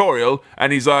tutorial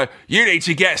and he's like, you need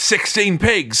to get 16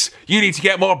 pigs. You need to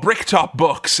get more Bricktop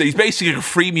books. He's basically a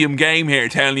freemium game here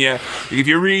telling you, if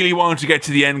you really want to get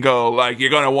to the end goal, like you're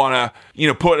going to want to, you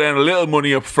know, put in a little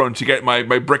money up front to get my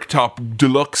Bricktop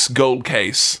deluxe gold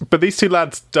case. But these two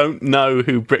lads don't know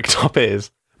who Bricktop is.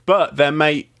 But their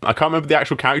mate, I can't remember the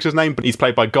actual character's name, but he's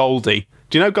played by Goldie.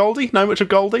 Do you know Goldie? Know much of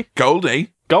Goldie? Goldie.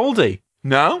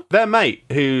 No? Their mate,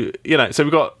 who, you know, so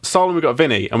we've got Sol and we've got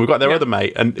Vinny, and we've got their other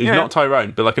mate, and he's not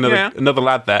Tyrone, but like another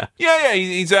lad there. Yeah,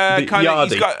 he's kind of...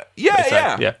 He's got,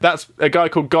 yeah. That's a guy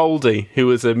called Goldie, who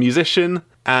was a musician,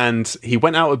 and he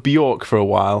went out with Bjork for a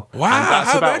while. Wow, and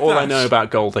that's about all I know about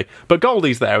Goldie. But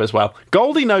Goldie's there as well.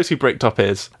 Goldie knows who Bricktop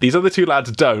is. These other two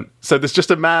lads don't. So there's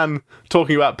just a man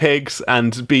talking about pigs,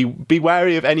 and be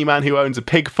wary of any man who owns a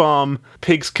pig farm.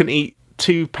 Pigs can eat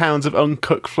 2 pounds of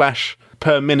uncooked flesh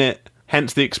per minute.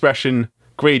 Hence the expression,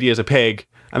 greedy as a pig.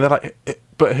 And they're like,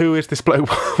 but who is this bloke?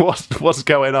 What's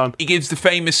going on? He gives the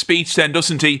famous speech then,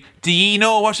 doesn't he? Do ye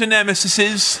know what a nemesis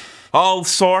is? All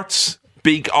sorts.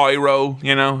 Big eye roll,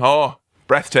 you know. Oh,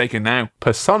 breathtaking now.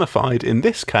 Personified, in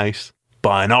this case,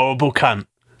 by an horrible cunt.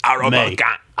 Horrible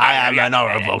cunt. I am an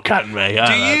horrible cunt, me.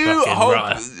 Do you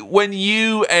hope when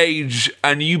you age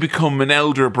and you become an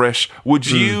elder Brit, would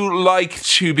you like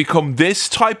to become this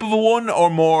type of a one or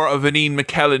more of an Ian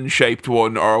McKellen shaped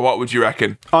one, or what would you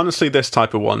reckon? Honestly, this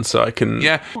type of one, so I can...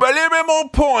 Yeah, but a little bit more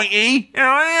pointy.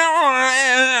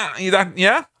 Yeah?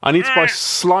 I need to buy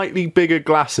slightly bigger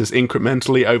glasses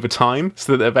incrementally over time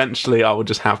so that eventually I will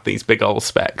just have these big old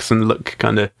specs and look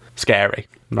kind of scary.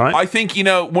 Right? I think, you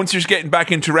know, once you're getting back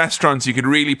into restaurants, you could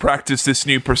really practice this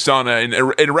new persona. In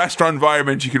a restaurant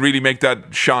environment, you could really make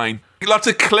that shine. Lots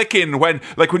of clicking when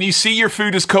you see your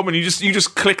food is coming, you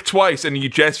just click twice and you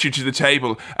gesture to the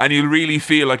table and you'll really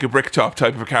feel like a Bricktop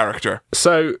type of a character.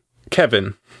 So,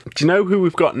 Kevin, do you know who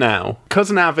we've got now?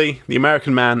 Cousin Avi, the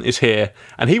American man, is here,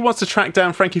 and he wants to track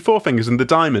down Frankie Fourfingers and the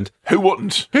diamond. Who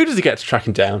wouldn't? Who does he get to track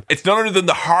him down? It's none other than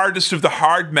the hardest of the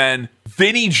hard men,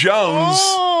 Vinnie Jones.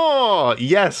 Oh,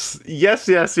 yes.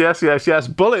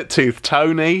 Bullet Tooth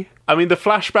Tony. I mean, the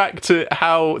flashback to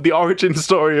how the origin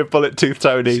story of Bullet Tooth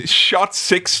Tony. Shot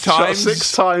 6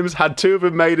 times. Had 2 of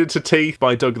them made into teeth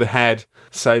by Doug the Head.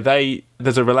 So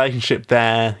there's a relationship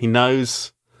there. He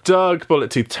knows Doug,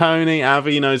 Bullet Tooth Tony,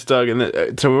 Avi knows Doug,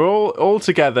 and so we're all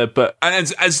together. But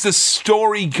as the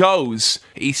story goes,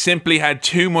 he simply had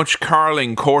too much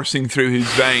carling coursing through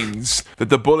his veins that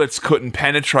the bullets couldn't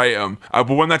penetrate him.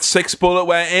 But when that 6th bullet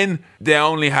went in, they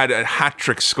only had a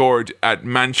hat-trick scored at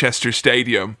Manchester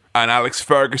Stadium. And Alex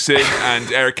Ferguson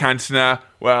and Eric Cantona,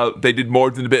 well, they did more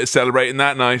than a bit of celebrating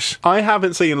that night. I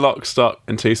haven't seen Lock, Stock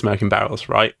and 2 Smoking Barrels,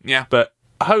 right? Yeah. But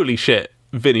holy shit,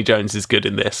 Vinnie Jones is good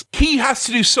in this. He has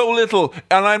to do so little,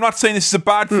 and I'm not saying this is a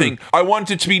bad thing. I want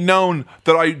it to be known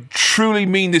that I truly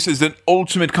mean this as an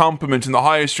ultimate compliment in the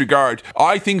highest regard.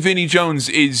 I think Vinnie Jones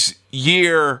is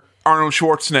year Arnold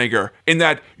Schwarzenegger, in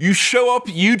that you show up,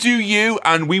 you do you,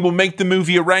 and we will make the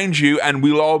movie around you, and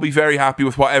we'll all be very happy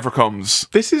with whatever comes.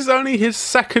 This is only his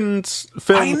second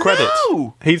film credit.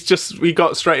 He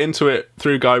got straight into it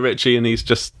through Guy Ritchie, and he's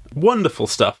just wonderful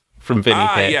stuff from Vinny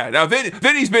here. Yeah. Now,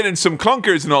 Vinny's been in some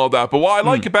clunkers and all that, but what I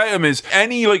like about him is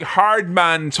any like hard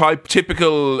man type,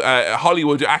 typical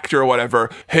Hollywood actor or whatever,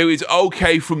 who is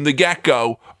okay from the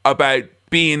get-go about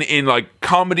being in like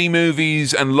comedy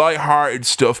movies and light-hearted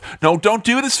stuff. No, don't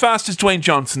do it as fast as Dwayne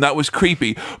Johnson. That was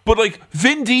creepy. But like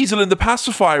Vin Diesel in The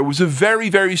Pacifier was a very,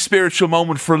 very spiritual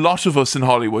moment for a lot of us in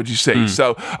Hollywood, you see.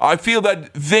 So I feel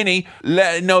that Vinny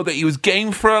let know that he was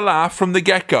game for a laugh from the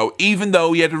get-go, even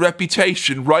though he had a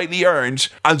reputation rightly earned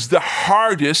as the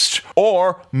hardest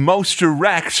or most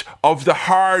erect of the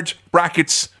hard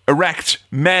brackets erect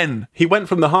men. He went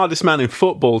from the hardest man in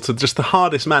football to just the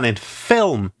hardest man in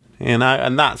film. You know,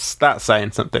 and that's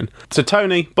saying something. So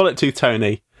Tony, Bullet Tooth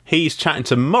Tony, he's chatting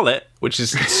to Mullet, which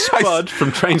is Spud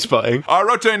from Trainspotting. I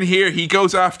wrote down here, he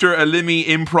goes after a Limmy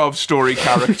improv story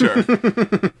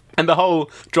character. And the whole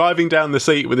driving down the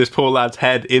seat with this poor lad's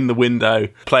head in the window,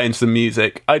 playing some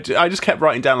music. I just kept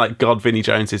writing down, like, God, Vinnie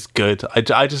Jones is good. I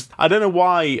don't know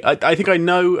why. I think I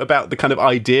know about the kind of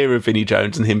idea of Vinnie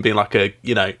Jones and him being like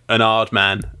an hard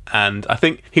man. And I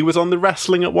think he was on the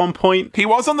wrestling at one point. He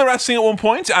was on the wrestling at one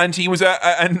point, and he was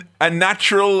a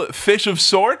natural fit of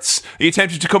sorts. He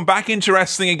attempted to come back into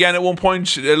wrestling again at one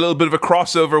point, a little bit of a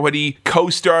crossover when he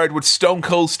co-starred with Stone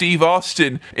Cold Steve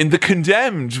Austin in The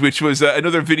Condemned, which was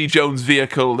another Vinnie Jones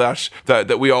vehicle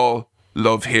that we all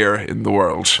love here in the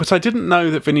world. But I didn't know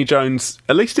that Vinnie Jones,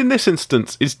 at least in this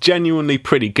instance, is genuinely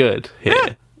pretty good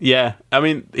here. Yeah, I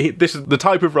mean, this is the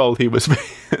type of role he was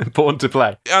born to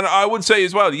play. And I would say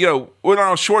as well, with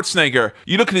Arnold Schwarzenegger,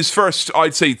 you look at his first,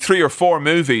 I'd say, 3 or 4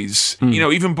 movies,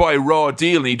 even by raw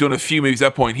deal, and he'd done a few movies at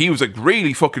that point, he was like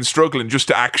really fucking struggling just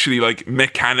to actually like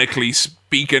mechanically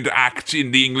speak and act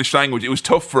in the English language. It was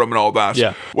tough for him and all that.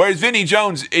 Yeah. Whereas Vinnie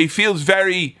Jones, he feels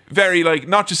very, very like,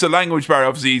 not just a language barrier,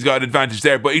 obviously he's got an advantage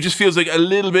there, but he just feels like a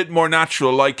little bit more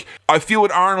natural. Like, I feel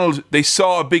with Arnold, they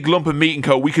saw a big lump of meat and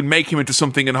go, we can make him into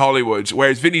something in Hollywood.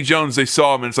 Whereas Vinnie Jones, they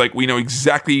saw him and it's like, we know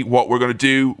exactly what we're going to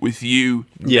do with you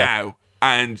now.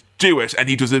 And do it. And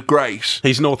he does it great.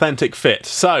 He's an authentic fit.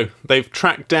 So, they've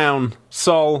tracked down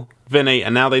Sol, Vinny,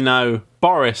 and now they know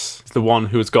Boris is the one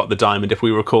who has got the diamond. If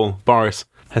we recall, Boris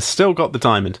has still got the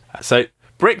diamond. So,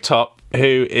 Bricktop,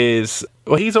 who is...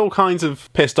 Well, he's all kinds of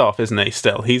pissed off, isn't he,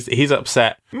 still? He's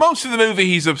upset. Most of the movie,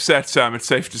 he's upset, Sam, it's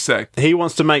safe to say. He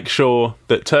wants to make sure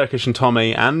that Turkish and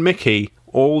Tommy and Mickey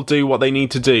all do what they need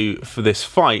to do for this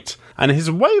fight. And his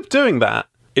way of doing that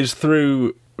is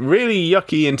through really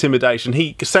yucky intimidation.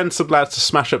 He sends some lads to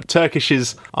smash up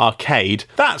Turkish's arcade.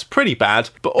 That's pretty bad.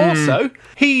 But also,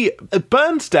 he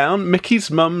burns down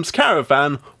Mickey's mum's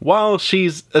caravan while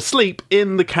she's asleep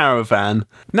in the caravan.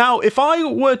 Now, if I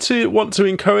were to want to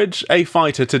encourage a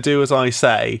fighter to do as I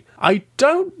say, I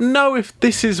don't know if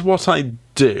this is what I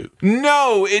do.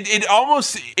 No, it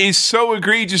almost is so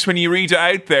egregious when you read it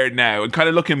out there now and kind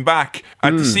of looking back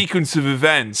at the sequence of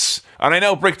events. And I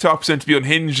know Bricktop's meant to be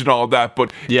unhinged and all that,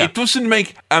 but it doesn't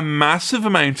make a massive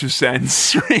amount of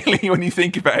sense, really, when you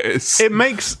think about it. It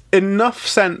makes enough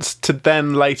sense to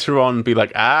then later on be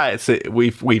like,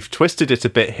 we've twisted it a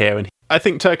bit here. And I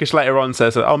think Turkish later on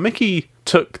says, Mickey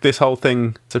took this whole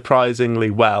thing surprisingly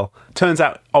well. Turns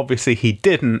out, obviously, he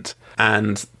didn't.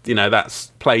 And,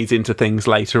 that plays into things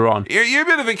later on. You're a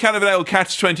bit of a kind of an old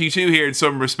catch-22 here in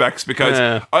some respects, because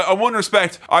in one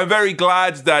respect, I'm very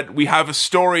glad that we have a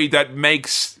story that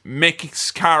makes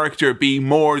Mick's character be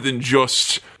more than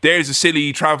just, there's a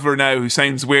silly traveller now who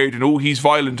sounds weird and, he's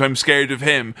violent, I'm scared of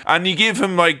him. And you give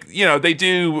him, they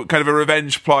do kind of a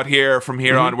revenge plot here from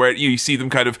here on, where you see them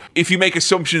kind of, if you make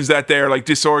assumptions that they're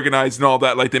disorganised and all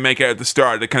that, like they make out at the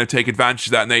start, they kind of take advantage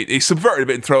of that and they subvert it a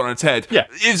bit and throw it on its head. Yeah.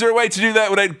 Is there a way to do that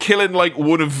without killing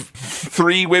one of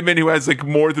 3 women who has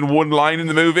more than one line in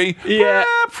the movie? Yeah.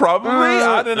 Probably.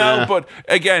 I don't know. But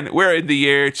again, we're in the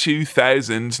year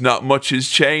 2000. Not much has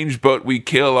changed, but we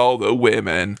kill all the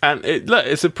women. And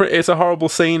it's a horrible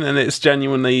scene, and it's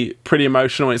genuinely pretty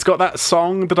emotional. It's got that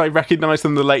song that I recognise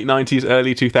from the late 90s,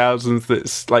 early 2000s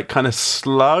that's kind of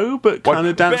slow, but kind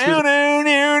of dance music.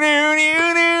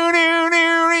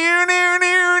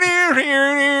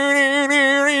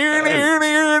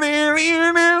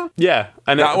 Yeah,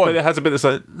 and but it has a bit that's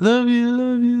like, love you,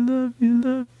 love you, love you,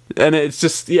 love you. And it's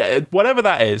just, whatever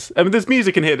that is. I mean, there's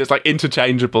music in here that's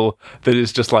interchangeable, that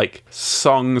is just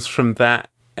songs from that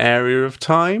area of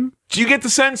time.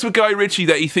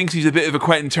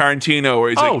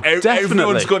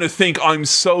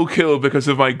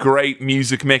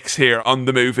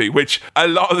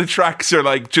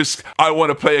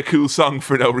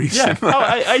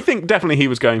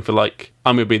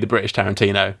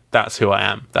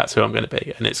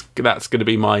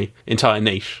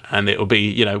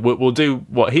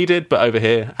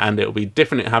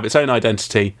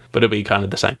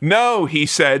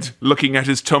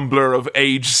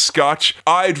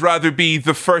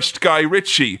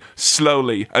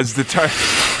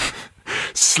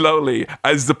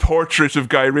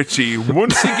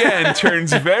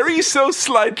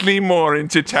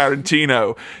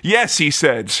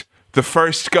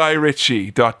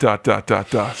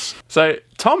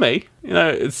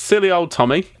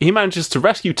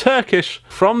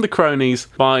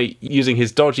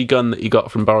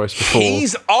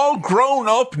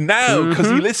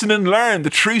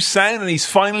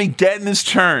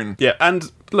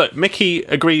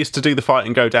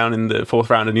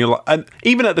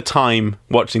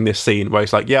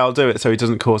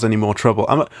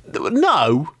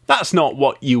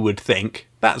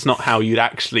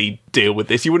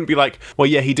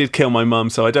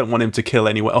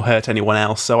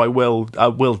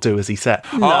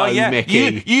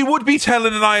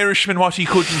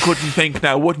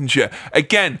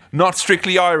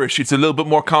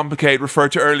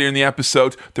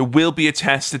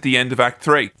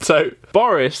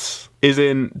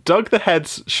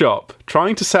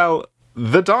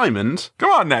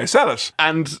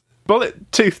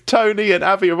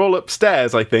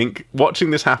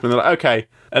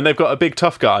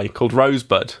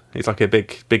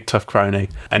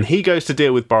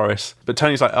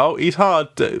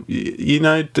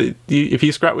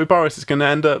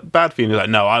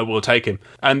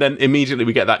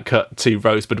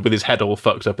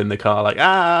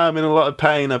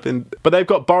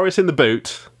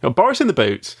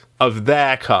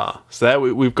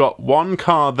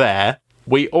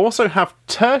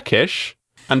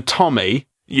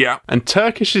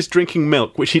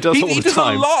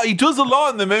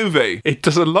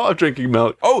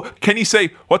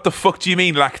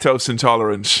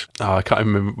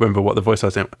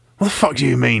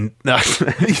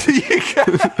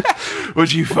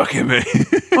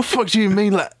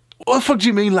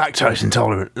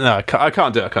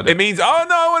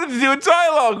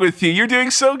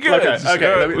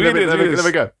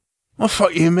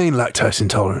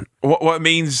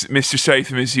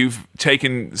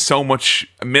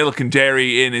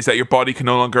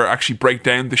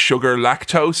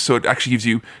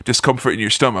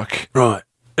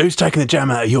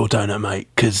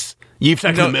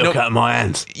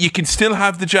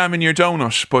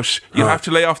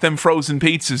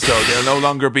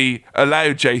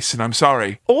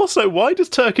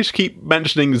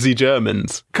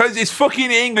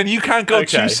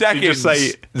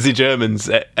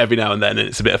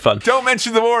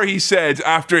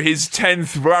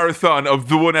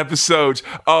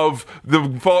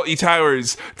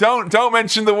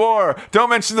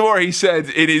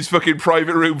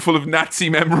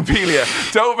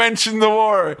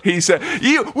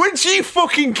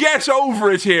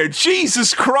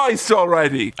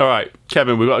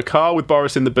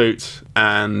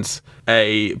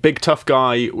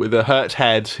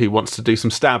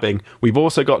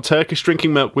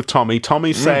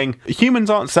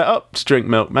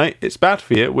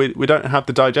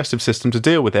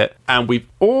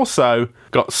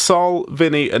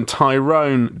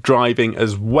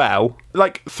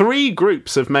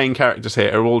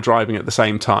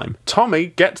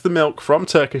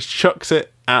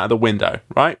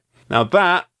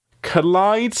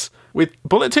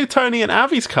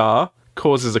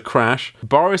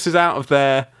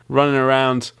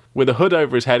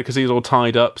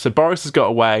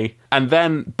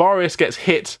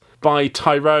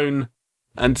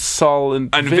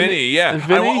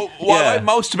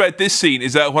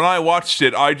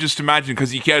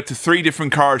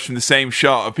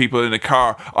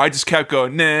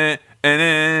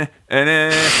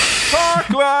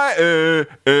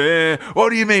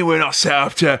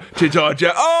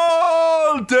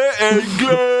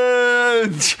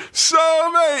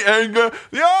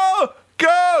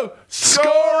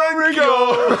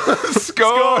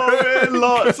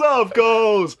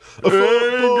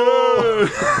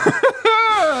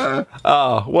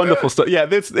 Oh, wonderful stuff. Yeah,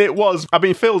 it was. I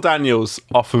mean, Phil Daniels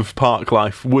off of Park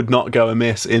Life would not go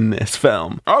amiss in this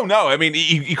film. Oh, no. I mean,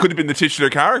 he could have been the titular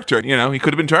character. You know, he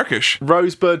could have been Turkish.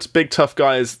 Rosebud, big tough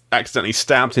guy, has accidentally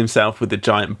stabbed himself with the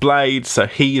giant blade, so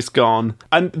he's gone.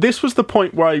 And this was the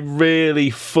point where I really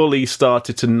fully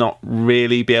started to not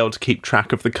really be able to keep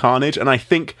track of the carnage, and I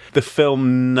think the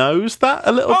film knows that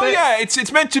a little bit. Oh, yeah.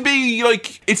 It's meant to be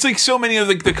like... It's like so many of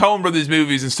the Coen Brothers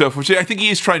movies and stuff, which I think he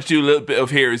is trying to do a little bit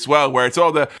of here as well, where it's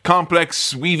all the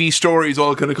complex, weavy stories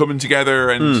all kind of coming together,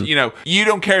 and, you know, you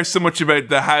don't care so much about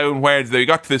the how and where they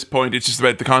got to this point, it's just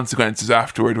about the consequences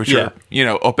afterward, which are, you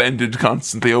know, upended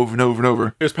constantly over and over and over.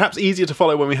 It was perhaps easier to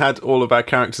follow when we had all of our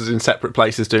characters in separate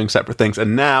places doing separate things,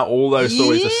 and now all those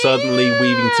stories are suddenly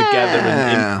weaving together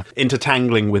and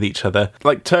intertangling with each other.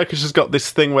 Like, Turkish has got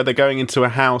this thing where they're going into a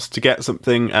house to get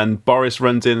something, and Boris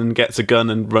runs in and gets a gun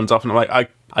and runs off, and I'm like,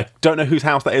 I don't know whose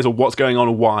house that is or what's going on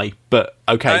or why, but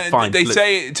okay, fine. They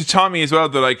say to Tommy as well,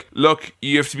 they're like, look,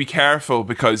 you have to be careful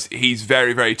because he's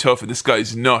very, very tough and this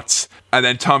guy's nuts. And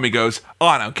then Tommy goes,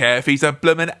 I don't care if he's a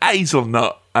bloomin'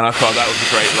 hazelnut. And I thought that was a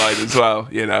great line as well,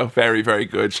 you know, very, very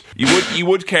good. You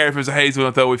would care if it was a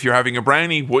hazelnut, though, if you're having a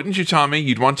brownie, wouldn't you, Tommy?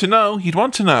 You'd want to know.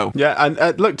 Yeah,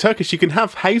 and look, Turkish, you can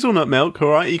have hazelnut milk, all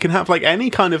right? You can have, like, any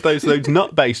kind of those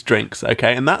nut-based drinks,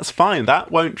 okay? And that's fine.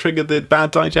 That won't trigger the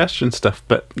bad digestion stuff,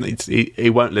 but he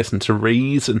won't listen to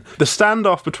reason. The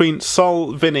standoff between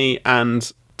Sol, Vinny, and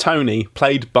Tony,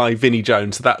 played by Vinnie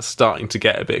Jones, that's starting to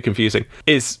get a bit confusing,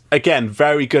 is, again,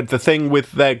 very good. The thing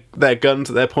with their guns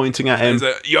that they're pointing at him.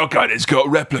 Your gun has got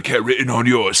replica written on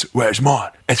yours, whereas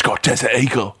mine, it's got Desert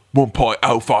Eagle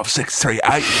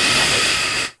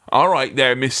 1.05638. All right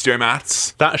there, Mr.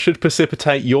 Mats. That should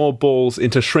precipitate your balls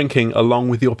into shrinking along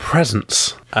with your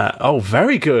presence.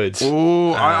 Very good.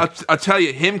 Oh, I'll tell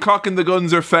you, him cocking the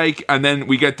guns are fake, and then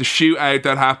we get the shootout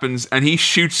that happens, and he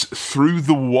shoots through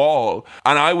the wall.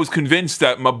 And I was convinced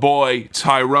that my boy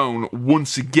Tyrone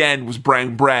once again was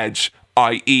brown bread,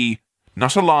 i.e.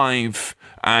 not alive.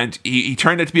 And he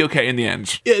turned out to be okay in the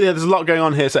end. Yeah, there's a lot going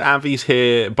on here. So Avi's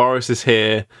here, Boris is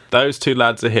here, those two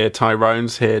lads are here,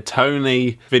 Tyrone's here,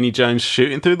 Tony, Vinnie Jones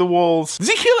shooting through the walls.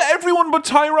 Does he kill everyone but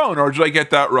Tyrone, or did I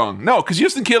get that wrong? No, because he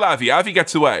doesn't kill Avi. Avi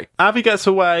gets away. Avi gets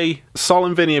away, Sol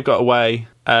and Vinnie have got away.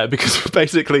 Because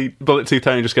basically Bullet Tooth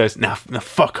Tony just goes, nah,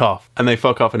 fuck off. And they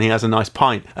fuck off and he has a nice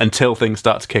pint until things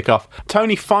start to kick off.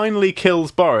 Tony finally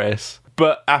kills Boris,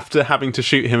 but after having to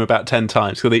shoot him about 10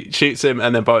 times. So he shoots him,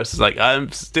 and then Boris is like,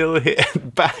 I'm still here.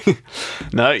 Bang.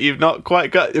 No, you've not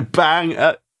quite got it. Bang.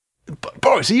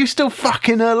 Boris, are you still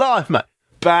fucking alive, mate?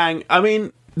 Bang. I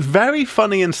mean, very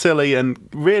funny and silly and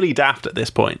really daft at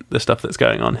this point, the stuff that's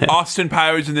going on here. Austin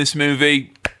Powers in this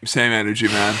movie, same energy,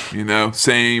 man. You know,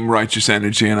 same righteous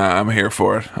energy, and I'm here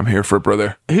for it. I'm here for it,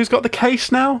 brother. Who's got the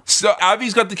case now? So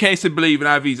Avi's got the case, I believe, and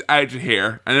Avi's out of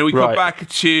here. And then we come back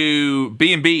to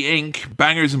B&B Inc.,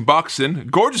 Bangers and Boxing.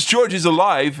 Gorgeous George is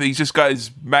alive. He's just got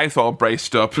his mouth all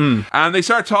braced up. And they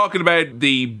start talking about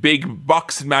the big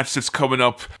boxing match that's coming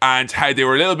up and how they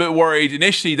were a little bit worried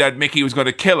initially that Mickey was going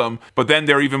to kill him, but then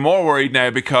they're even more worried now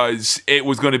because it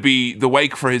was going to be the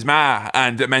wake for his ma,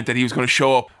 and it meant that he was going to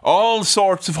show up all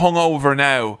sorts of hungover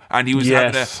now, and he was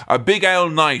having a big owl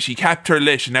night. He kept her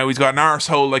lit, and now he's got an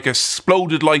arsehole like a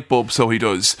exploded light bulb, so he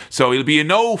does. So he'll be in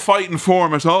no fighting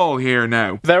form at all here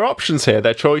now. Their options here,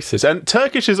 their choices, and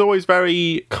Turkish is always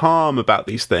very calm about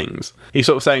these things. He's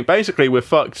sort of saying, basically, we're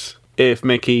fucked if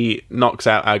Mickey knocks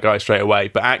out our guy straight away,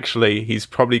 but actually he's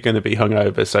probably going to be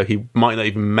hungover, so he might not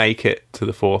even make it to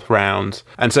the 4th round.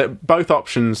 And so both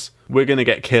options, we're going to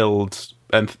get killed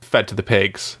and fed to the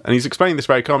pigs. And he's explaining this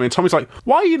very calmly, and Tommy's like,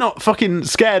 why are you not fucking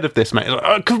scared of this, mate?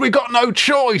 Because we got no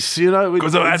choice, you know?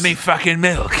 Because I had me fucking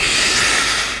milk.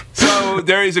 So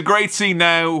there is a great scene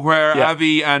now where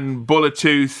Avi and Bullet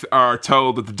Tooth are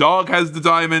told that the dog has the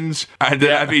diamond, and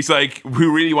Avi's like,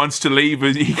 who really wants to leave?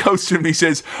 He goes to him and he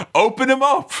says, open him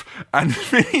up. And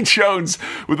Vinnie Jones,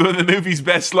 with one of the movie's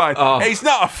best lines, hey, he's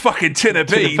not a fucking tin of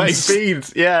beans.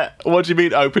 Beans, yeah. What do you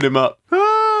mean, open him up?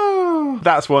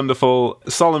 That's wonderful.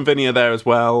 Sol and Vinny are there as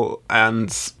well,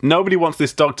 and nobody wants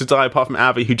this dog to die apart from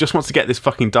Avi, who just wants to get this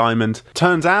fucking diamond.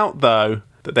 Turns out, though,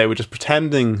 that they were just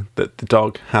pretending that the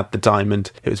dog had the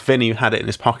diamond. It was Vinny who had it in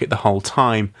his pocket the whole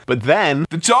time. But then...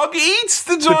 the dog eats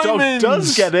the diamond! The dog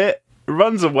does get it,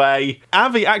 runs away.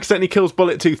 Avi accidentally kills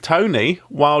Bullet Tooth Tony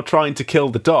while trying to kill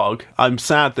the dog. I'm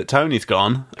sad that Tony's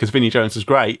gone, because Vinnie Jones was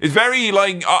great. It's very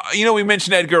like, we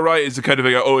mentioned Edgar Wright as a kind of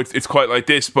like, it's quite like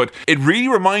this, but it really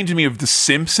reminded me of The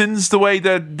Simpsons, the way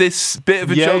that this bit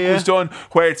of a joke was done,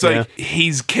 where it's like,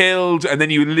 he's killed, and then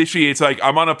you literally, it's like,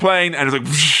 I'm on a plane, and it's like,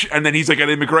 whoosh, and then he's like at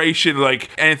immigration, like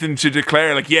anything to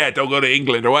declare, like, yeah, don't go to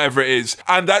England, or whatever it is.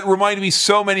 And that reminded me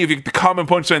so many of the common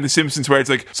punchline in The Simpsons, where it's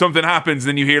like, something happens, and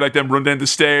then you hear like them run down the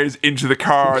stairs into the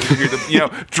car, and you hear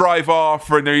them, drive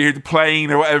off, or then you hear the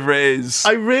plane, or whatever it is.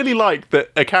 I really like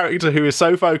that a character who is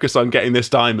so focused on getting this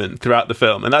diamond throughout the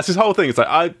film, and that's his whole thing. It's like,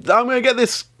 I'm going to get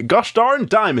this gosh darn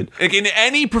diamond. Like in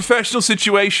any professional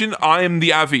situation, I am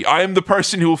the Avi. I am the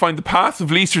person who will find the path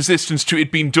of least resistance to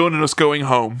it being done and us going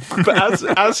home. But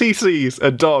as he sees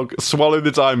a dog swallow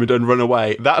the diamond and run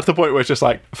away, that's the point where it's just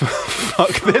like,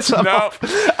 fuck this up.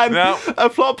 And a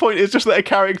plot point is just that a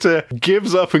character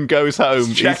gives up and goes home.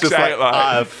 He's just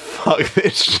like, fuck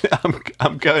this shit.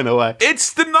 I'm going away.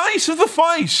 It's the night of the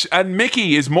fight, and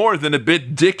Mickey is more than a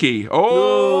bit dicky.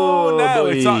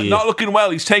 It's not looking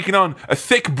well. He's taking on a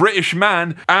thick British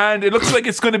man, and it looks like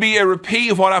it's going to be a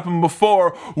repeat of what happened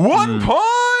before. One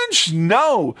punch!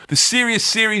 No! The serious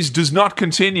series does not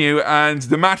continue, and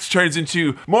the match turns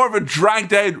into more of a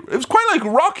dragged out. It was quite like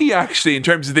Rocky, actually, in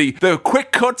terms of the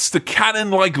quick cuts, the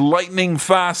cannon like lightning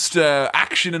fast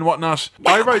action and whatnot.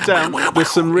 I wrote down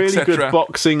there's some really good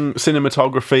boxing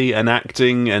cinematography and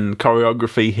acting and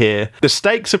choreography here. The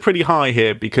stakes are pretty high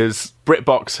here because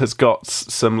BritBox has got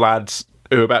some lads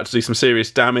who are about to do some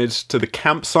serious damage to the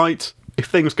campsite if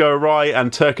things go awry,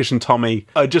 and Turkish and Tommy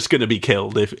are just going to be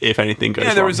killed if anything goes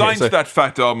wrong. Yeah, they're resigned to that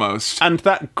fact almost. And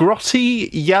that grotty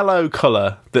yellow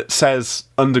colour that says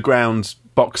underground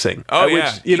boxing. Which,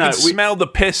 you can smell the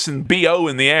piss and BO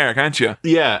in the air, can't you?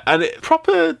 Yeah, and it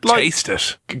proper, like, taste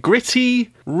it.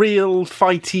 Gritty, real,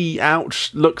 fighty,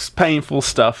 ouch, looks painful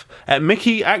stuff.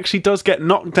 Mickey actually does get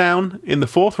knocked down in the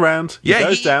fourth round. He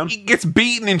goes down. He gets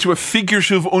beaten into a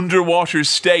figurative underwater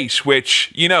state,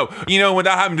 which, when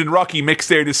that happened in Rocky, Mick's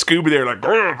there to scuba there, like,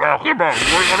 come on, are you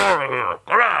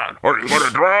going to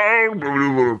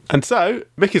drown? And so,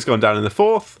 Mickey's gone down in the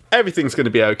fourth. Everything's going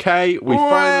to be okay. We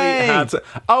finally had...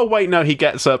 Oh, wait, no, he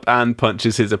gets up and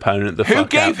punches his opponent the fuck out. Who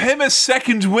gave him a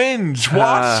second wind?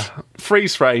 What?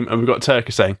 Freeze frame, and we've got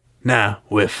Turkish saying, "Now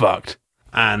we're fucked."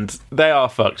 And they are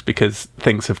fucked because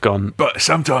things have gone... But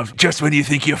sometimes, just when you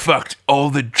think you're fucked, all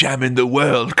the jam in the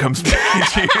world comes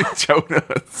back into your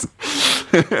donuts.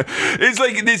 It's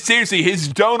like, seriously, his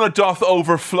donut doth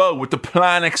overflow with the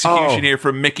plan execution here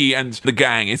from Mickey and the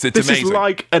gang. It's amazing. This is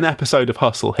like an episode of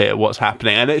Hustle here, what's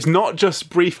happening. And it's not just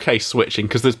briefcase switching,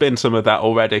 because there's been some of that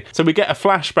already. So we get a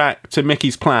flashback to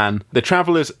Mickey's plan. The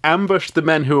Travellers ambush the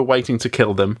men who are waiting to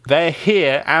kill them. They're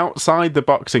here outside the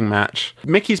boxing match.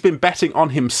 Mickey's been betting on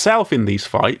himself in these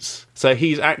fights. So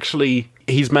he's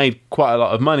made quite a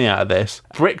lot of money out of this.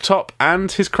 Bricktop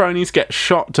and his cronies get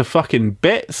shot to fucking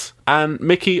bits, and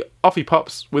Mickey, off he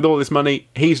pops with all this money.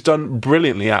 He's done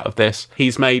brilliantly out of this.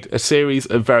 He's made a series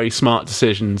of very smart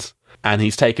decisions, and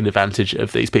he's taken advantage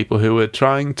of these people who are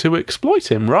trying to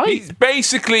exploit him, right? He's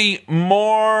basically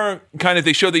more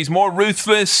they show that he's more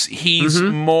ruthless. He's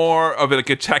more of a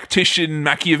tactician,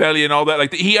 Machiavellian, all that.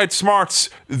 Like, he outsmarts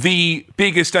the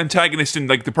biggest antagonist and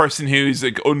like the person who's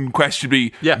like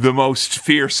unquestionably the most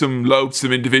fearsome,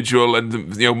 loathsome individual and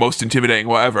the most intimidating,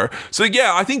 whatever. So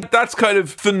yeah, I think that's kind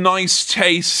of the nice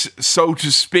taste, so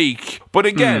to speak. But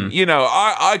again,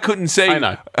 I couldn't say. I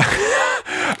know.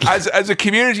 As a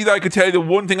community, that I could tell you, the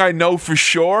one thing I know for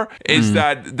sure is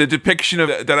that the depiction of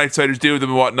that outsiders do with them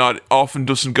and whatnot often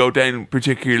doesn't go down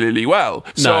particularly well.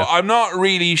 So I'm not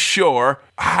really sure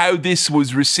how this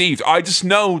was received. I just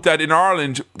know that in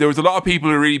Ireland there was a lot of people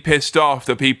who were really pissed off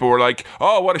that people were like,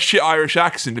 "Oh, what a shit Irish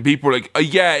accent," and people were like,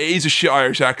 "Yeah, it is a shit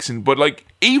Irish accent," but like,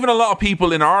 even a lot of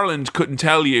people in Ireland couldn't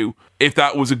tell you if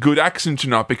that was a good accent or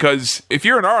not, because if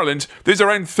you're in Ireland, there's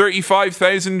around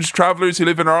 35,000 travellers who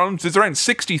live in Ireland. There's around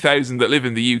 60,000 that live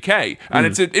in the UK, and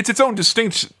it's its own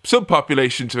distinct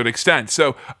subpopulation to an extent.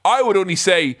 So I would only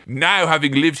say, now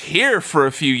having lived here for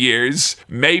a few years,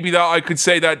 maybe that I could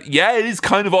say that, yeah, it is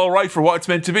kind of all right for what it's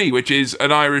meant to be, which is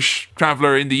an Irish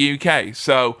traveller in the UK.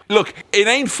 So look, it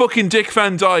ain't fucking Dick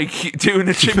Van Dyke doing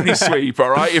a chimney sweep, all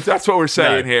right, if that's what we're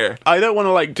saying here. I don't want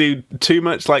to do too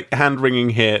much hand wringing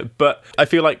here, but I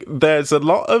feel like there's a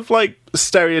lot of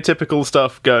stereotypical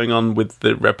stuff going on with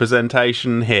the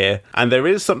representation here, and there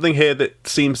is something here that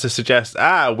seems to suggest,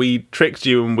 we tricked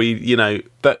you, and we,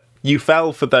 that you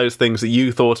fell for those things that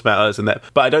you thought about us, and that.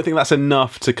 But I don't think that's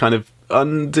enough to kind of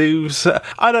undo.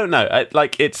 I don't know.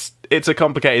 It's a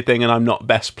complicated thing, and I'm not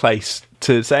best placed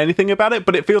to say anything about it,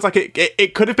 but it feels like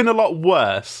it could have been a lot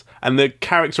worse. And the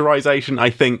characterization,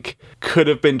 I think, could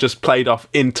have been just played off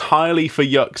entirely for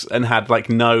yucks and had like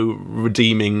no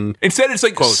redeeming. Instead, it's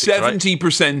like qualities, 70%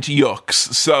 yucks.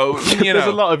 So, you know. There's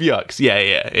a lot of yucks. Yeah.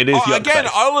 It is yuck Again,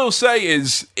 based. all I'll say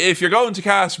is, if you're going to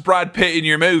cast Brad Pitt in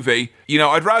your movie, you know,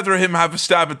 I'd rather him have a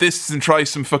stab at this than try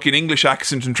some fucking English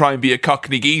accent and try and be a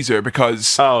Cockney geezer,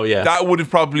 because that would have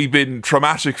probably been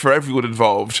traumatic for everyone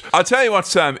involved. I'll tell you what,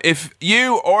 Sam, if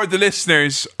you or the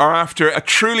listeners are after a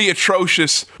truly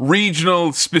atrocious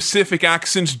regional specific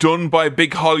accent done by a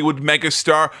big Hollywood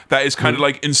megastar that is kind of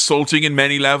like insulting in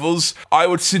many levels, I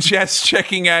would suggest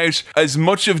checking out as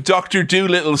much of Dr.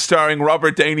 Dolittle starring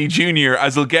Robert Downey Jr.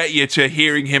 as will get you to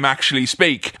hearing him actually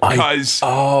speak. Because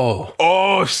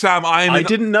Sam, I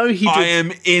didn't know he did. I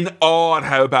am in awe at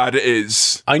how bad it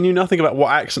is. I knew nothing about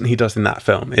what accent he does in that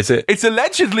film. Is it? It's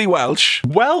allegedly Welsh.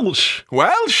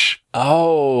 Welsh.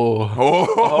 Oh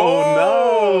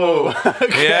no.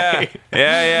 Okay.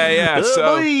 Yeah.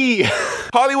 So Boy.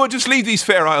 Hollywood, just leave these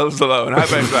Fair Isles alone. How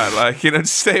about that? Like, you know,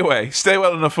 just stay away. Stay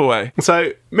well enough away.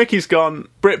 So Mickey's gone.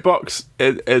 BritBox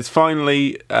is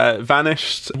finally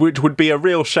vanished, which would be a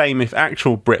real shame if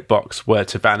actual BritBox were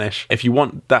to vanish. If you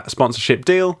want that sponsorship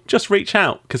deal, just reach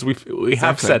out, because we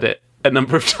have said it a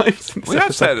number of times. We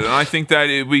have said it, and I think that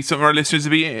it would be something our listeners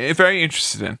would be very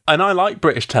interested in. And I like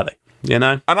British telly. You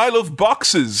know? And I love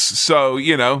boxes, so,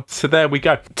 you know. So there we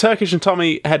go. Turkish and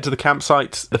Tommy head to the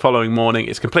campsite the following morning.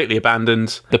 It's completely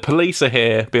abandoned. The police are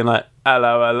here being like,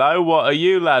 hello, what are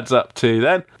you lads up to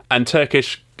then? And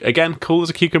Turkish, again, cool as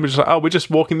a cucumber, just like, we're just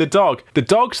walking the dog. The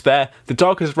dog's there. The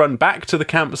dog has run back to the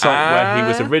campsite where he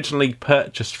was originally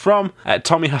purchased from.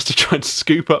 Tommy has to try and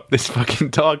scoop up this fucking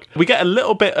dog. We get a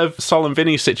little bit of Sol and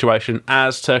Vinny's situation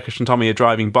as Turkish and Tommy are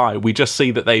driving by. We just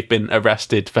see that they've been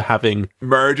arrested for having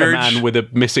murdered a man with a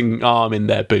missing arm in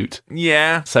their boot.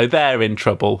 Yeah. So they're in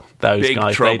trouble, those Big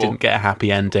guys. trouble. They didn't get a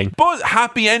happy ending. But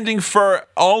happy ending for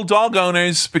all dog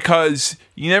owners, because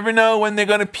you never know when they're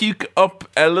going to puke up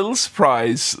a little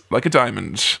surprise like a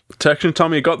diamond. Turkish and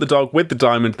Tommy got the dog with the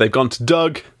diamond. They've gone to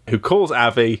Doug, who calls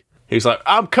Avi. He's like,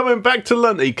 I'm coming back to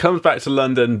London. He comes back to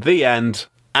London. The end.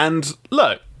 And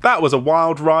look, that was a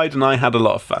wild ride, and I had a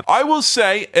lot of fun. I will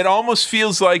say, it almost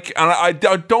feels like, and I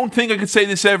don't think I could say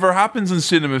this ever happens in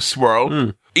Cinema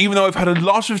Swirl, even though I've had a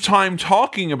lot of time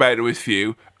talking about it with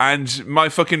you, and my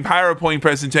fucking PowerPoint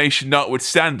presentation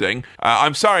notwithstanding,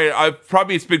 I'm sorry,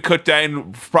 it's been cut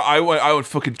down. I was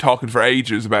fucking talking for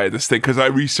ages about this thing, because I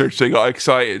researched, I got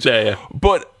excited. Yeah.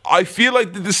 But I feel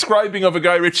like the describing of a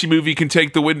Guy Ritchie movie can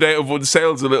take the wind out of one's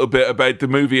sails a little bit about the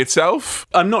movie itself.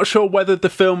 I'm not sure whether the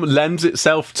film lends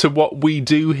itself to what we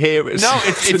do here at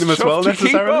Cinema Swirl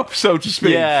necessarily. Keep up, so to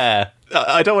speak. Yeah.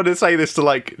 I don't want to say this to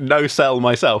like no sell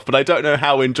myself, but I don't know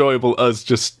how enjoyable us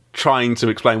just trying to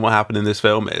explain what happened in this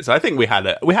film is. I think we had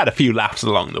a few laughs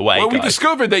along the way. Well, guys. we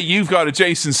discovered that you've got a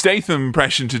Jason Statham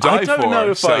impression to die for. I don't know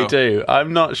if I do.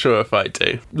 I'm not sure if I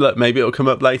do. Look, maybe it'll come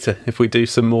up later if we do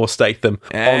some more Statham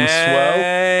on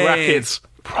Swirl. Brackets.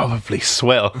 Probably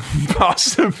Swill.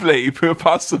 Possibly.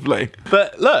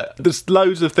 But look, there's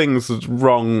loads of things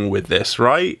wrong with this,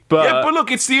 right? But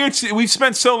look, it's the year. We've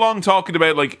spent so long talking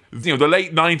about, like, you know, the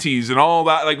late 90s and all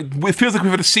that. Like, it feels like we've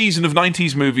had a season of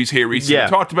 90s movies here recently. Yeah. We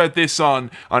talked about this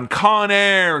on Con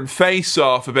Air and Face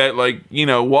Off, about, like, you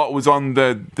know, what was on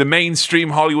the mainstream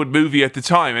Hollywood movie at the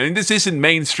time. I mean, this isn't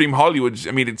mainstream Hollywood.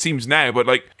 I mean, it seems now, but,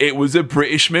 like, it was a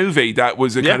British movie that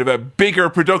was a kind of a bigger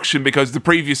production, because the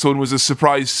previous one was a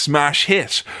surprise smash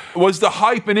hit. Was the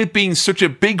hype in it being such a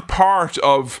big part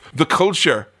of the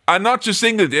culture? And not just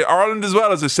England, Ireland as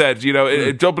well, as I said, you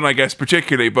know, Dublin, I guess,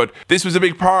 particularly. But this was a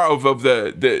big part of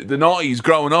the noughties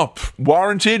growing up.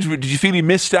 Warranted? Did you feel you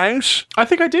missed out? I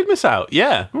think I did miss out,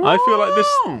 yeah. I feel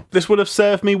like this would have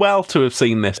served me well to have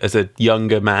seen this as a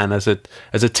younger man, as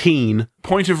a teen.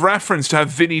 Point of reference to have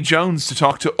Vinnie Jones to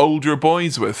talk to older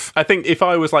boys with. I think if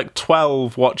I was like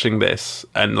 12 watching this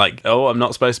and like, I'm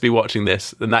not supposed to be watching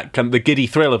this, then the giddy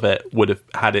thrill of it would have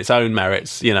had its own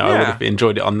merits. You know, I would have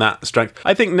enjoyed it on that strength.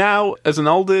 I think now, as an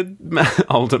older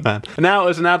man, now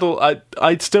as an adult,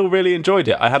 I'd still really enjoyed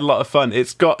it. I had a lot of fun.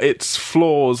 It's got its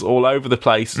flaws all over the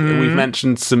place. We've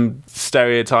mentioned some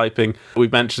stereotyping.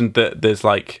 We've mentioned that there's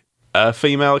like a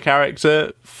female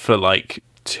character for like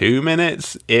 2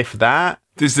 minutes, if that.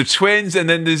 There's the twins, and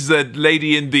then there's the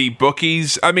lady in the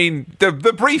bookies. I mean, the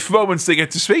brief moments they get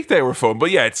to speak, they were fun.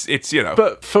 But yeah, it's you know.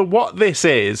 But for what this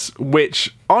is,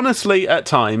 which honestly, at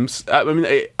times, I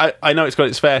mean, I know it's got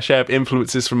its fair share of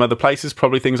influences from other places,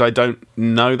 probably things I don't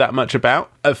know that much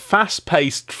about. A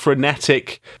fast-paced,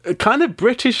 frenetic, kind of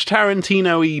British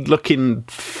Tarantino-y looking,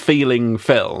 feeling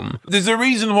film. There's a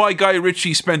reason why Guy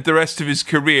Ritchie spent the rest of his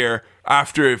career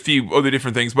after a few other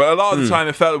different things, but a lot of the time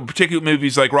it felt, particularly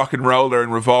movies like Rock and Roller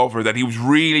and Revolver, that he was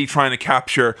really trying to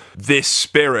capture this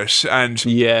spirit. And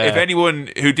if anyone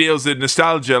who deals in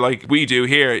nostalgia like we do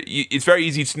here, it's very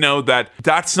easy to know that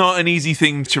that's not an easy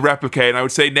thing to replicate. And I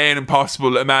would say near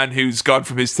impossible. A man who's gone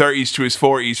from his 30s to his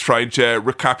 40s trying to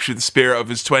recapture the spirit of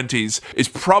his 20s is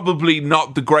probably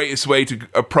not the greatest way to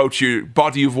approach your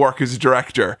body of work as a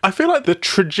director. I feel like the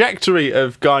trajectory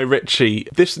of Guy Ritchie,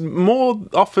 this more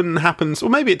often happens, or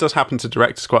maybe it does happen to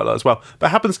directors quite a lot as well,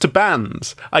 but happens to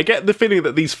bands. I get the feeling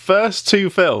that these first two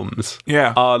films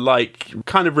are like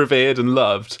kind of revered and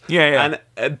loved. And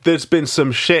there's been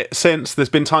some shit since. There's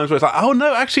been times where it's like, oh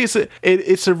no, actually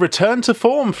it's a return to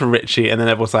form for Ritchie, and then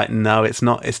everyone's like, no, it's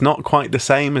not quite the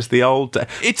same as the old.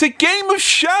 It's a game of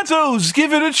shadows.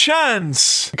 Give it a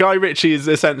chance. Guy Ritchie is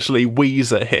essentially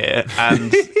Weezer here,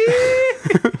 and.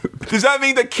 Does that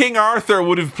mean that King Arthur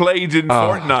would have played in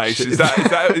Fortnite? Is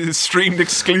that streamed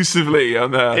exclusively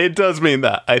on the... It does mean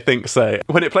that, I think so.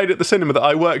 When it played at the cinema that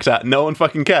I worked at, no one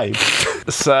fucking came.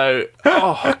 So,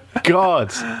 oh,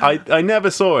 God. I never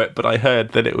saw it, but I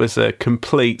heard that it was a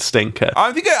complete stinker.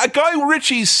 I think a Guy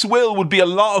Ritchie's Swill would be a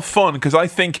lot of fun, because I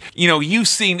think, you know, you've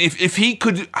seen... If he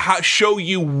could show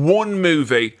you one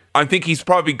movie... I think he's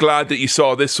probably glad that you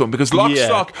saw this one, because Lock,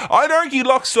 Stock, I'd argue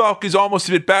Lock, Stock is almost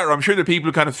a bit better. I'm sure that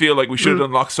people kind of feel like we should have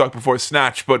done Lock, Stock before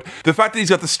Snatch, but the fact that he's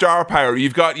got the star power,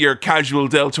 you've got your casual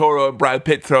Del Toro and Brad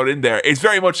Pitt thrown in there, it's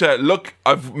very much a, look,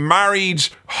 I've married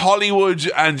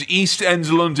Hollywood and East End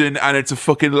London and it's a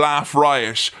fucking laugh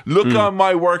riot. Look on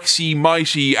my works, ye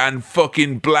mighty and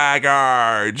fucking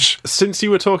blackguard. Since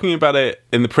you were talking about it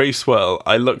in the pre-swirl,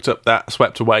 I looked up that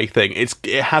Swept Away thing.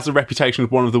 It has a reputation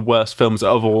of one of the worst films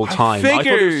of all time. I thought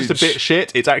it was just a bit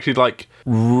shit. It's actually like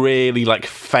really like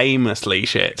famously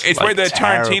shit. It's like, where the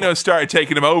Tarantino started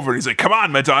taking him over and he's like, come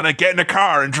on Madonna, get in a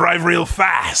car and drive real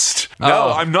fast.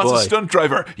 No, I'm not a stunt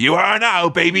driver. You are now,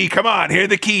 baby. Come on, here are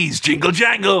the keys. Jingle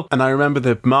jangle. And I remember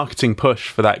the marketing push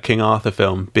for that King Arthur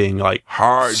film being like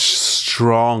hard,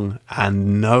 strong,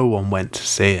 and no one went to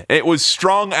see it. It was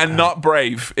strong and not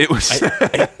brave. It was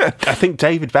I think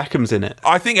David Beckham's in it.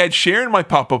 I think Ed Sheeran might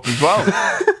pop up as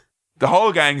well. The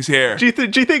whole gang's here. Do you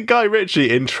think Guy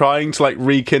Ritchie, in trying to like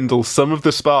rekindle some of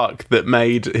the spark that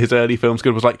made his early films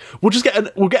good, was like, we'll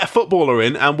get a footballer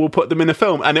in and we'll put them in a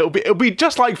film and it'll be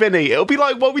just like Vinny. It'll be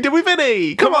like what we did with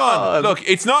Vinny. Come on. Look,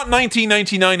 it's not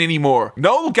 1999 anymore.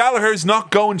 Noel Gallagher's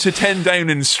not going to 10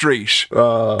 Downing Street.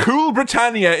 Cool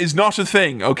Britannia is not a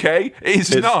thing, okay?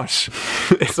 It's not.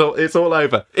 It's all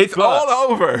over. It's all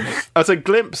over. As a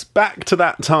glimpse back to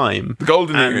that time, the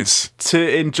golden years,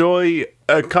 to enjoy.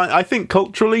 I think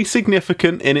culturally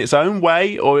significant in its own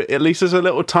way, or at least as a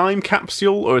little time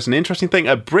capsule, or as an interesting thing,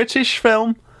 a British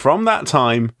film from that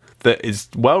time that is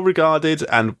well regarded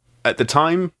and at the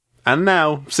time and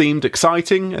now seemed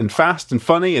exciting and fast and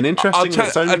funny and interesting.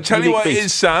 I'll tell you what it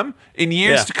is, Sam. In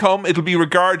years to come, it'll be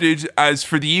regarded as,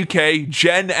 for the UK,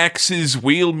 Gen X's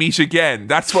We'll Meet Again.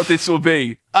 That's what this will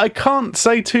be. I can't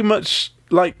say too much,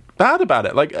 like, bad about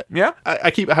it. Like,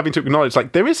 I keep having to acknowledge,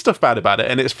 like, there is stuff bad about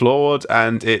it and it's flawed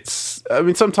and it's, I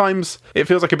mean, sometimes it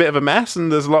feels like a bit of a mess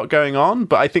and there's a lot going on,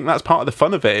 but I think that's part of the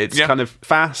fun of it. It's kind of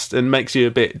fast and makes you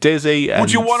a bit dizzy. And...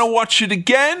 Would you want to watch it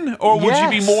again, or would you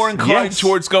be more inclined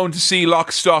towards going to see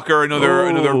Lock, Stock or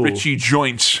another Ritchie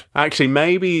joint? Actually,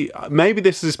 maybe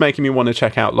this is making me want to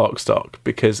check out Lock, Stock,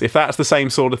 because if that's the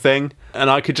same sort of thing and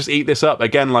I could just eat this up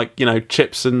again, like, you know,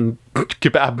 chips and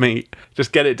kebab meat,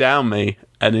 just get it down me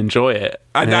and enjoy it.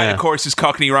 And that, of course, is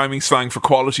Cockney rhyming slang for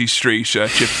Quality Street,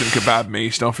 chips and kebab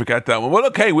meat. Don't forget that one. Well,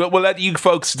 okay, we'll let you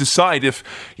folks decide if,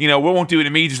 you know, we won't do it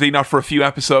immediately, not for a few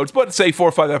episodes, but say 4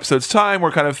 or 5 episodes time.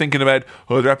 We're kind of thinking about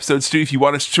other episodes too. If you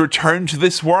want us to return to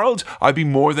this world, I'd be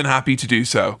more than happy to do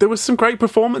so. There was some great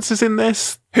performances in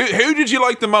this. Who did you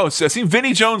like the most? I think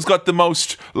Vinnie Jones got the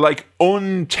most, like,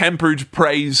 untempered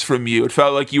praise from you. It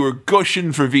felt like you were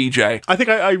gushing for VJ. I think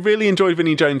I really enjoyed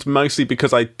Vinnie Jones mostly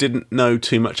because I didn't know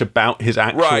too much about his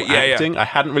actual acting. I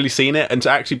hadn't really seen it, and to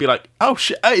actually be like, oh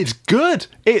shit, it's good.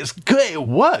 It's good. It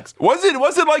works. Was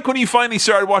it like when you finally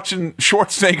started watching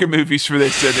Schwarzenegger movies for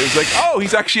this, and it was like, oh,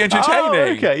 he's actually entertaining?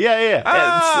 Oh, okay, yeah.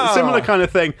 Oh. It's a similar kind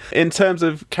of thing. In terms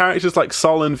of characters like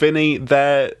Sol and Vinny,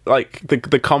 they're like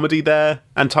the comedy there.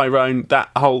 and Tyrone, that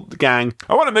whole gang.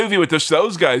 I want a movie with just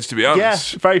those guys, to be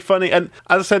honest. Yeah, very funny. And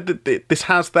as I said, this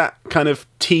has that kind of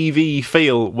TV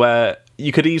feel where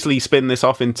you could easily spin this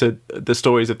off into the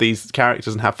stories of these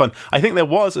characters and have fun. I think there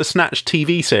was a Snatch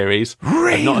TV series.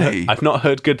 Really? I've not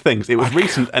heard good things. It was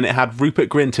recent and it had Rupert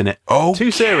Grint in it. Oh, 2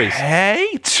 series.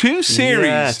 Hey, 2 series.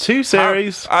 Yeah, 2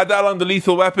 series. Add that on the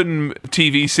Lethal Weapon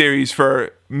TV series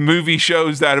for movie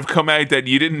shows that have come out that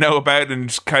you didn't know about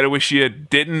and kind of wish you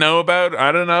didn't know about.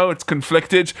 I don't know. It's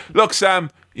conflicted. Look,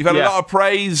 Sam, you've had a lot of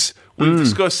praise. We've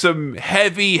discussed some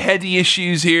heady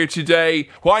issues here today.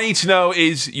 What I need to know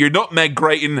is your nutmeg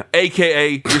grating,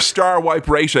 a.k.a. your star wipe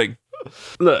rating.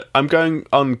 Look, I'm going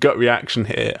on gut reaction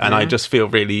here, and I just feel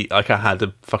really like I had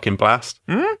a fucking blast.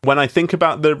 When I think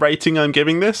about the rating I'm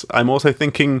giving this, I'm also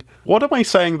thinking, what am I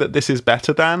saying that this is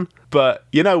better than? But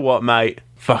you know what, mate?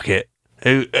 Fuck it.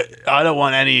 I don't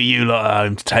want any of you lot at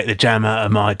home to take the jam out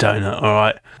of my donut,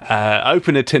 alright?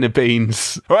 Open a tin of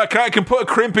beans. Alright, I can put a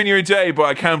crimp in your day, but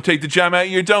I can't take the jam out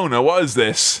of your donut. What is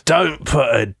this? Don't put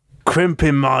a crimp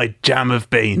in my jam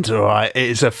of beans, alright?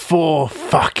 It's a 4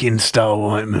 fucking star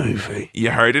white movie.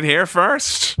 You heard it here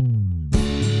first.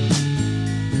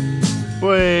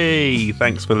 Whey!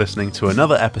 Thanks for listening to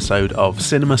another episode of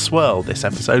Cinema Swirl. This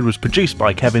episode was produced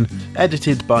by Kevin,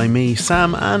 edited by me,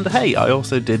 Sam, and hey, I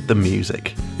also did the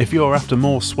music. If you're after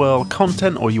more Swirl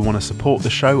content or you want to support the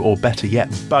show, or better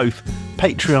yet, both,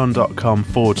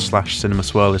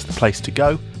 patreon.com/cinemaswirl is the place to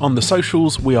go. On the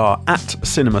socials, we are at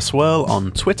cinemaswirl on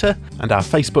Twitter, and our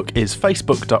Facebook is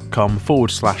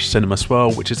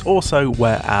facebook.com/cinemaswirl, which is also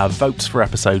where our votes for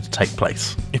episodes take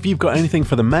place. If you've got anything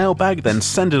for the mailbag, then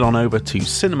send it on over to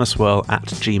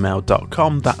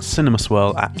cinemaswirl@gmail.com. That's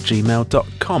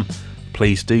cinemaswirl@gmail.com.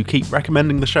 Please do keep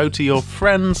recommending the show to your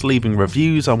friends, leaving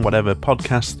reviews on whatever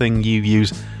podcast thing you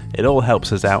use. It all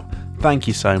helps us out. Thank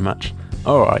you so much.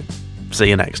 Alright, see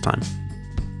you next time.